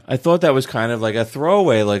that, yeah. I thought that was kind of like a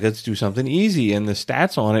throwaway, like let's do something easy. And the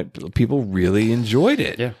stats on it, people really enjoyed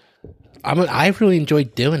it. Yeah. I really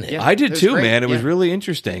enjoyed doing it. Yeah, I did too, great. man. It was Yeah. really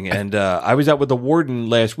interesting. And I was out with the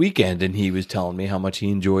warden last weekend, and he was telling me how much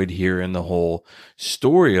he enjoyed hearing the whole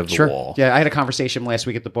story of the wall. Yeah, I had a conversation last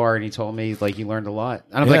week at the bar, and he told me like he learned a lot.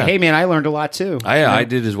 And I'm like, hey man, I learned a lot too. I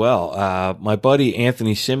did as well. My buddy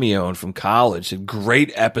Anthony Simeone from college said,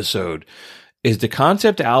 "Great episode. Is the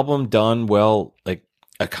concept album done well? Like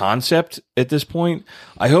a concept at this point?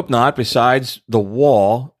 I hope not. Besides The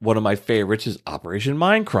Wall, one of my favorites is Operation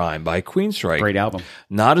Mindcrime by Queenstrike. Great album.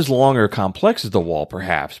 Not as long or complex as The Wall,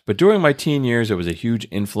 perhaps, but during my teen years, it was a huge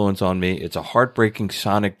influence on me. It's a heartbreaking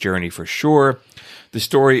sonic journey for sure. The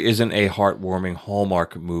story isn't a heartwarming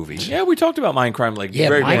Hallmark movie." Yeah, we talked about Mindcrime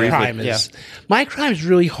very briefly. Mindcrime is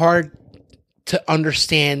really hard to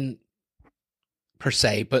understand per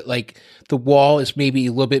se, but like The Wall is maybe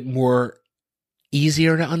a little bit more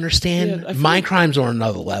easier to understand. Mindcrime's on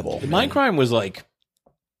another level. Mindcrime was like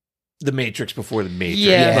The Matrix before The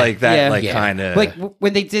Matrix. Like that, kind of. Like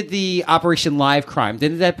when they did the Operation Live Crime,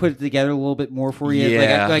 didn't that put it together a little bit more for you?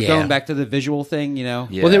 Yeah. Like going back to the visual thing, you know?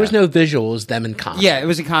 Well, there was no visuals, them in concert. Yeah, it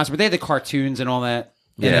was in concert, but they had the cartoons and all that.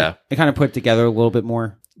 Yeah. It kind of put it together a little bit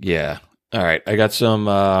more. Yeah. All right. I got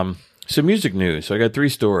some music news. So I got 3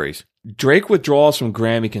 stories. Drake withdraws from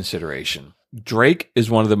Grammy consideration. Drake is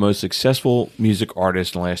one of the most successful music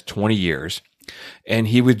artists in the last 20 years, and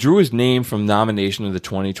he withdrew his name from nomination of the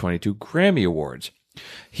 2022 Grammy Awards.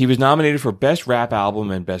 He was nominated for Best Rap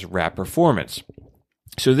Album and Best Rap Performance.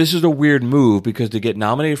 So this is a weird move because to get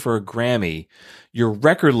nominated for a Grammy, your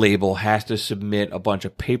record label has to submit a bunch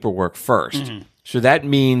of paperwork first. So that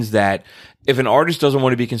means that if an artist doesn't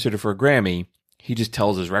want to be considered for a Grammy, he just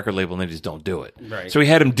tells his record label and they just don't do it. Right. So he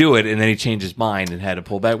had him do it, and then he changed his mind and had to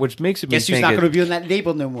pull back, which makes it Guess who's not going to be on that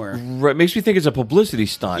label no more? Right, makes me think it's a publicity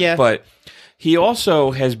stunt. Yeah. But he also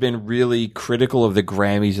has been really critical of the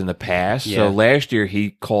Grammys in the past. Yeah. So last year he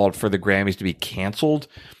called for the Grammys to be canceled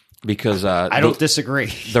because I don't disagree.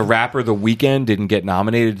 The rapper The Weeknd didn't get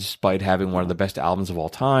nominated despite having one of the best albums of all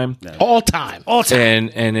time. All time.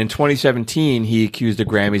 And in 2017, he accused the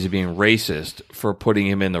Grammys of being racist for putting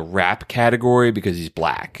him in the rap category because he's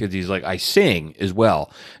black. Because he's like, I sing as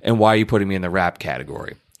well. And why are you putting me in the rap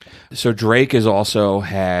category? So Drake has also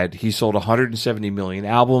he sold 170 million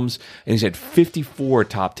albums, and he's had 54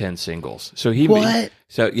 top 10 singles. So What?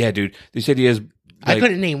 Yeah, dude. They said he has... I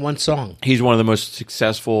couldn't name one song. He's one of the most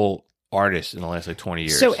successful artists in the last 20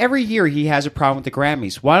 years. So every year he has a problem with the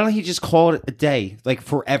Grammys. Why don't he just call it a day, like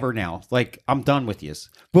forever now? Like, I'm done with you.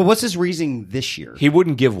 But what's his reasoning this year? He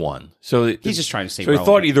wouldn't give one. So he's just trying to stay So he relevant.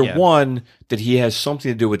 thought either one, that he has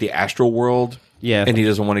something to do with the Astro World, and he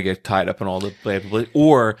doesn't want to get tied up in all the publicity,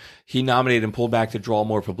 or he nominated and pulled back to draw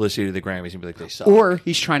more publicity to the Grammys and be like, they suck. Or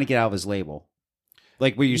he's trying to get out of his label.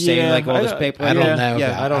 Like what you're saying, like all this paper. I don't know.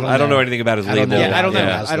 Yeah, I don't know anything about his label. I don't know.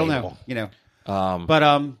 Yeah. I don't know. You know.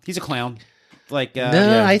 But he's a clown. Like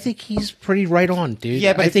I think he's pretty right on, dude.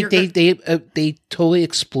 Yeah, but I if think they totally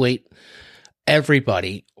exploit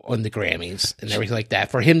everybody on the Grammys and everything like that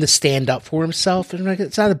for him to stand up for himself, and like,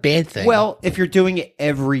 it's not a bad thing. Well, if you're doing it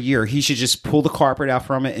every year, he should just pull the carpet out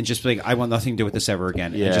from it and just be like, I want nothing to do with this ever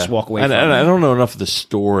again, and just walk away. And from it. I don't know enough of the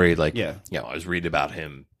story. Like, Yeah. I was reading about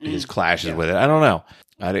him, his clashes with it. I don't know.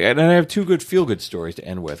 And I have 2 good feel-good stories to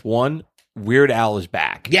end with. One, Weird Al is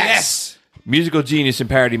back. Yes! Musical genius and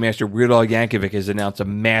parody master Weird Al Yankovic has announced a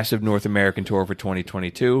massive North American tour for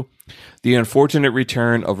 2022. The unfortunate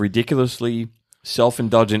return of ridiculously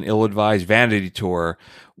self-indulgent, ill-advised Vanity Tour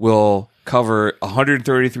will cover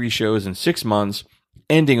 133 shows in 6 months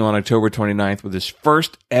ending on October 29th with his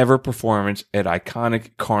first ever performance at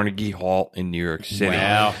iconic Carnegie Hall in New York City.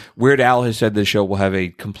 Wow. Weird Al has said the show will have a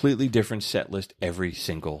completely different set list every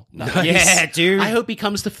single night. Yeah, dude. I hope he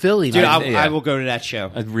comes to Philly. Dude, man. I will go to that show.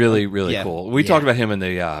 Really, really Yeah. cool. We talked about him in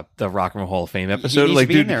the Rock and Roll Hall of Fame episode. needs like,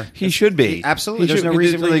 to be in dude, there. he should be. Absolutely. He There's should- no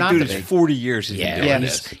reason for him like, not dude, to it's be. 40 years he's been doing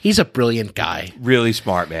this. He's a brilliant guy. Really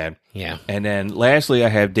smart, man. Yeah. And then lastly, I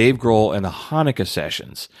have Dave Grohl and the Hanukkah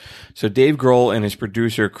Sessions. So Dave Grohl and his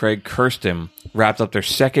producer Craig Kirsten wrapped up their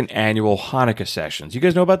second annual Hanukkah Sessions. You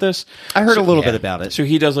guys know about this? I heard a little bit about it. So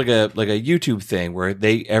he does like a YouTube thing where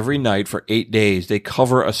they every night for 8 days they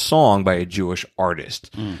cover a song by a Jewish artist.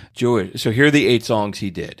 Jewish. So here are the 8 songs he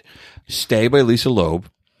did: "Stay" by Lisa Loeb.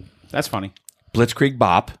 That's funny. "Blitzkrieg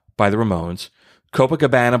Bop" by the Ramones.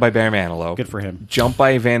 "Copacabana" by Barry Manilow. Good for him. "Jump"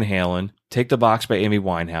 by Van Halen. "Take the Box" by Amy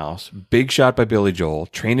Winehouse. "Big Shot" by Billy Joel.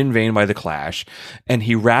 "Train in Vain" by The Clash. And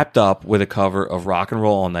he wrapped up with a cover of "Rock and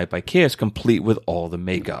Roll All Night" by Kiss, complete with all the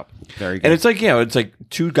makeup. Very good. And it's like, it's like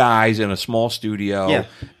 2 guys in a small studio Yeah.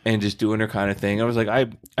 and just doing their kind of thing. I was like, I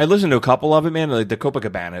listened to a couple of it, man. Like the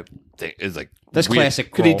Copacabana thing is like That's weird.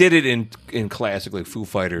 classic Because he Grohl. did it in classic like Foo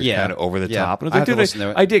Fighters, Yeah. kind of over the Yeah. top. And I I have was to like, listen to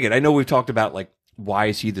dude, it. I dig it. I know we've talked about like why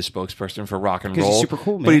is he the spokesperson for rock and 'Cause roll? he's super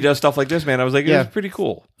cool, But he man. does stuff like this, man. I was like, Yeah. it's pretty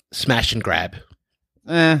cool. Smash and grab.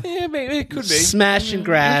 Yeah, maybe it could be. Smash and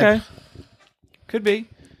grab. Okay. Could be.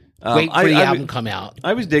 Wait for the album come out.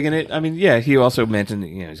 I was digging it. I mean, yeah, he also mentioned,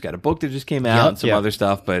 he's got a book that just came out Yep. and some Yep. other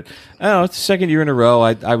stuff, but I don't know, it's the second year in a row.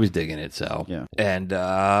 I was digging it, so. Yeah. And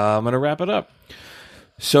I'm going to wrap it up.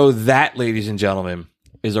 So that, ladies and gentlemen,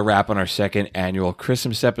 is a wrap on our second annual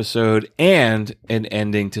Christmas episode and an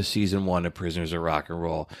ending to season 1 of Prisoners of Rock and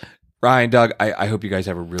Roll. Ryan, Doug, I hope you guys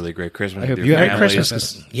have a really great Christmas. I hope with you your have a families.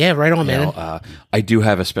 Christmas. Yeah, right on, You man. know, I do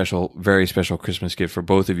have a special, very special Christmas gift for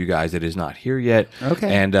both of you guys that is not here yet.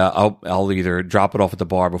 Okay. And I'll either drop it off at the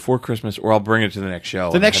bar before Christmas or I'll bring it to the next show.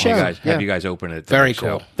 The and next have you show, guys, yeah. have you guys open it at the Very next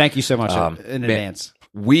cool. show. Thank you so much in man, advance.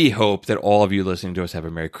 We hope that all of you listening to us have a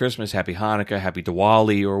Merry Christmas, Happy Hanukkah, Happy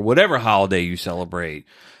Diwali, or whatever holiday you celebrate.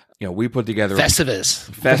 We put together Festivus.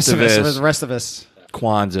 Festivus, The rest of us.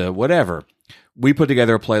 Kwanzaa, whatever. We put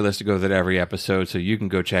together a playlist to go with every episode, so you can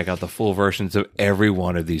go check out the full versions of every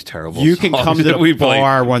one of these terrible You can songs come to that the we play.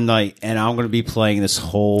 bar one night, and I'm going to be playing this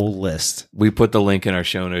whole list. We put the link in our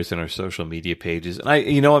show notes and our social media pages. And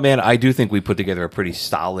you know what, man? I do think we put together a pretty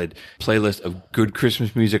solid playlist of good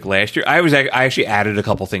Christmas music last year. I actually added a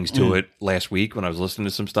couple things to it last week when I was listening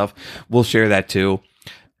to some stuff. We'll share that too.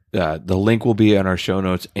 The link will be in our show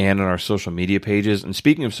notes and on our social media pages. And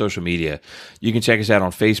speaking of social media, you can check us out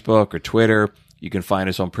on Facebook or Twitter. You can find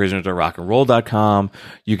us on prisonersofrockandroll.com.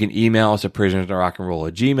 You can email us at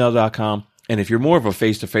prisonersofrockandroll@gmail.com. And if you're more of a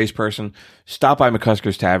face-to-face person, stop by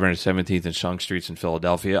McCusker's Tavern at 17th and Shunk Streets in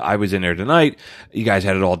Philadelphia. I was in there tonight. You guys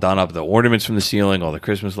had it all done up, the ornaments from the ceiling, all the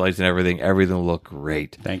Christmas lights and everything. Everything looked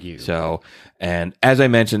great. Thank you. So, and as I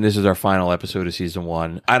mentioned, this is our final episode of season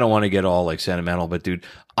 1. I don't want to get all like sentimental, but dude,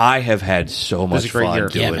 I have had so much is a great fun year.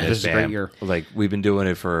 doing Yeah, man. this, This is a great man. year. Like we've been doing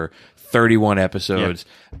it for 31 episodes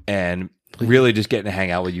and really just getting to hang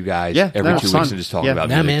out with you guys every 2 it's weeks fun. and just talk Yeah. about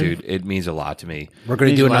Yeah, music, man. dude. It means a lot to me. We're going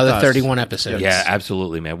to do another 31 episodes. Yeah,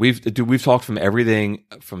 absolutely, man. We've talked from everything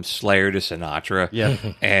from Slayer to Sinatra. Yeah.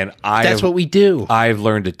 And That's what we do. I've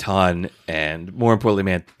learned a ton, and more importantly,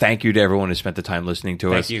 man, thank you to everyone who spent the time listening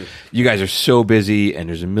to us. you. You guys are so busy, and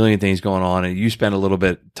there's a million things going on, and you spend a little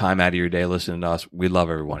bit time out of your day listening to us. We love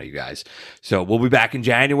every one of you guys. So we'll be back in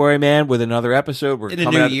January, man, with another episode. We're In the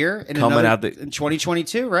coming new out, year, in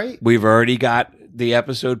 2022, right? We've already got the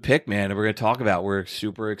episode picked, man, and we're going to talk about. We're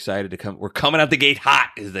super excited to come. We're coming out the gate hot,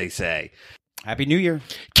 as they say. Happy New Year.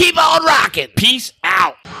 Keep on rocking. Peace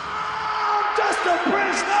out. Just a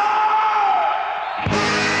prisoner!